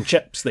his fish and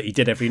chips that he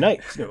did every night.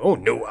 "Oh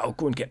no, I'll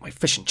go and get my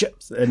fish and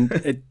chips."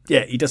 And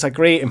he does a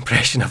great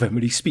impression of him,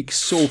 and he speaks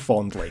so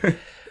fondly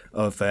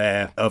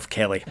of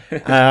Kelly,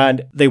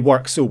 and they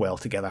work so well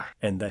together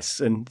in this,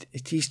 and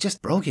he's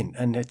just brilliant,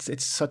 and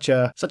it's such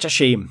a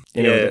shame,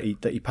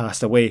 that he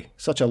passed away.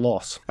 Such a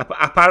loss.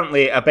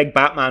 Apparently, a big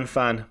Batman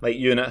fan, like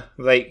you and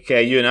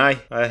I.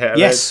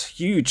 Yes,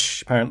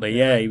 huge. Apparently,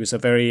 yeah, he was a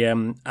very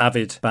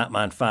avid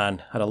Batman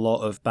fan. Had a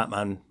lot of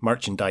Batman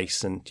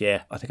merchandise, and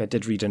I think I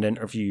did read an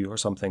interview or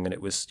something, and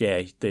it was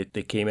they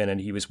came in and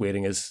he was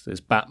wearing his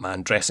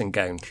Batman dressing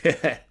gown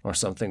or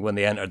something when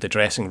they entered the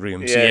dressing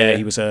room. So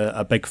he was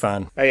a big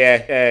fan.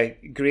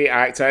 Great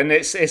actor, and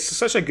it's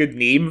such a good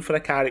name for a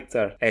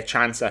character,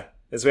 Chancer,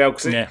 as well,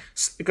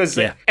 because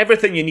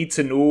everything you need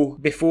to know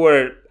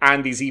before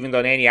Andy's even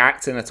done any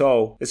acting at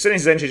all. As soon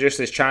as he's introduced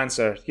as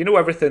Chancer, you know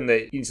everything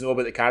that you need to know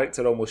about the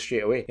character almost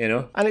straight away,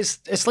 And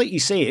it's like you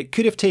say, it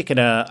could have taken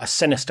a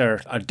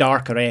sinister, a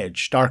darker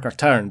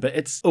turn, but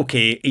it's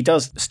okay. He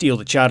does steal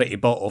the charity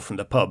bottle from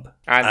the pub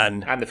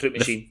and the fruit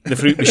machine. The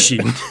fruit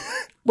machine.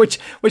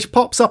 Which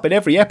pops up in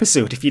every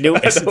episode, if you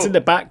notice. It's in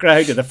the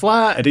background of the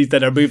flat, and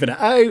they're moving it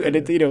out, and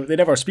they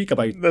never speak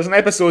about it. There's an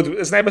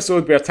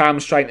episode where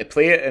Tam's trying to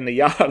play it in the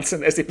yard,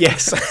 and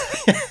yes.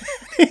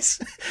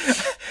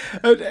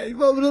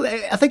 Well,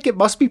 I think it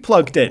must be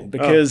plugged in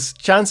because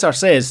Chancellor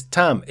says,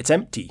 Tam, it's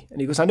empty.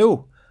 And he goes, I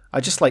know. I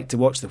just like to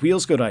watch the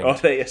wheels go round. Oh,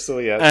 right, so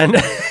yeah. And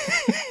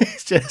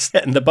it's just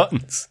hitting the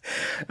buttons.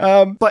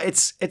 But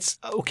it's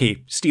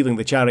okay, stealing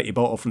the charity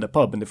bottle from the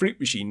pub and the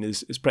fruit machine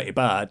is pretty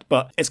bad,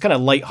 but it's kind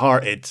of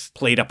light-hearted,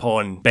 played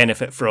upon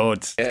benefit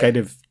fraud, kind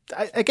of,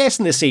 I guess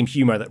in the same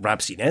humour that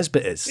Ramsay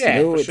Nesbitt is. Yeah,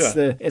 you know, for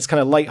sure. It's kind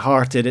of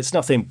light-hearted, it's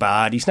nothing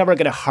bad, he's never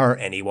going to hurt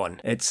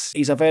anyone.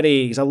 He's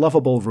a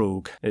lovable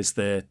rogue, is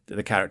the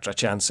character of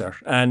Chancellor.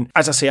 And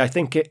as I say, I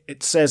think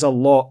it says a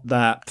lot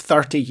that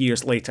 30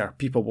 years later,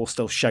 people will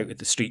still shout at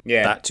the street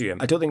that to him.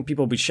 I don't think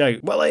people would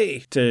shout,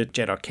 Willie, to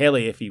Gerard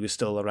Kelly if he was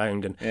still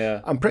around. And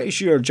I'm pretty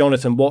sure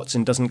Jonathan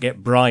Watson doesn't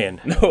get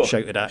Brian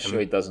shouted at him. Sure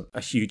he doesn't.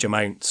 A huge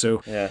amount.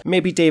 So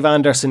maybe Dave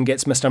Anderson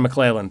gets Mr.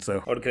 McClelland,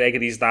 though. Or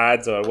Gregory's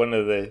dad, or one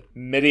of the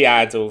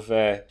myriad of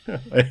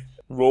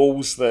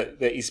roles that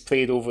he's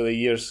played over the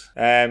years.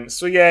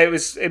 So yeah, it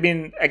was, I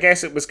mean, I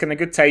guess it was kind of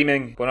good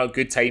timing. Well, not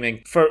good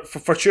timing. For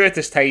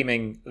fortuitous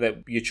timing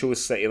that you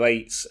chose City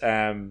Lights,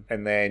 and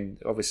then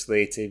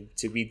obviously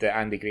to read that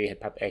Andy Gray had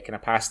kind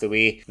of passed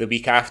away the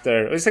week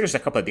after. I think it was a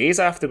couple of days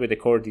after we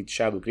recorded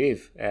Shallow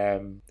Grave.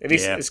 At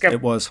least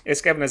it was.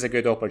 It's given us a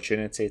good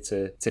opportunity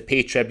to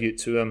pay tribute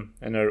to him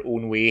in our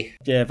own way.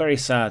 Yeah, very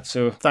sad.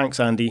 So thanks,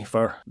 Andy,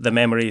 for the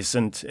memories,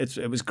 and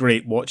it was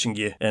great watching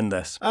you in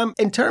this.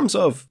 In terms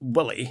of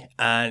Willie,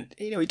 and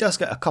he does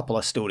get a couple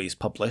of stories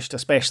published,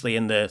 especially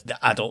in the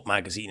adult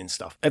magazine and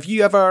stuff. Have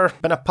you ever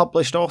been a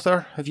published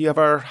author? Have you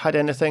ever had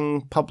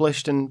anything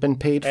published and been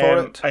paid for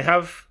it? I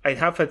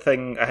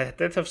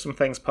did have some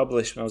things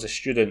published when I was a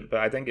student, but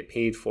I didn't get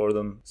paid for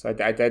them. So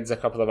I did a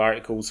couple of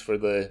articles for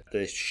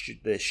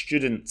the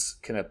student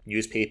kind of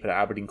newspaper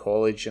at Aberdeen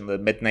College in the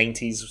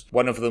mid-90s.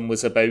 One of them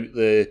was about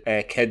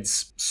the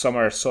kids'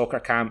 summer soccer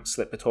camps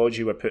that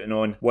Pittodrie were putting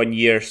on one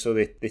year. So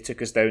they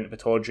took us down to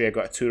Pittodrie. I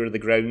got a tour of the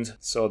ground,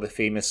 saw the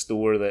famous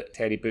door that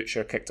Terry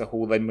Butcher kicked a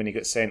hole in when he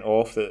got sent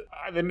off. That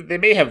they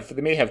may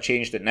have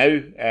changed it now,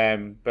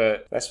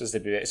 but this was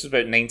about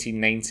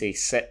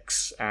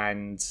 1996,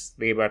 and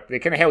they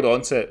kind of held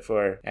on to it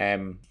for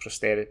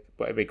posterity.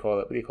 What do you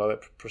call it?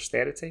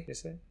 Posterity, you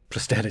say?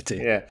 Posterity.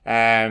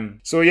 Yeah.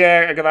 So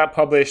yeah, I got that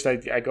published.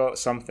 I got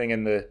something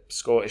in the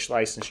Scottish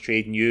Licensed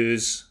Trade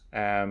News.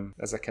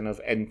 As a kind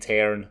of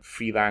intern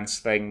freelance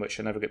thing, which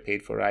I never get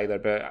paid for either.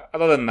 But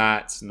other than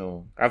that,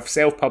 no. I've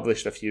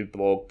self-published a few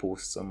blog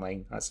posts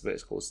online. That's about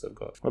as close as I've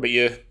got. What about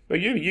you? Well,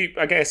 you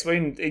I guess,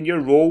 in your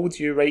role,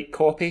 do you write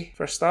copy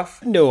for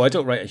stuff? No, I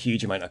don't write a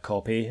huge amount of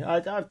copy.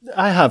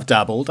 I have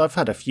dabbled. I've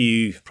had a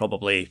few,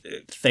 probably,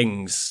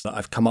 things that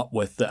I've come up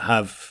with that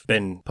have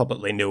been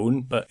publicly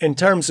known. But in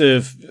terms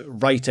of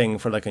writing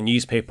for like a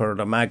newspaper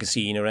or a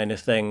magazine or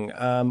anything,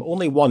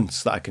 only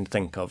once that I can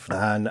think of.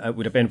 And it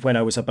would have been when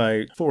I was about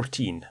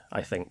 14,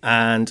 I think.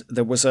 And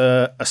there was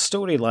a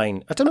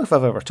storyline. I don't know if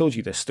I've ever told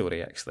you this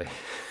story, actually.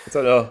 I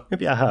don't know.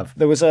 Maybe I have.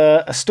 There was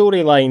a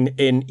storyline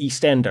in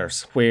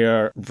EastEnders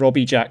where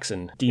Robbie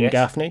Jackson, Dean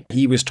Gaffney,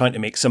 he was trying to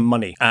make some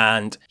money,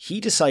 and he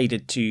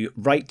decided to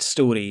write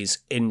stories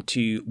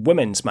into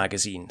women's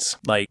magazines,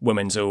 like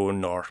Women's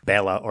Own or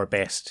Bella or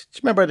Best. Do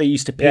you remember they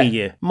used to pay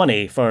you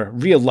money for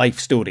real life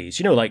stories?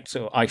 Like,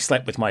 so I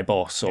slept with my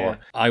boss, or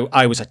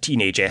I was a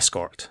teenage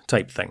escort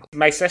type thing.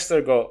 My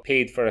sister got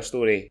paid for a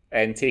story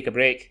in Take a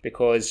Break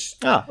because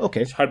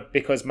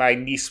my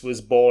niece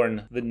was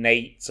born the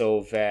night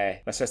of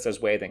my sister's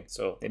wedding,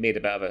 so they made a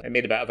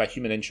bit of a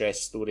human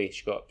interest story.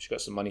 She got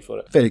some money for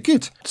it. Very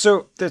good.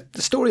 So the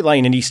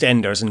storyline in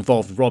EastEnders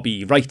involved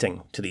Robbie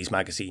writing to these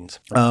magazines,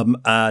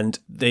 and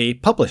they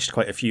published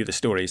quite a few of the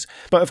stories.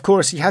 But of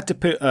course, he had to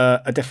put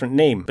a different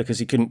name because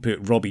he couldn't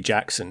put Robbie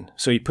Jackson,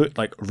 so he put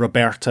like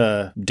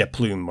Roberta de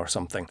Plume or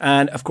something.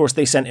 And of course,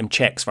 they sent him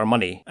checks for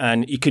money,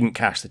 and he couldn't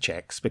cash the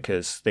checks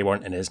because they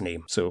weren't in his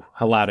name. So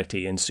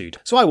hilarity ensued.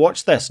 So I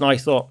watched this and I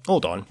thought,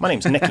 hold on, my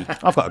name's Nikki.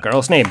 I've got a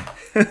girl's name.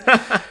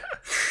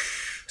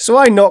 So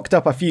I knocked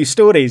up a few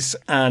stories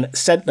and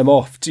sent them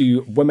off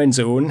to Women's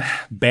Own,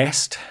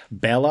 Best,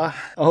 Bella,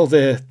 all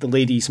the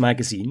ladies'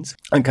 magazines,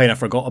 and kind of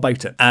forgot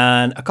about it.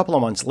 And a couple of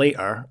months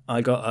later,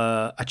 I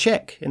got a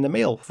cheque in the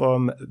mail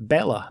from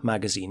Bella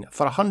magazine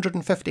for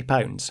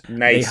 £150.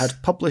 Nice. They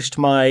had published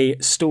my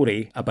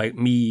story about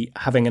me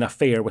having an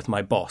affair with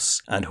my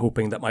boss and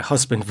hoping that my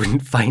husband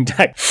wouldn't find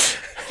out.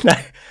 Now,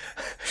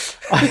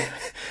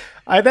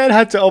 I then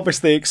had to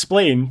obviously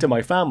explain to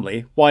my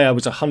family why I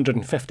was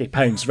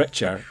 £150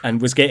 richer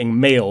and was getting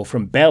mail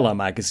from Bella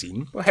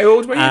magazine. Well, how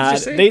old were you, did you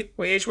say?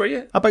 What age were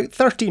you? About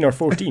 13 or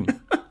 14.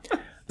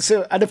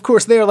 So, and of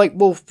course they're like,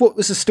 well, what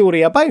was the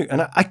story about?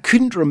 And I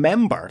couldn't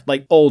remember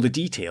like all the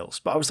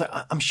details, but I was like,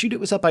 I'm sure it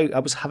was about I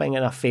was having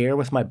an affair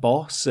with my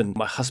boss and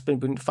my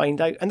husband wouldn't find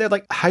out. And they're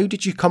like, how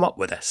did you come up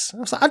with this? And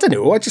I was like, I don't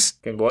know. I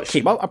just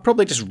came up. I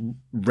probably just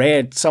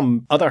read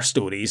some other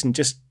stories and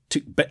just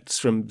took bits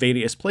from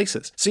various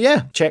places. So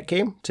yeah, check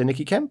came to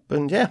Nicky Kemp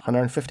and yeah,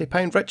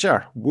 £150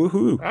 richer.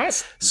 Woohoo.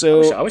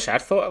 I wish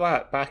I'd thought of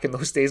that back in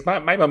those days. My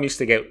mum used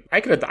to get,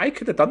 I could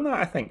have done that,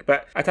 I think,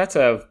 but I'd had to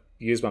have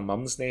use my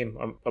mum's name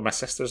or my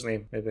sister's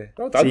name, maybe.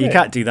 Well done, So you mate.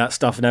 can't do that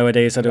stuff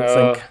nowadays, I don't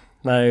think.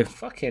 No,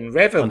 Fucking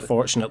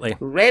unfortunately.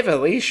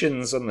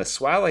 revelations on the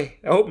Swally.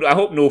 I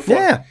hope no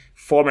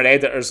former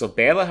editors of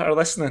Bella are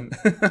listening.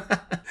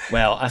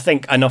 Well, I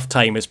think enough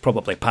time has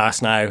probably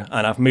passed now,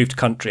 and I've moved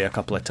country a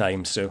couple of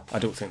times, so I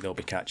don't think they'll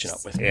be catching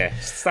up with me. Yeah,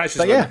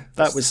 But yeah,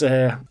 that was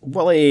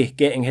Willie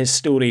getting his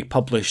story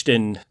published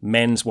in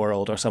Men's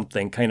World or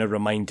something. Kind of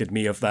reminded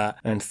me of that,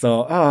 and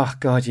thought, oh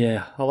god,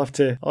 yeah, I'll have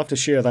to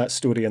share that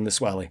story in the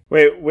Swally.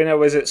 Wait, when I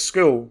was at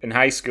school, in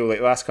high school, like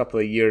the last couple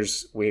of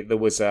years, there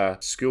was a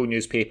school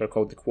newspaper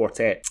called The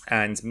Quartet,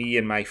 and me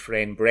and my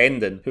friend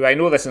Brendan, who I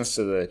know listens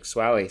to the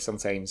Swally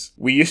sometimes,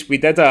 we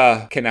did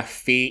a kind of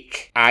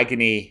fake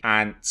Agony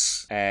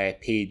Ants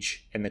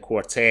page in the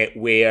Quartet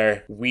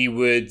where we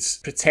would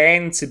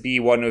pretend to be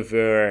one of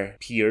our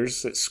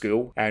peers at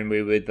school, and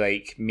we would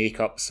like make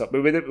up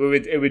something.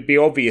 It would be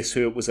obvious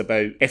who it was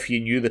about if you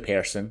knew the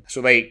person.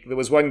 So like there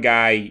was one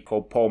guy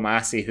called Paul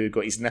Massey who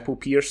got his nipple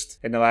pierced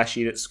in the last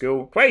year at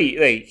school. Quite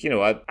like, you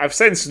know, I've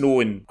since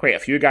known quite a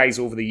few guys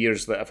over the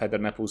years that have had their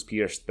nipples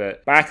pierced,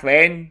 but back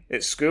then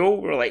at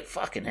school we were like,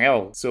 fucking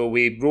hell. So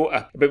we wrote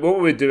but what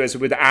we would do is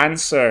we would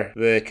answer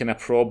the kind of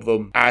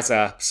problem as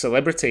a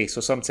celebrity.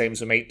 So sometimes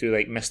we might do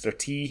like Mr.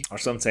 T, or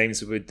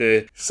sometimes we would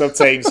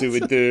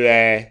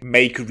do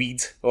Mike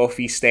Reed off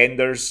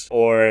EastEnders,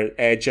 or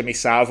Jimmy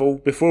Savile,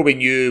 before we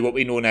knew what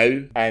we know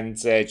now, and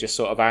just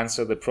sort of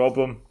answer the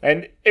problem.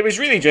 And it was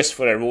really just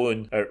for our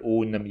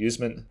own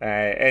amusement.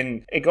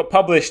 And it got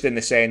published in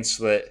the sense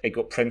that it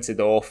got printed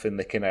off in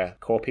the kind of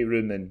copy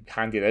room and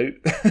handed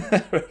out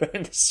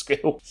around the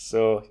school.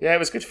 So yeah, it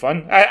was good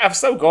fun. I've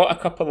still got a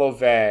couple of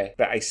that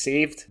I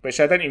saved,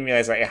 which I didn't even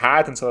realise that I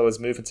had until I was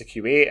moving to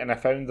Kuwait, and I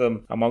found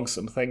them amongst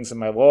some things in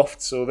my loft.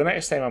 So the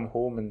next time I'm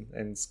home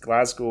in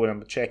Glasgow and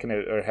I'm checking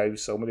out our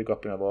house, I'll maybe go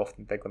up in the loft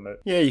and dig them out.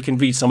 Yeah, you can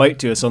read some out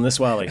to us on the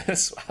Swally.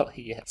 Swally,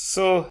 yeah.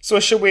 So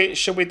should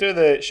we do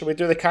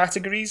the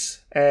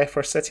categories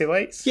for City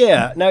Lights?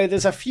 Yeah, now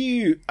there's a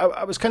few.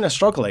 I was kind of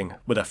struggling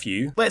with a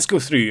few. Let's go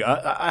through.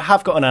 I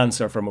have got an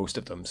answer for most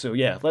of them. So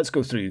yeah, let's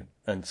go through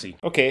and see.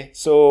 Okay,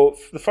 so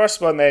the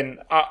first one then,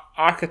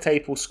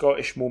 archetypal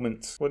Scottish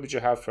moment. What did you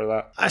have for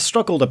that? I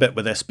struggled a bit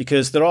with this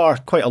because there are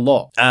quite a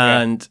lot,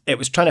 and it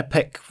was trying to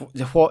pick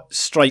what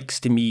strikes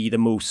to me the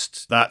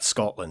most. That's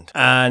Scotland.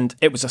 And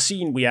it was a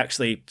scene we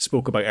actually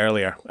spoke about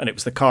earlier, and it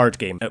was the card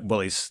game at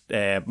Willie's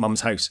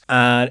mum's house.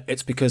 And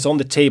it's because on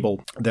the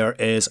table there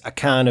is a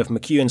can of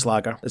McEwan's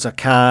Lager, there's a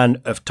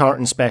can of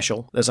Tartan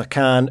Special, there's a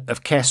can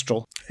of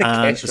Kestrel,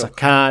 and there's a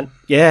can...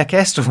 Yeah,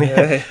 Kestrel,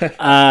 yeah.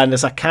 And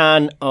there's a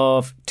can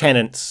of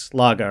Tennant's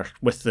Lager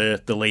with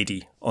the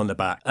lady on the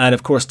back. And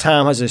of course,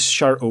 Tam has his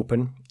shirt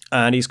open,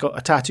 and he's got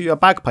a tattoo of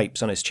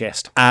bagpipes on his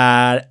chest.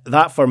 And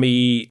that for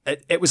me,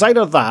 it was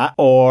either that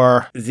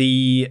or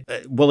the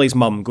Willie's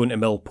mum going to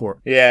Millport.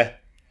 Yeah.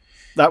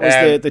 That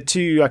was the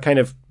two I kind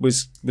of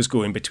was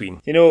going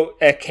between. You know,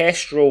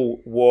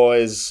 Kestrel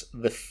was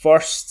the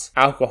first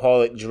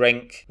alcoholic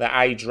drink that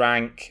I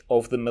drank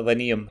of the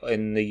millennium.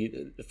 In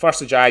the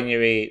 1st of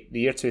January,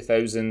 the year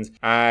 2000,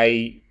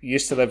 I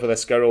used to live with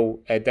this girl.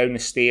 Down the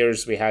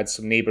stairs, we had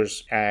some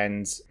neighbours,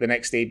 and the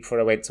next day before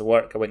I went to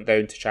work, I went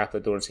down to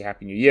Chapel Door and say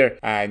Happy New Year,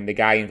 and the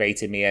guy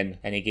invited me in,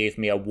 and he gave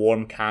me a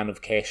warm can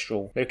of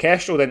Kestrel. Now,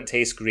 Kestrel didn't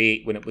taste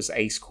great when it was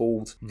ice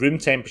cold. Room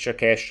temperature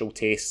Kestrel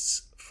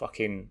tastes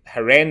fucking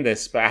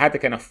horrendous, but I had to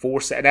kind of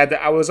force it, and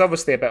I was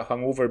obviously a bit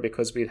hungover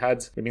because we'd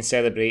been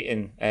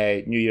celebrating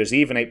New Year's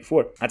Eve the night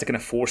before. I had to kind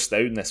of force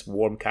down this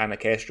warm can of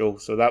Kestrel,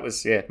 so that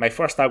was my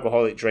first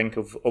alcoholic drink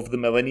of the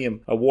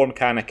millennium, a warm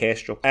can of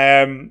Kestrel.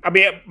 I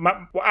mean,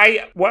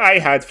 what I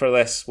had for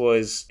this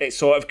was it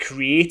sort of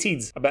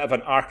created a bit of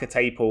an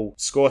archetypal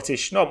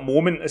Scottish, not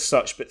moment as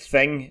such, but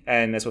thing,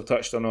 and as we've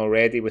touched on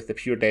already with the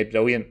Pure Dead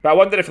Brilliant. But I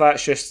wonder if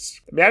that's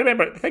just, I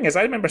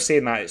remember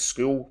saying that at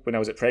school when I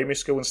was at primary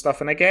school and stuff,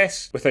 and I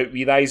guess without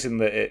realising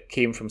that it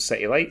came from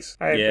City Lights.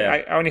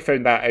 I only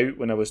found that out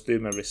when I was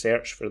doing my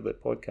research for the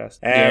podcast.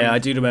 I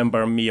do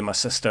remember me and my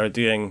sister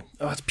doing,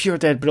 it's Pure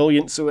Dead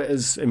Brilliant, so it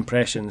is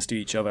impressions to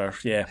each other.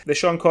 Yeah. The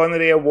Sean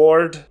Connery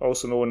Award,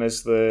 also known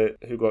as the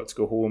Who Got to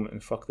Go Home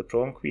and Fuck the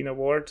Prom Queen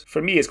Award.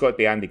 For me, it's got to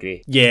be Andy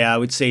Gray. Yeah, I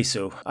would say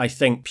so. I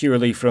think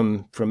purely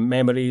from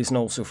memories and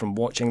also from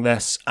watching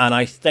this, and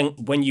I think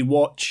when you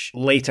watch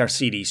later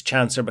series,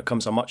 Chancer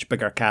becomes a much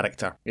bigger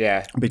character.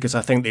 Yeah. Because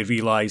I think they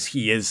realise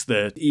he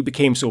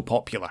became so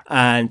popular.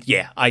 And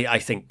yeah, I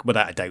think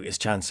without a doubt is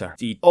Chancer.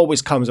 He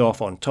always comes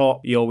off on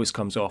top. He always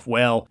comes off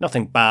well.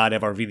 Nothing bad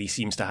ever really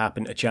seems to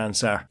happen to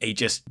Chancer. He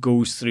just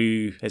goes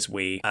through his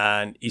way,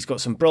 and he's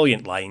got some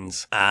brilliant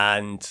lines.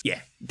 And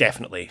yeah,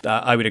 definitely.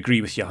 I would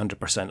agree with you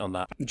 100% on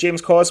that. The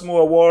James Cosmo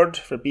Award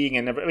for being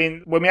in... I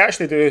mean, when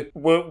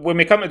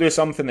we come to do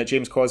something that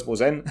James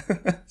Cosmo's in,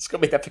 it's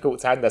going to be difficult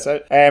to hand this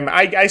out.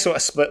 I sort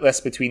of split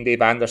this between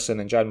Dave Anderson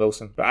and Jan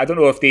Wilson. But I don't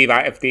know if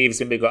Dave's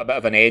maybe got a bit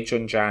of an edge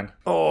on Jan.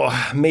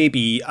 Oh,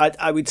 maybe.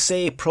 I would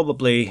say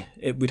probably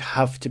it would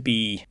have to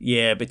be,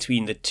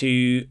 between the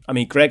two. I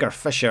mean, Gregor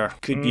Fisher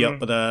could be up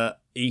with a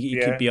He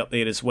Yeah. could be up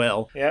there as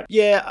well. Yeah.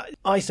 Yeah,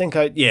 I think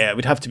it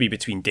would have to be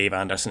between Dave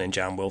Anderson and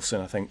Jan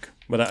Wilson, I think,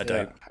 without a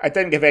doubt. I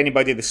didn't give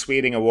anybody the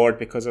swearing award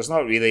because there's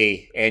not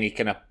really any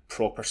kind of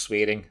proper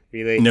swearing,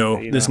 really. No,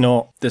 you there's know.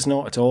 not. There's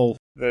not at all.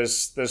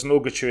 There's no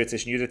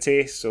gratuitous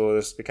nudity,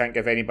 so we can't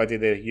give anybody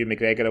the Hugh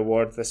McGregor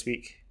award this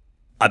week.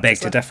 I beg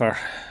to differ.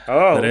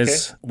 Oh, There okay.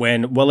 is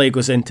when Willie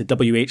goes into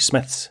WH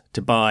Smith's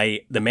to buy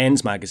the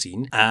men's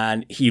magazine,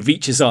 and he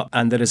reaches up,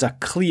 and there is a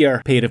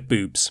clear pair of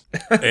boobs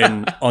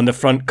on the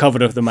front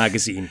cover of the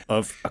magazine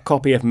of a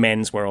copy of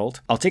Men's World.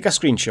 I'll take a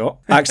screenshot.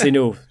 Actually,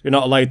 no, you're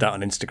not allowed that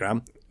on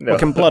Instagram. No. We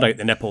can blur out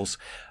the nipples.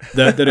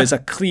 There is a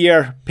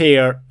clear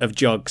pair of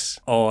jugs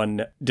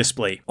on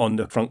display on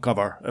the front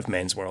cover of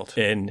Men's World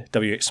in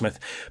WH Smith,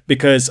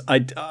 because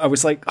I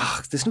was like,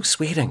 there's no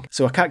swearing,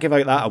 so I can't give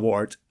out that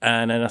award.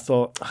 And then I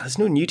thought, there's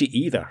no nudity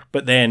either.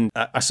 But then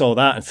I saw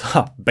that and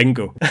thought,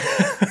 bingo.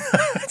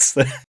 That's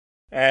the...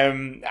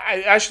 It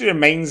actually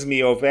reminds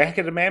me of, I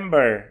can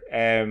remember,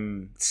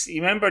 do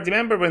you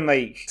remember when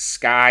like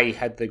Sky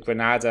had the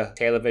Granada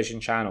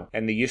television channel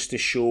and they used to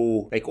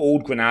show like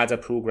old Granada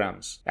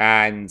programs,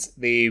 and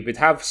they would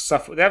have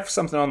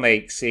something on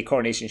like, say,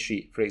 Coronation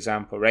Street, for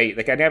example, right?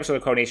 Like an episode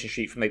of Coronation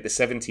Street from like the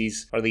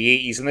 70s or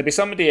the 80s, and there'd be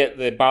somebody at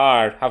the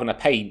bar having a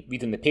pint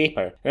reading the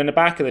paper, and in the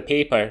back of the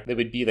paper there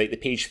would be like the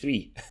page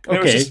 3. And it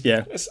was Okay, just,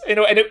 yeah. you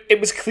know, and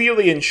it was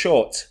clearly in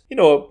shot, you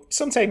know,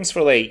 sometimes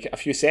for like a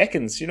few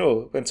seconds, you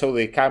know, until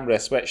the camera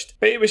switched.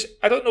 But it was,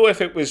 I don't know if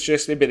it was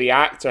just maybe the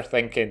actor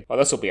thinking, oh,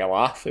 this will be a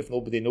laugh if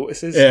nobody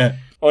notices. Yeah.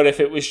 Or if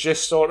it was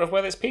just sort of,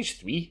 well, it's page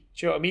 3.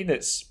 Do you know what I mean?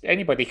 It's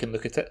anybody can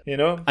look at it, you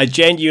know? I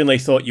genuinely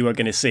thought you were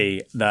going to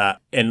say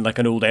that in like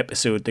an old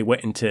episode, they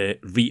went into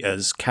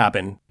Rita's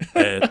cabin,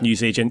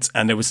 newsagents,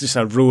 and there was just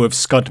a row of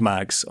Scud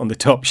mags on the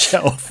top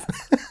shelf.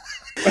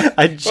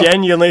 I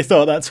genuinely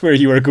thought that's where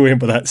you were going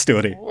with that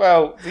story.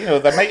 Well, you know,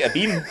 there might have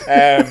been.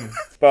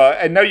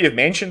 And now you've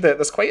mentioned it,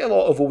 there's quite a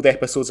lot of old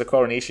episodes of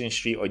Coronation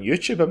Street on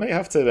YouTube. I might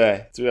have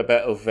to do a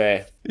bit of...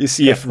 You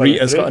see if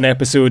Rita's got an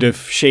episode of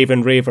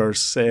Shaven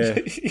Ravers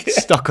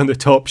stuck on the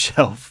top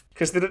shelf.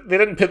 Because they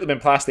didn't put them in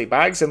plastic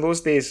bags in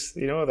those days,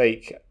 you know,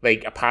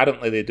 like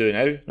apparently they do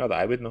now. Not that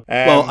I would know.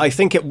 Well, I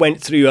think it went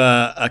through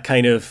a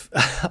kind of...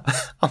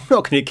 I'm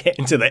not going to get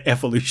into the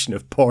evolution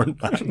of porn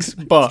bags,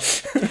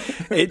 but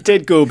it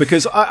did go,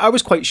 because I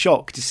was quite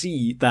shocked to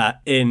see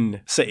that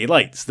in City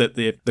Lights, that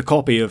the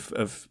copy of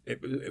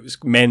it was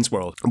Men's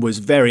World was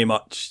very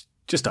much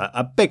just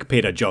a big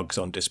pair of jugs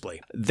on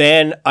display.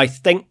 Then I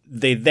think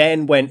they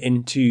then went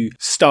into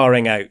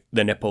starring out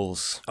the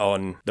nipples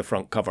on the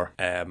front cover.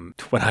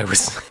 When I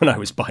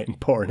was buying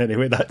porn,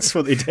 anyway, that's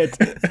what they did.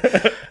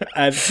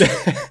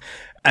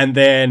 And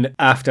then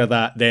after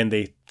that, then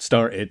they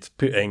started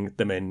putting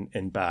them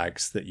in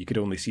bags that you could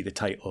only see the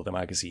title of the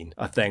magazine.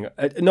 A thing,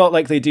 not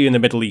like they do in the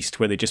Middle East,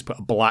 where they just put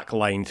a black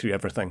line through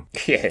everything.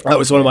 Yeah. That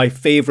was one of my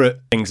favourite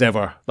things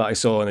ever that I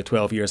saw in the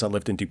 12 years I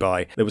lived in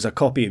Dubai. There was a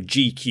copy of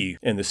GQ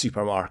in the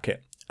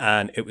supermarket,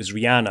 and it was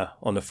Rihanna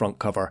on the front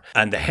cover,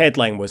 and the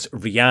headline was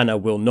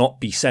 "Rihanna will not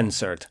be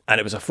censored," and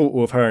it was a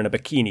photo of her in a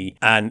bikini,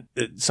 and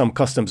some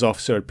customs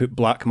officer had put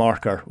black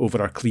marker over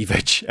her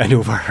cleavage and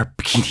over her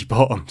bikini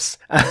bottoms.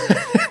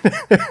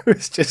 It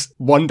was just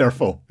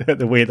wonderful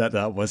the way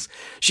that was.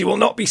 She will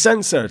not be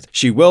censored.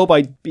 She will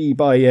be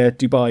by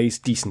Dubai's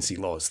decency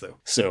laws, though.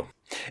 So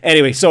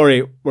anyway,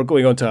 sorry, we're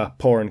going on to a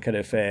porn kind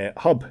of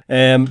hub.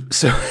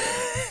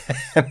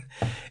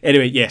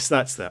 Anyway, yes,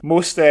 that's that.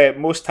 Most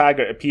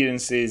Taggart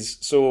appearances,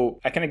 so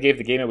I kind of gave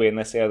the game away in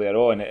this earlier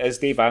on. It is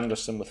Dave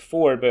Anderson with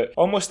 4, but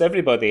almost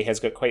everybody has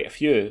got quite a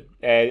few.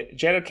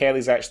 Gerard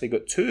Kelly's actually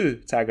got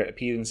 2 Taggart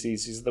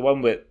appearances. He's the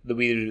one with the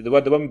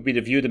one we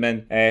reviewed him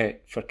in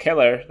for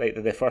Killer, like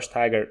the first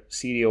Taggart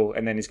serial,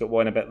 and then he's got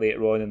one a bit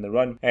later on in the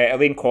run.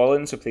 Elaine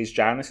Collins, who plays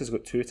Janice, has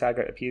got 2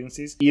 Taggart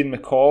appearances. Ian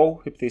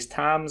McCall, who plays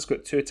Tam's,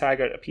 got 2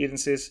 Taggart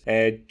appearances.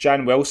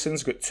 Jan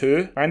Wilson's got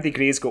 2. Andy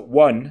Gray's got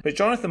 1, but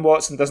Jonathan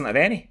Watson doesn't have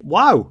any.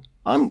 Wow.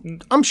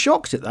 I'm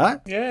shocked at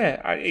that.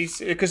 Yeah,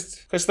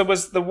 because there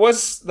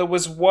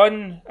was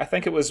one. I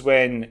think it was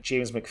when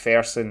James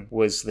McPherson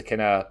was the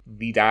kind of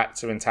lead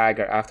actor in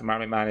Taggart after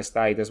Mark McManus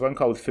died. There's one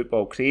called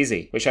Football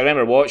Crazy, which I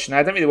remember watching.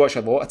 I didn't really watch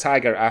a lot of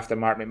Taggart after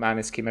Mark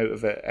McManus came out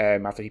of it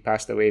after he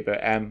passed away,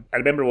 but I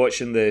remember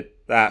watching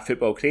that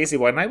Football Crazy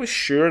one. I was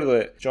sure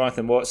that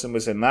Jonathan Watson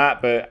was in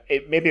that, but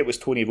maybe it was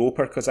Tony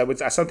Roper, because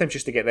I sometimes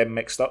used to get them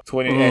mixed up.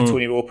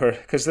 Tony Roper,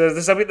 because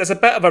there's a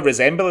bit of a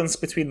resemblance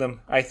between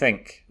them. I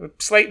think.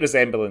 Slight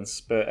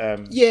resemblance, but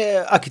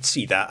yeah, I could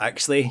see that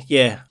actually.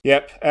 Yeah.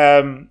 Yep.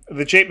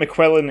 The Jake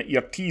McQuillan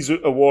Your Tease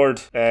Out Award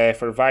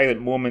for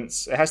violent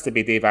moments. It has to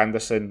be Dave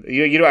Anderson.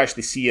 You don't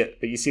actually see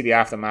it, but you see the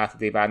aftermath of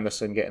Dave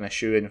Anderson getting a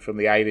shoe in from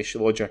the Irish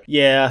lodger.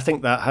 Yeah, I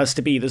think that has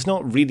to be. There's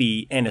not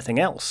really anything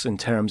else in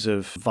terms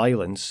of violence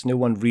violence. No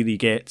one really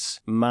gets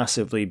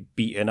massively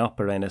beaten up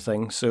or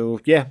anything. So,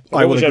 yeah,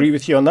 What I will was agree your-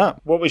 with you on that.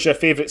 What was your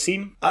favourite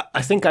scene?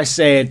 I think I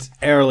said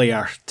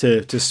earlier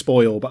to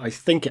spoil, but I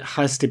think it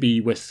has to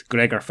be with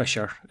Gregor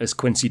Fisher as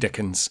Quincy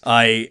Dickens.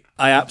 I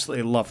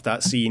absolutely love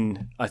that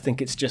scene. I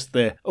think it's just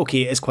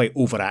okay, it is quite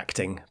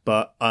overacting,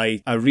 but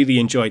I really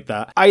enjoyed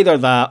that. Either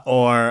that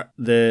or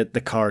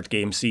the card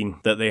game scene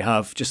that they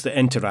have. Just the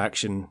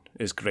interaction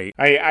is great.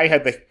 I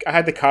had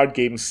the card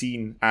game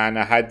scene, and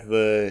I had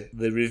the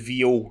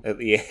reveal at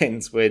the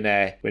end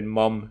when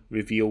Mum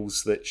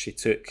reveals that she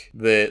took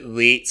the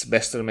late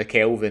Mr.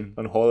 McKelvin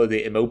on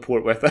holiday to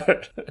Millport with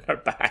her in her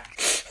bag.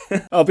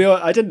 I'll be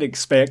honest, I didn't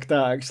expect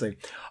that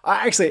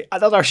actually.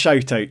 Another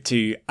shout out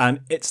to,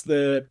 and it's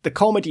the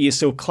comedy is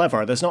so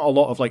clever. There's not a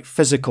lot of like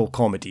physical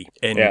comedy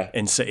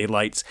in City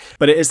Lights,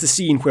 but it is the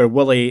scene where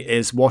Willie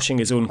is washing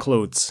his own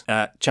clothes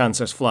at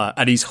Chancellor's flat,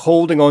 and he's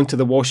holding onto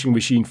the washing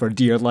machine for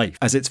dear life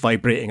as it's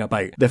vibrating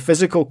about. The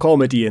physical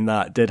comedy in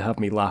that did have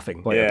me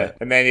laughing quite a bit.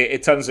 And then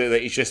it turns out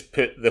that he's just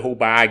put the whole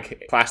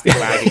plastic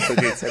bag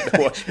included in the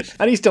washing machine.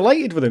 And he's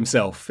delighted with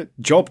himself.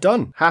 Job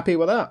done. Happy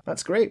with that.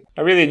 That's great.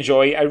 I really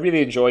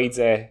enjoyed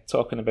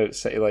talking about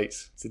City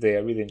Lights today. I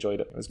really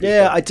enjoyed it. It was good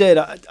Yeah, fun. I did.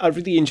 I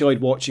really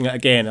enjoyed watching it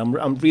again.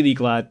 I'm really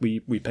glad we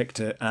picked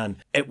it, and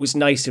it was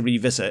nice to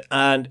revisit.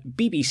 And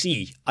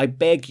BBC, I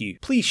beg you,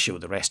 please show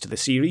the rest of the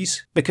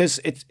series, because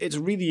it's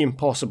really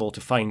impossible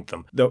to find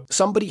them. Though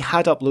somebody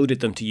had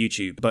uploaded them to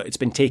YouTube, but it's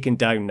been taken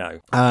down now,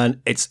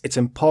 and it's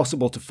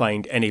impossible to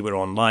find anywhere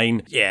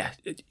online. Yeah,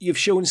 you've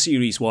shown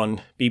series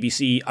 1,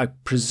 BBC. I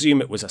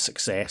presume it was a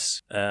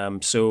success.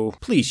 So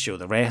please show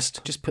the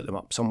rest. Just put them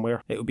up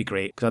somewhere. It would be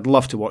great, because I'd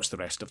love to watch the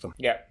rest of them.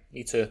 Yeah,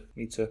 me too.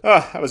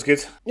 Oh, that was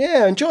good.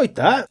 Yeah, I enjoyed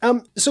that.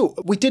 So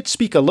we did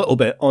speak a little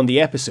bit on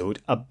the episode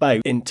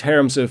about in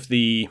terms of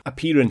the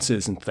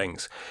appearances and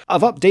things.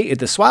 I've updated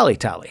the Swally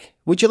tally.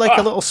 Would you like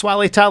a little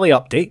Swally tally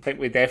update? I think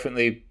we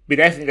definitely need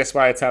a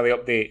Swally Tally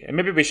update, and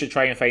maybe we should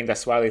try and find a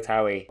Swally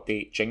Tally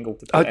update jingle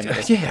to put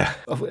in.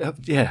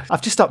 Yeah.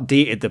 I've just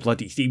updated the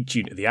bloody theme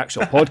tune to the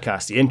actual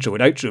podcast, the intro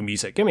and outro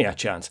music. Give me a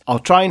chance. I'll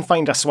try and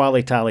find a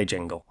Swally Tally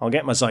jingle. I'll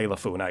get my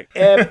xylophone out.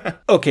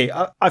 Okay,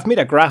 I've made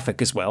a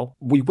graphic as well.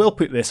 We will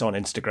put this on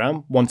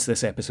Instagram once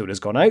this episode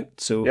has gone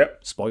out, so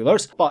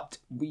spoilers. But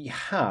we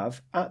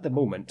have, at the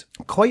moment,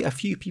 quite a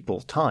few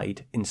people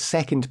tied in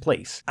second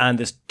place, and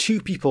there's 2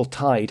 people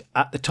tied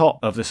at the top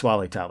of the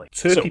Swally Tally.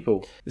 Two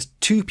people? There's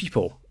 2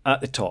 people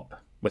at the top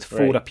with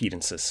 4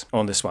 appearances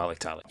on the Swally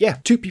Tally. Yeah,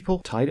 2 people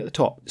tied at the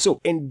top. So,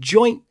 in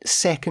joint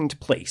second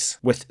place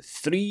with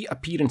 3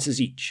 appearances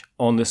each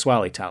on the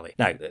Swally Tally.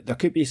 Now, there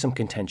could be some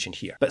contention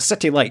here, but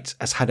City Lights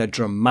has had a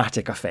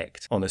dramatic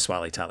effect on the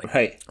Swally Tally.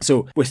 Right.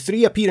 So, with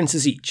 3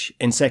 appearances each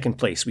in second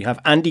place, we have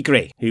Andy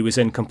Gray, who was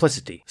in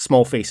Complicity,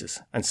 Small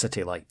Faces, and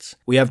City Lights.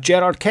 We have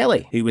Gerard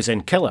Kelly, who was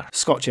in Killer,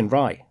 Scotch and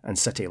Rye, and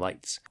City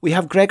Lights. We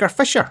have Gregor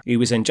Fisher, who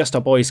was in Just a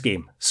Boys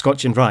Game,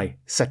 Scotch and Rye,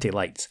 City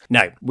Lights.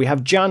 Now, we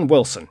have Jan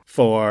Wilson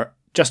for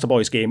Just a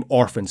Boys Game,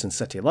 Orphans and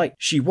City Light.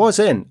 She was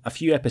in a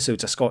few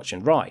episodes of Scotch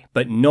and Rye,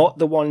 but not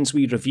the ones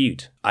we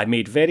reviewed. I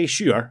made very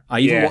sure. I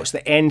even watched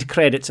the end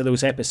credits of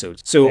those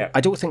episodes. So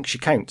I don't think she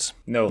counts.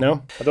 No.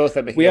 No? I don't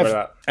think we can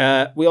cover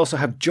that. We also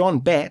have John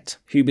Bett,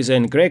 who was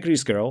in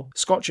Gregory's Girl,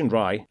 Scotch and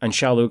Rye, and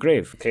Shallow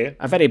Grave. Okay.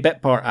 A very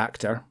bit part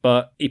actor,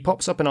 but he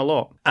pops up in a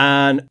lot.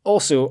 And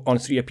also on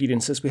 3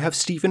 appearances, we have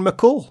Stephen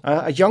McCall,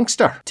 a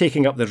youngster,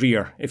 taking up the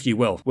rear, if you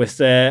will,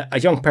 with A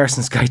Young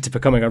Person's Guide to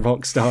Becoming a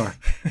Rock Star,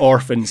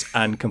 Orphans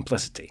and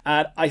Complicity.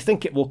 And I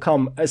think it will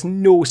come as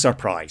no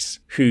surprise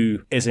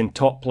who is in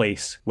top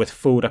place with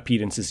 4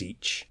 appearances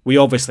each. We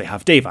obviously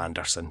have Dave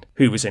Anderson,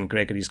 who was in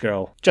Gregory's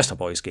Girl, Just a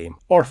Boys Game,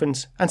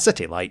 Orphans and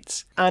City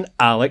Lights, and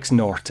Alex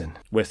Norton,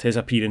 with his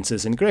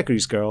appearances in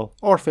Gregory's Girl,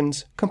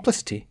 Orphans,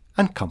 Complicity,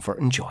 and Comfort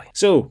and Joy.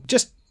 So,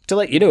 just to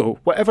let you know,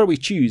 whatever we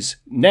choose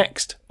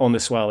next on the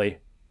Swally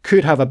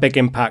could have a big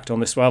impact on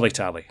the Swally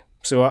Tally.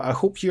 So I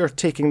hope you're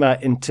taking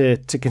that into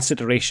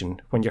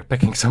consideration when you're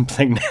picking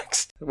something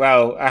next.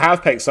 Well, I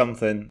have picked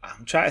something.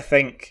 I'm trying to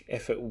think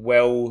if it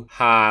will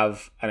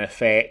have an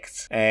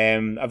effect.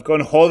 I've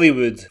gone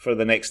Hollywood for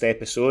the next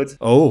episode.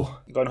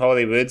 Oh. I've gone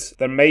Hollywood.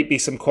 There might be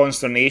some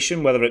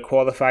consternation whether it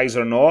qualifies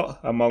or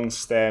not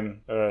amongst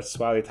our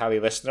Swally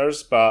Tally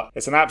listeners, but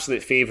it's an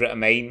absolute favourite of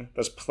mine.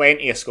 There's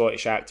plenty of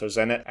Scottish actors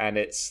in it, and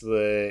it's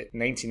the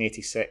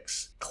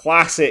 1986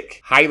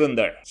 classic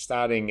Highlander,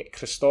 starring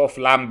Christophe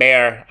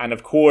Lambert and,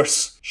 of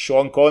course,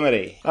 Sean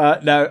Connery.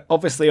 Now,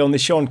 obviously on the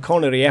Sean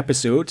Connery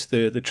episode,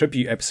 the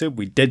tribute episode,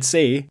 we did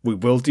say we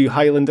will do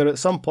Highlander at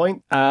some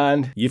point,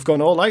 and you've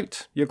gone all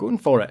out. You're going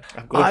for it.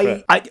 I'm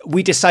going for it.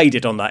 We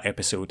decided on that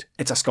episode,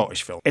 it's a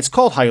Scottish film. It's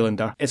called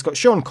Highlander. It's got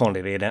Sean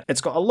Connery in it.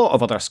 It's got a lot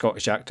of other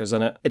Scottish actors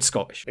in it. It's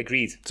Scottish.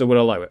 Agreed. So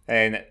we'll allow it.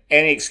 And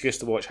any excuse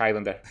to watch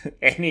Highlander.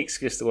 Any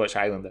excuse to watch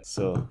Highlander.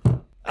 So...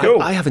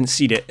 Cool. I haven't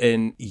seen it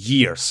in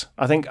years.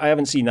 I think I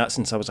haven't seen that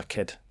since I was a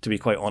kid, to be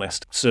quite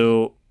honest.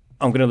 So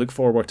I'm going to look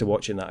forward to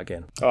watching that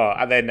again. Oh,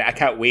 and then I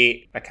can't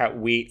wait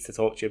to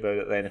talk to you about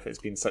it then if it's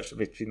been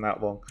that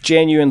long.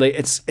 Genuinely,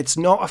 it's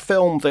not a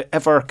film that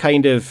ever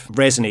kind of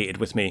resonated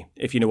with me,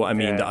 if you know what I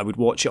mean, that I would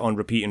watch it on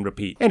repeat and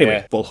repeat.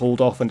 Anyway, we'll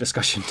hold off on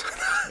discussion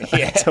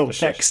until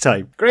next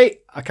time.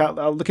 Great.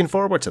 I'm looking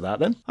forward to that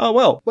then. Oh,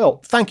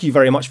 well, thank you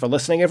very much for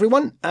listening,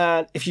 everyone.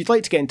 And if you'd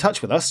like to get in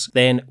touch with us,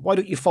 then why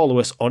don't you follow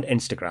us on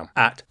Instagram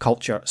at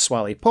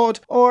CultureSwallyPod,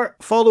 or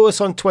follow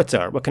us on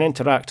Twitter. We can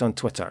interact on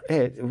Twitter.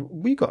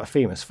 We got a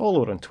famous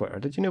follower on Twitter.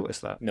 Did you notice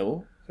that?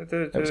 No.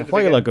 It was a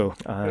while ago.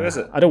 Who is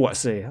it? I don't want to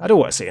say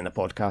in the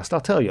podcast. I'll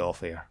tell you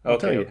off air. I'll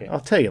tell you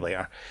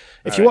later.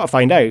 If you want to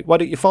find out, why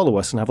don't you follow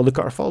us and have a look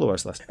at our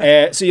followers list?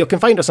 So you can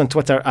find us on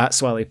Twitter at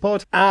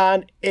SwallyPod.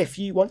 And if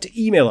you want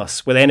to email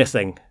us with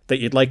anything that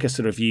you'd like us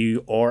to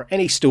review or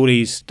any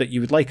stories that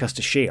you would like us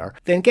to share,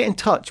 then get in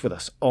touch with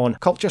us on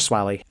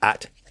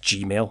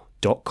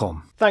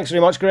cultureswally@gmail.com. Thanks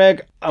very much,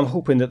 Greg. I'm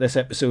hoping that this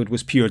episode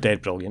was pure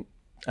dead brilliant.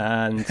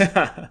 And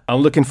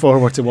I'm looking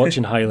forward to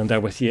watching Highlander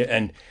with you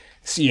and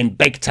seeing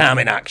Big Tam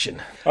in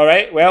action. All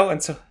right, well,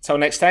 until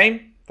next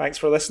time, thanks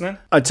for listening.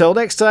 Until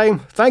next time,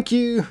 thank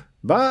you.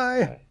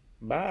 Bye.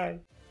 Bye.